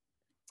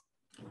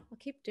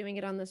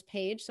this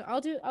page. So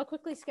I'll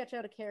quickly sketch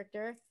out a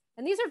character.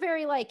 And these are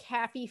very like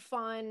happy,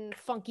 fun,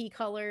 funky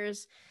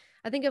colors.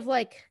 I think of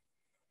like,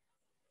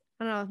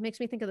 I don't know, it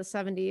makes me think of the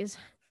 70s.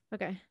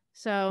 Okay,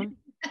 so.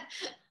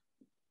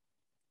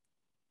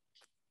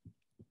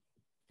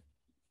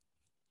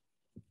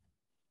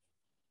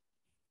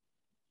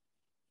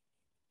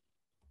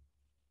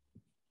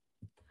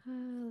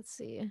 Let's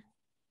see.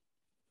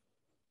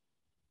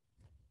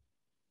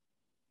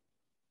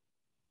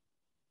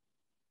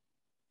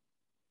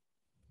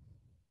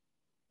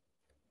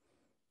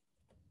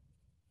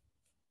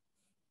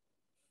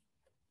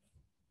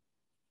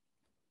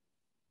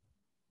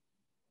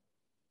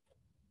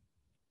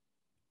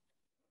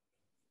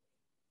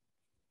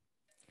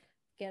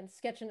 Again,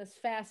 sketching as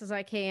fast as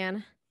I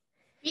can.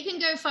 We can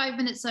go 5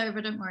 minutes over,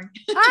 don't worry.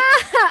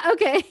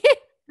 Okay.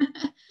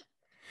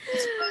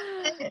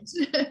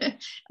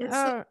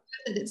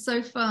 It's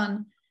so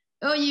fun.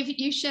 Oh,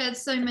 you shared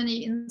so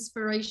many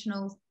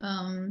inspirational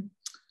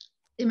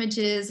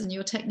images and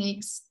your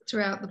techniques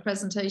throughout the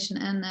presentation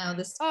and now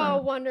this. Oh,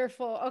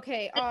 wonderful.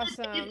 Okay,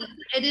 awesome.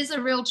 It is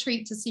a real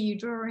treat to see you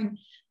drawing.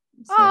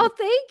 So. Oh,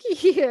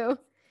 thank you.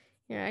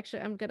 Here,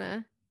 actually, I'm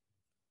gonna.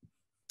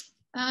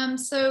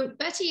 So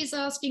Betty is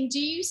asking, do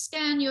you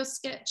scan your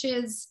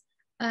sketches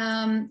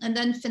and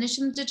then finish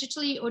them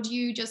digitally, or do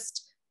you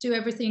just do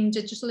everything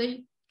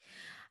digitally?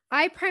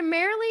 I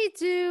primarily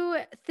do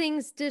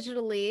things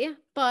digitally,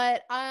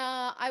 but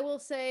I will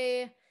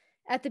say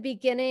at the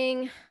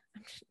beginning,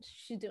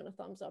 she's doing a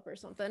thumbs up or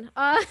something.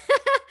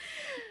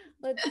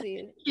 Let's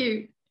see.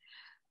 Cute.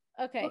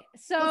 Okay,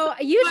 so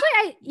usually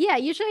I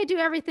do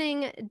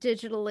everything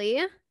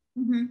digitally.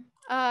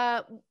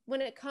 Mm-hmm.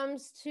 When it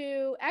comes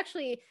to,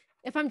 actually,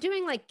 if I'm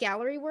doing like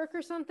gallery work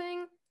or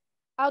something,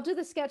 I'll do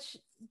the sketch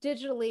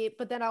digitally,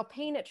 but then I'll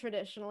paint it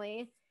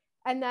traditionally.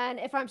 And then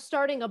if I'm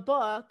starting a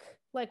book,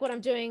 like what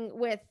I'm doing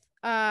with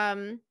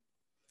my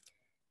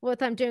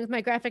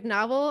graphic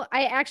novel,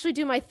 I actually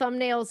do my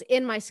thumbnails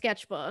in my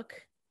sketchbook.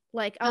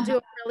 Like I'll do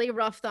a really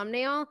rough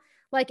thumbnail.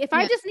 Like if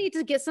I just need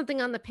to get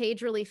something on the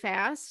page really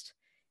fast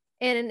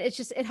and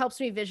it helps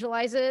me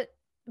visualize it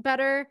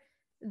better,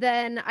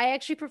 then I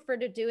actually prefer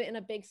to do it in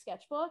a big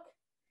sketchbook.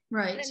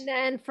 Right. And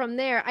then from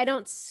there, I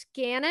don't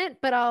scan it,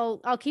 but I'll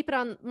keep it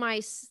on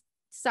my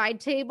side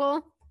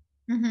table.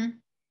 Mm-hmm.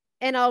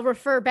 And I'll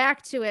refer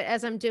back to it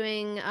as I'm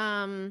doing,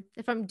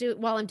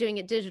 while I'm doing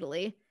it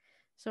digitally.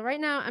 So right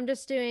now I'm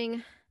just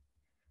doing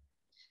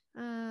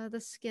the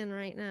skin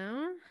right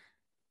now.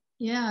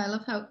 Yeah, I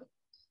love how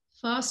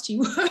fast you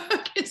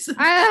work.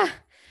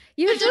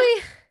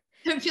 Usually.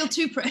 Don't feel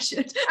too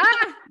pressured.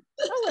 A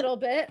little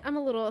bit. A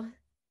little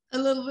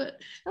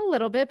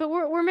bit, but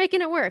we're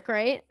making it work,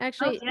 right?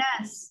 Actually. Oh,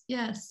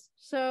 yes.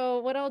 So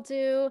what I'll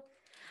do,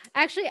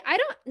 Actually, I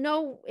don't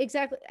know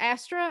exactly.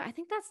 Astra, I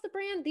think that's the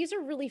brand. These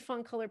are really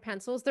fun color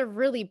pencils. They're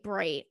really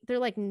bright. They're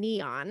like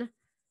neon.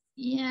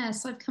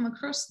 Yes, I've come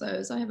across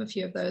those. I have a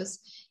few of those.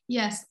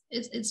 Yes,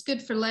 it's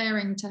good for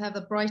layering to have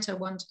a brighter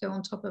one to go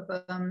on top of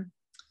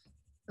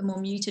the more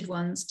muted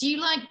ones. Do you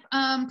like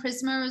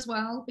Prisma as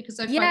well? Because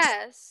they're quite,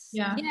 Yes.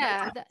 yeah.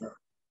 Yeah.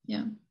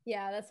 Yeah.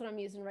 Yeah, that's what I'm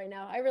using right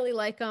now. I really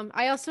like them.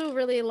 I also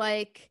really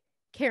like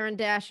Karen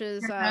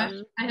Dash's.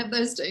 I have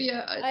those too.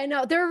 Yeah. I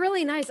know they're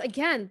really nice.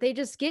 Again, they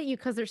just get you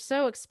because they're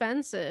so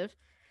expensive.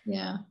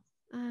 Yeah.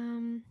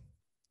 And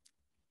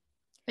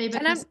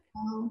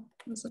Faber-Castell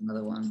was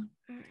another one.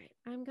 All right,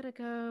 I'm gonna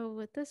go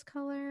with this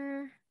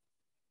color.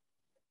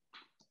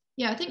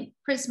 Yeah, I think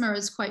Prisma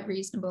is quite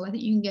reasonable. I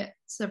think you can get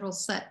several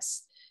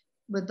sets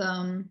with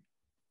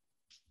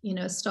you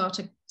know, a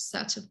starter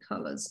set of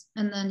colors,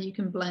 and then you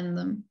can blend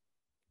them.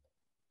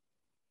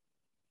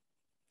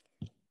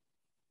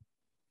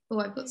 Oh,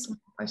 I've got some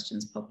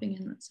questions popping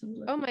in. Let's have a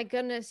look. Oh my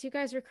goodness, you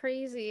guys are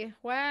crazy.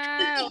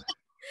 Wow.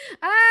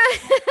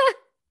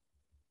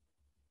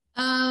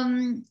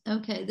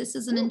 Okay, this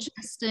is an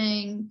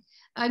interesting.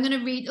 I'm going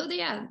to read. Oh,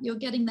 yeah, you're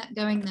getting that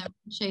going there.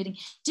 Shading.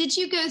 Did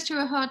you go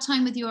through a hard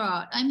time with your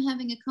art? I'm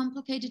having a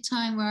complicated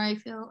time where I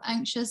feel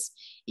anxious,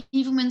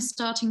 even when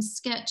starting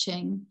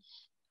sketching.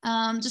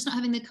 Just not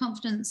having the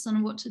confidence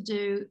on what to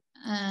do,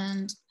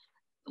 and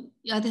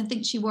I don't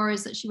think she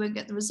worries that she won't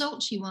get the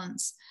result she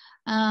wants.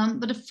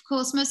 But of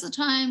course, most of the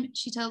time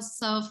she tells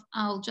herself,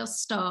 I'll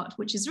just start,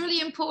 which is really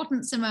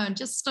important, Simone.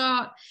 Just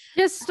start.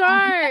 Just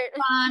start.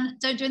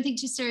 Don't do anything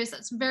too serious.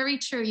 That's very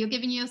true. You're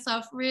giving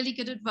yourself really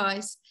good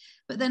advice.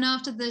 But then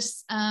after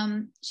this,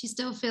 she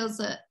still feels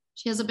that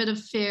she has a bit of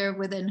fear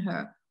within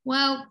her.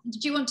 Well,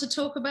 did you want to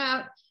talk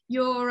about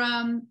your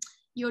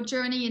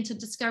journey into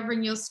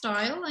discovering your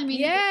style? I mean,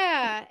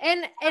 yeah,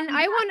 and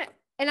I want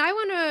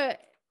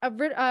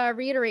to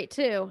reiterate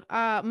too.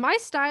 My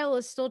style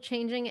is still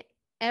changing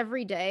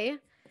every day.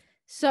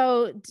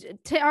 So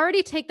to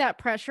already take that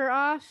pressure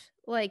off,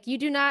 like you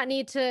do not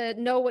need to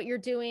know what you're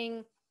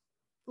doing.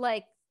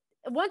 Like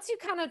once you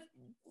kind of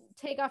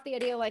take off the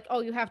idea like,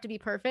 oh, you have to be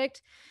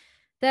perfect,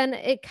 then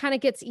it kind of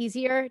gets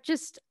easier.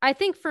 Just, I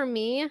think for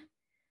me,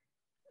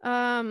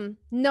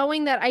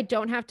 knowing that I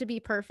don't have to be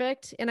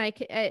perfect and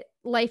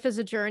life is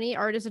a journey,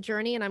 art is a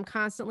journey, and I'm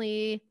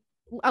constantly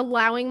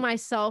allowing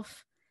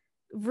myself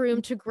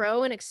room to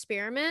grow and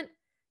experiment,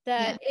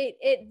 that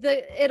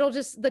it'll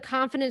just, the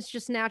confidence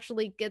just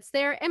naturally gets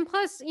there. And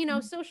plus, you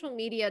know, social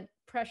media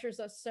pressures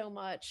us so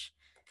much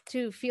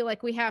to feel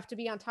like we have to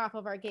be on top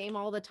of our game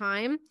all the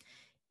time.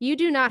 You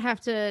do not have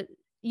to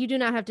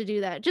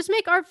do that. Just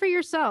make art for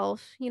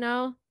yourself, you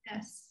know?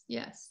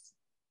 Yes.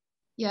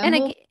 Yeah.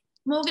 And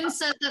Morgan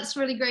said that's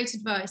really great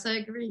advice. I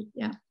agree.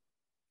 Yeah.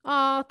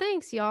 Oh,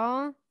 thanks,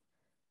 y'all.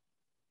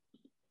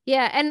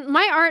 Yeah, and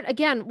my art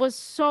again was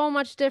so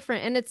much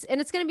different, and it's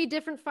going to be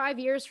different 5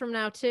 years from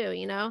now too,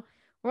 you know.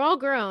 We're all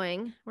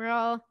growing. We're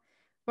all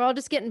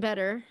just getting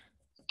better.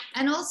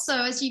 And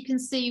also, as you can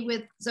see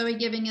with Zoe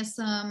giving us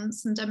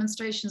some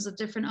demonstrations of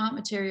different art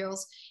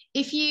materials,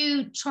 if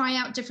you try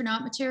out different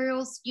art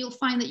materials, you'll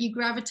find that you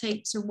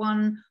gravitate to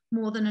one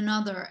more than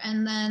another,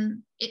 and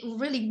then it will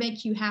really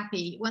make you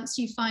happy. Once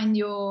you find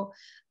your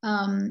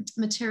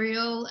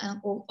material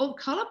or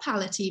color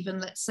palette, even,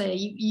 let's say,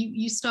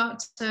 you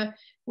start to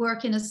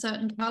work in a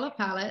certain color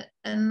palette,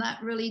 and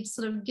that really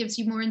sort of gives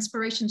you more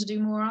inspiration to do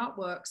more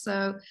artwork.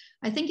 So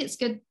I think it's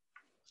good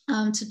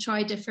to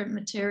try different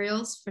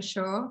materials for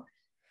sure.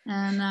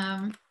 And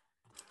all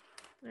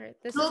right,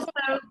 this is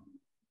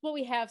what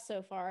we have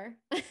so far.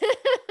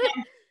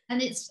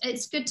 And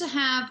it's good to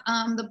have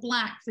the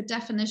black for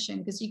definition,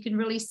 because you can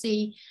really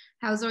see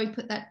how Zoe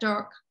put that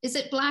dark. Is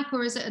it black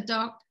or is it a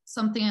dark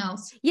something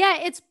else?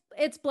 Yeah,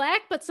 it's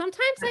black, but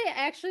sometimes I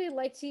actually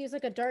like to use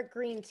like a dark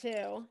green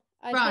too.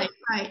 Right.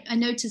 I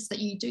noticed that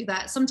you do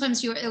that.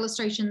 Sometimes your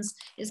illustrations,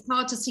 it's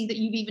hard to see that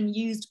you've even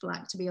used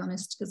black, to be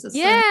honest, because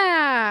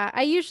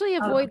I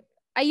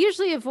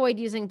usually avoid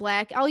using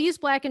black. I'll use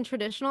black in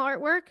traditional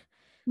artwork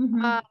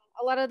a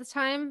lot of the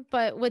time,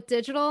 but with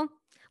digital,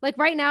 like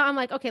right now, I'm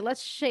like, okay,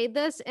 let's shade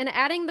this, and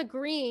adding the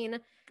green,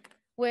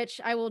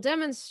 which I will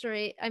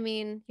demonstrate. I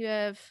mean, you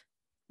have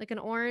like an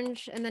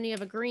orange, and then you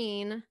have a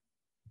green. It's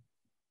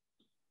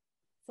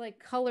like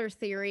color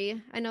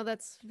theory. I know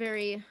that's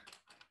very,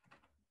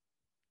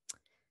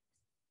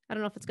 I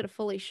don't know if it's going to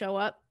fully show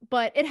up,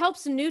 but it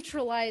helps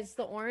neutralize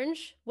the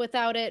orange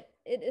without it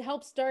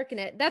helps darken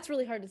it. That's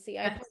really hard to see.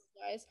 I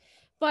apologize.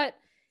 But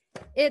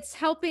it's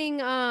helping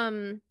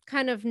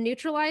kind of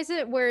neutralize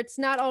it, where it's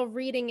not all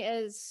reading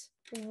as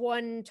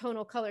one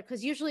tonal color,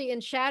 because usually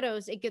in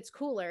shadows it gets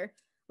cooler.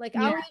 Like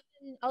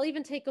I'll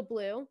even take a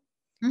blue,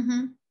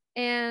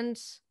 and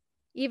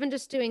even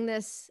just doing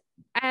this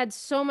adds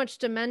so much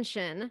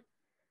dimension.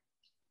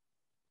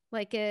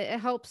 Like it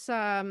helps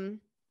the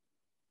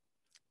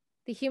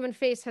human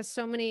face has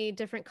so many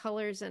different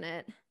colors in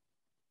it.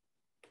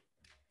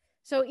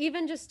 So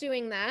even just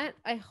doing that,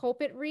 I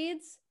hope it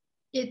reads.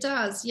 It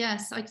does,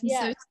 yes. I can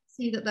so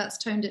see that that's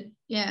toned it.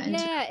 Yeah.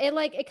 Yeah,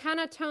 it kind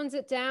of tones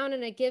it down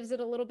and it gives it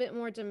a little bit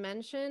more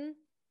dimension.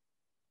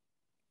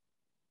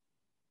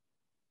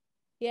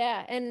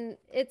 Yeah, and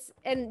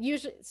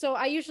usually, so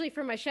I usually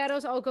for my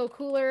shadows I'll go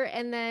cooler,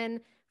 and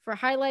then for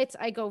highlights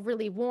I go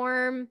really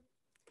warm.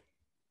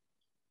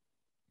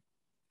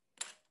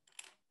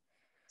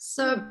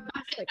 So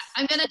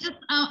I'm going to just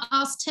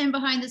ask Tim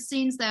behind the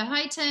scenes there.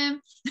 Hi,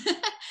 Tim.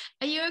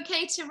 Are you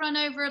okay to run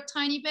over a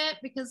tiny bit?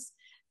 Because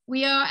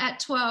we are at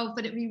 12,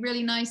 but it'd be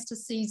really nice to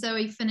see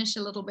Zoe finish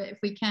a little bit if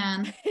we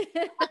can.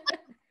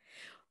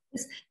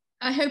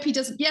 I hope he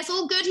doesn't. Yes,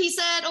 all good, he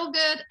said. All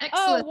good.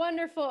 Excellent. Oh,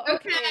 wonderful.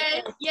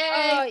 Okay. Yay.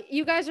 Oh,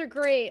 you guys are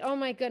great. Oh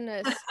my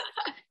goodness.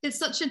 It's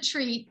such a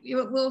treat.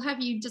 We'll have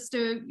you just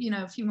do,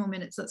 a few more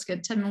minutes. That's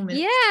good. 10 more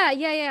minutes.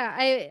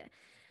 Yeah.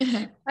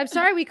 I'm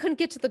sorry we couldn't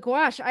get to the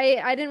gouache.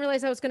 I didn't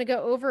realize I was going to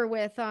go over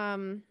with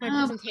my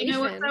presentation. You know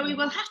what, Zoe?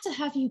 We'll have to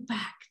have you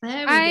back. There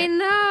we go. I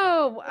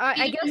know.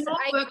 I guess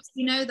books,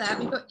 you know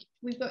that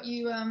we've got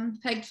you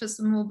pegged for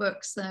some more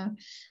books. So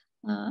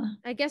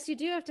I guess you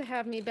do have to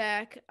have me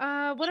back.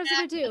 What was I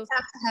going to do? Have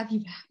to have you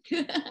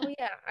back. Oh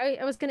yeah,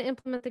 I was going to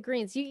implement the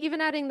greens. You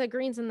even adding the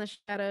greens in the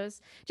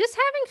shadows. Just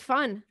having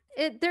fun.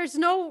 There's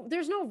no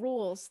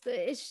rules.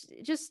 It's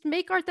just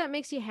make art that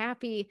makes you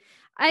happy.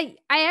 I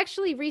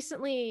actually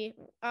recently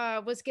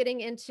was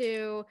getting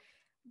into,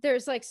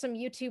 there's like some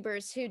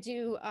YouTubers who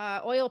do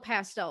oil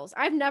pastels.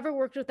 I've never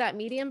worked with that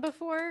medium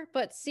before,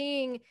 but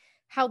seeing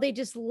how they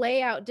just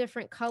lay out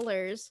different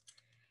colors.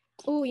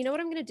 Oh, you know what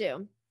I'm going to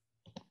do?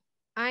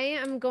 I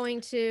am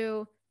going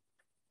to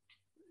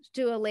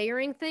do a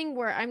layering thing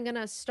where I'm going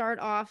to start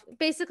off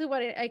basically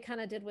what I kind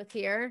of did with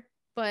here,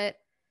 but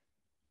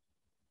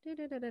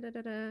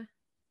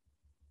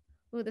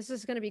oh, this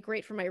is going to be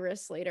great for my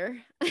wrists later.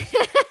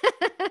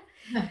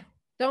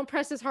 Don't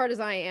press as hard as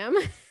I am.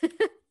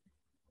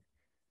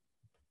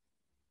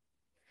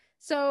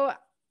 So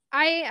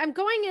I'm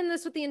going in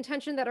this with the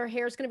intention that our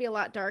hair is going to be a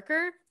lot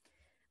darker,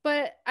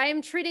 but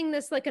I'm treating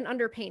this like an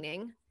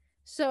underpainting.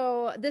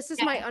 So this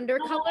is my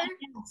undercolor.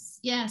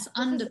 Yes,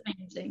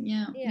 underpainting.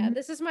 Yeah. Yeah,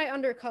 this is my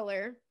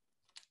undercolor.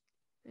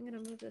 I'm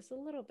going to move this a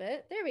little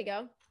bit. There we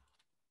go.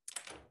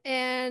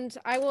 And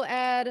I will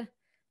add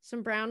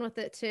some brown with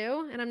it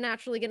too. And I'm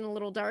naturally getting a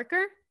little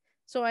darker.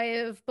 So I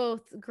have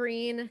both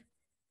green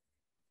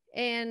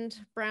and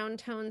brown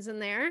tones in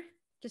there.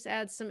 Just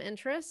add some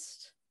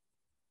interest.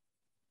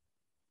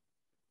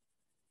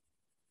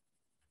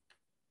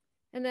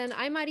 And then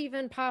I might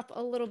even pop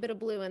a little bit of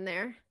blue in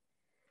there.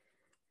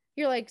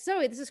 You're like,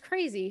 Zoe, this is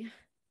crazy.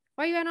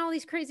 Why are you adding all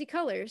these crazy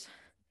colors?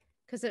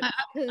 Because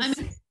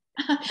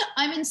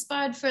I'm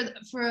inspired for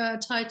a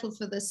title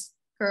for this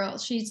girl.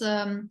 She's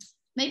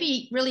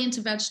maybe really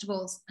into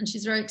vegetables, and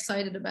she's very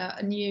excited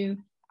about a new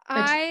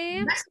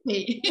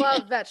recipe. I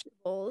love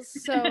vegetables,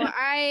 so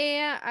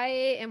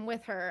I am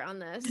with her on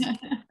this.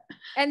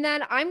 And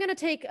then I'm gonna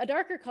take a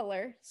darker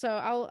color, so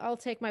I'll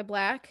take my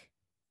black,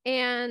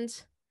 and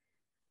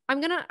I'm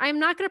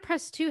not gonna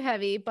press too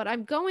heavy, but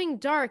I'm going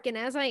dark, and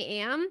as I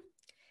am,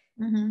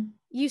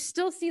 you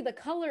still see the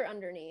color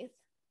underneath.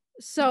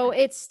 So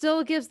it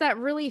still gives that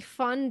really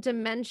fun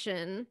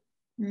dimension.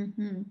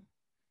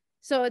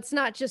 So it's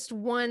not just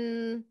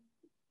one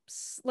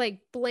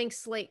like blank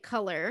slate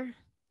color.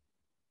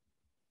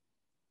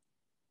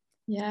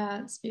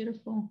 Yeah, it's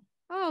beautiful.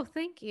 Oh,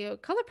 thank you.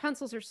 Color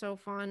pencils are so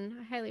fun.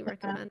 I highly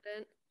recommend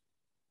it.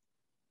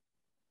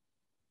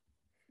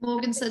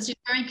 Morgan says you're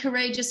very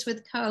courageous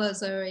with color,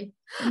 Zoe.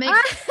 It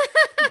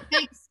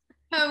makes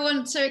her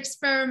want to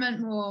experiment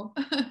more.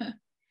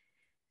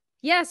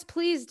 Yes,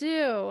 please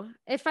do.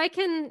 If I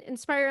can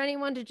inspire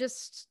anyone to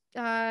just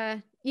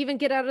even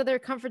get out of their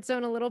comfort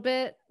zone a little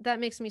bit, that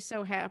makes me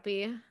so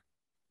happy.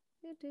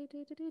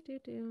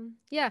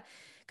 Yeah,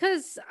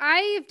 because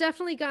I've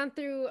definitely gone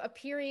through a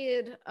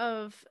period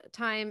of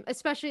time,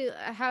 especially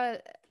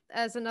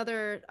as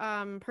another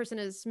person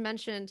has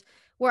mentioned,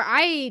 where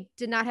I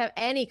did not have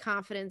any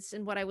confidence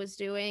in what I was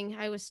doing.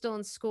 I was still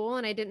in school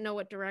and I didn't know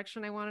what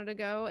direction I wanted to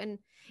go. And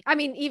I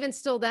mean, even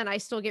still then, I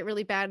still get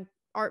really bad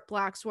art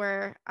blocks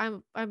where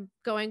I'm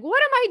going,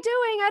 what am I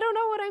doing? I don't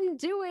know what I'm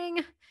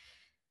doing.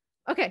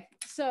 Okay,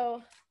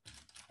 so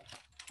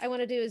I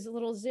want to do is a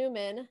little zoom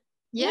in.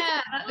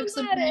 Yeah, that looks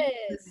amazing.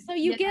 So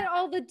you get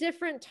all the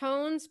different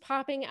tones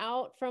popping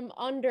out from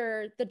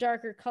under the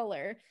darker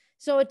color.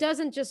 So it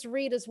doesn't just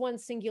read as one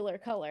singular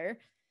color.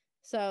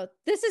 So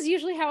this is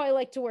usually how I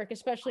like to work,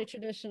 especially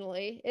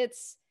traditionally.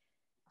 It's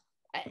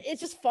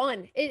just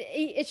fun.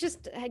 It's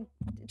just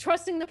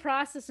trusting the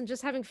process and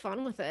just having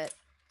fun with it.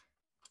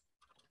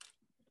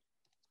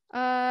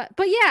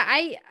 But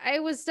yeah, I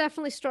was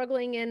definitely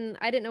struggling and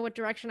I didn't know what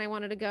direction I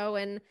wanted to go.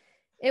 And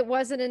it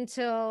wasn't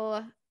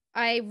until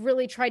I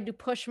really tried to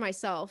push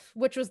myself,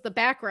 which was the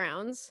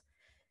backgrounds.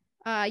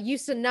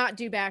 Used to not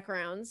do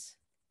backgrounds.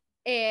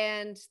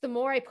 And the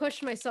more I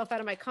pushed myself out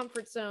of my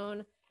comfort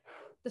zone,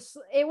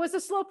 it was a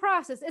slow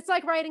process. It's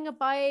like riding a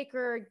bike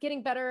or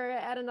getting better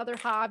at another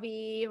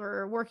hobby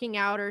or working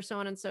out or so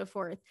on and so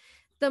forth.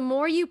 The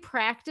more you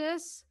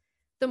practice,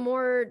 the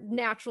more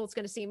natural it's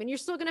going to seem. And you're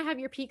still going to have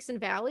your peaks and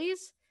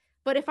valleys.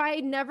 But if I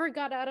never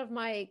got out of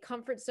my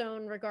comfort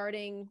zone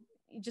regarding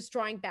just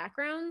drawing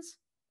backgrounds,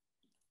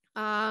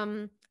 I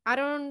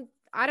don't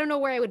know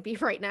where I would be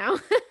right now.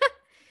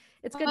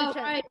 It's going to change.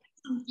 Right.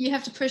 You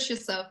have to push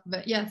yourself,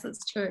 but yes,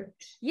 that's true.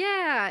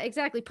 Yeah,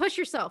 exactly. Push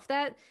yourself.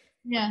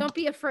 Yeah. Don't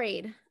be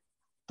afraid.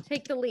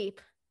 Take the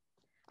leap.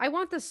 I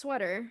want the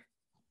sweater.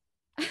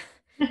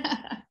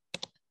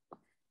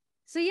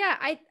 So yeah,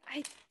 I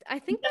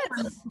think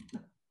that's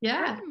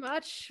pretty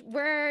much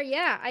where,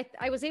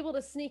 I was able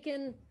to sneak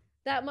in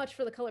that much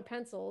for the colored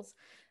pencils.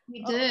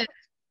 You did.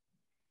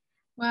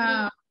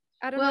 Wow.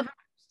 I don't know how much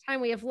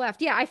time we have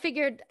left. Yeah, I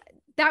figured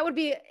that would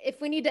be,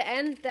 if we need to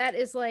end, that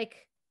is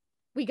like,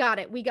 we got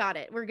it.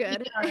 We're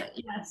good.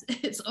 Yes,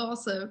 it's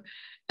awesome.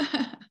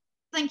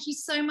 Thank you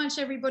so much,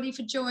 everybody,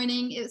 for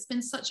joining. It's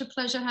been such a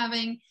pleasure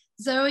having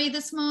Zoe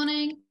this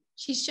morning.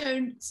 She's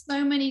shown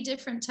so many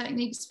different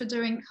techniques for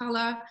doing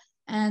color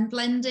and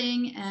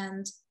blending,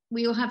 and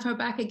we'll have her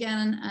back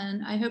again.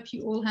 And I hope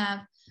you all have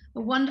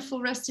a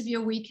wonderful rest of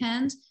your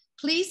weekend.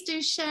 Please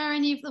do share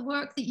any of the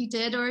work that you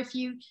did, or if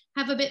you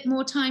have a bit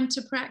more time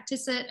to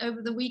practice it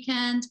over the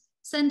weekend,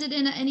 send it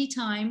in at any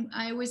time.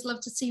 I always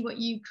love to see what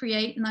you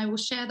create, and I will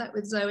share that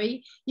with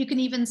Zoe. You can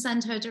even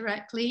send her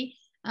directly.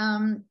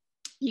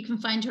 You can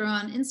find her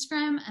on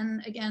Instagram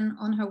and again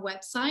on her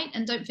website.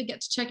 And don't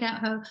forget to check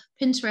out her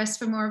Pinterest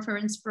for more of her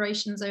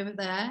inspirations over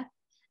there.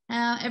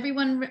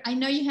 Everyone, I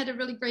know you had a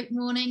really great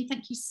morning.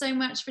 Thank you so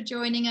much for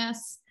joining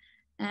us.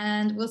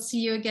 And we'll see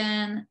you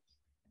again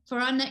for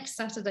our next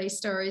Saturday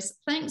stories.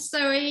 Thanks,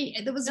 Zoe.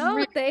 That was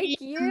really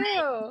thank you.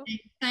 Amazing.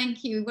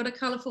 Thank you. What a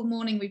colorful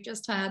morning we've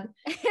just had.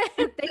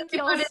 Thank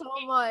you all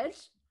so much.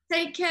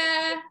 Take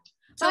care.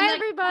 Bye,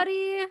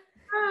 everybody.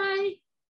 Bye.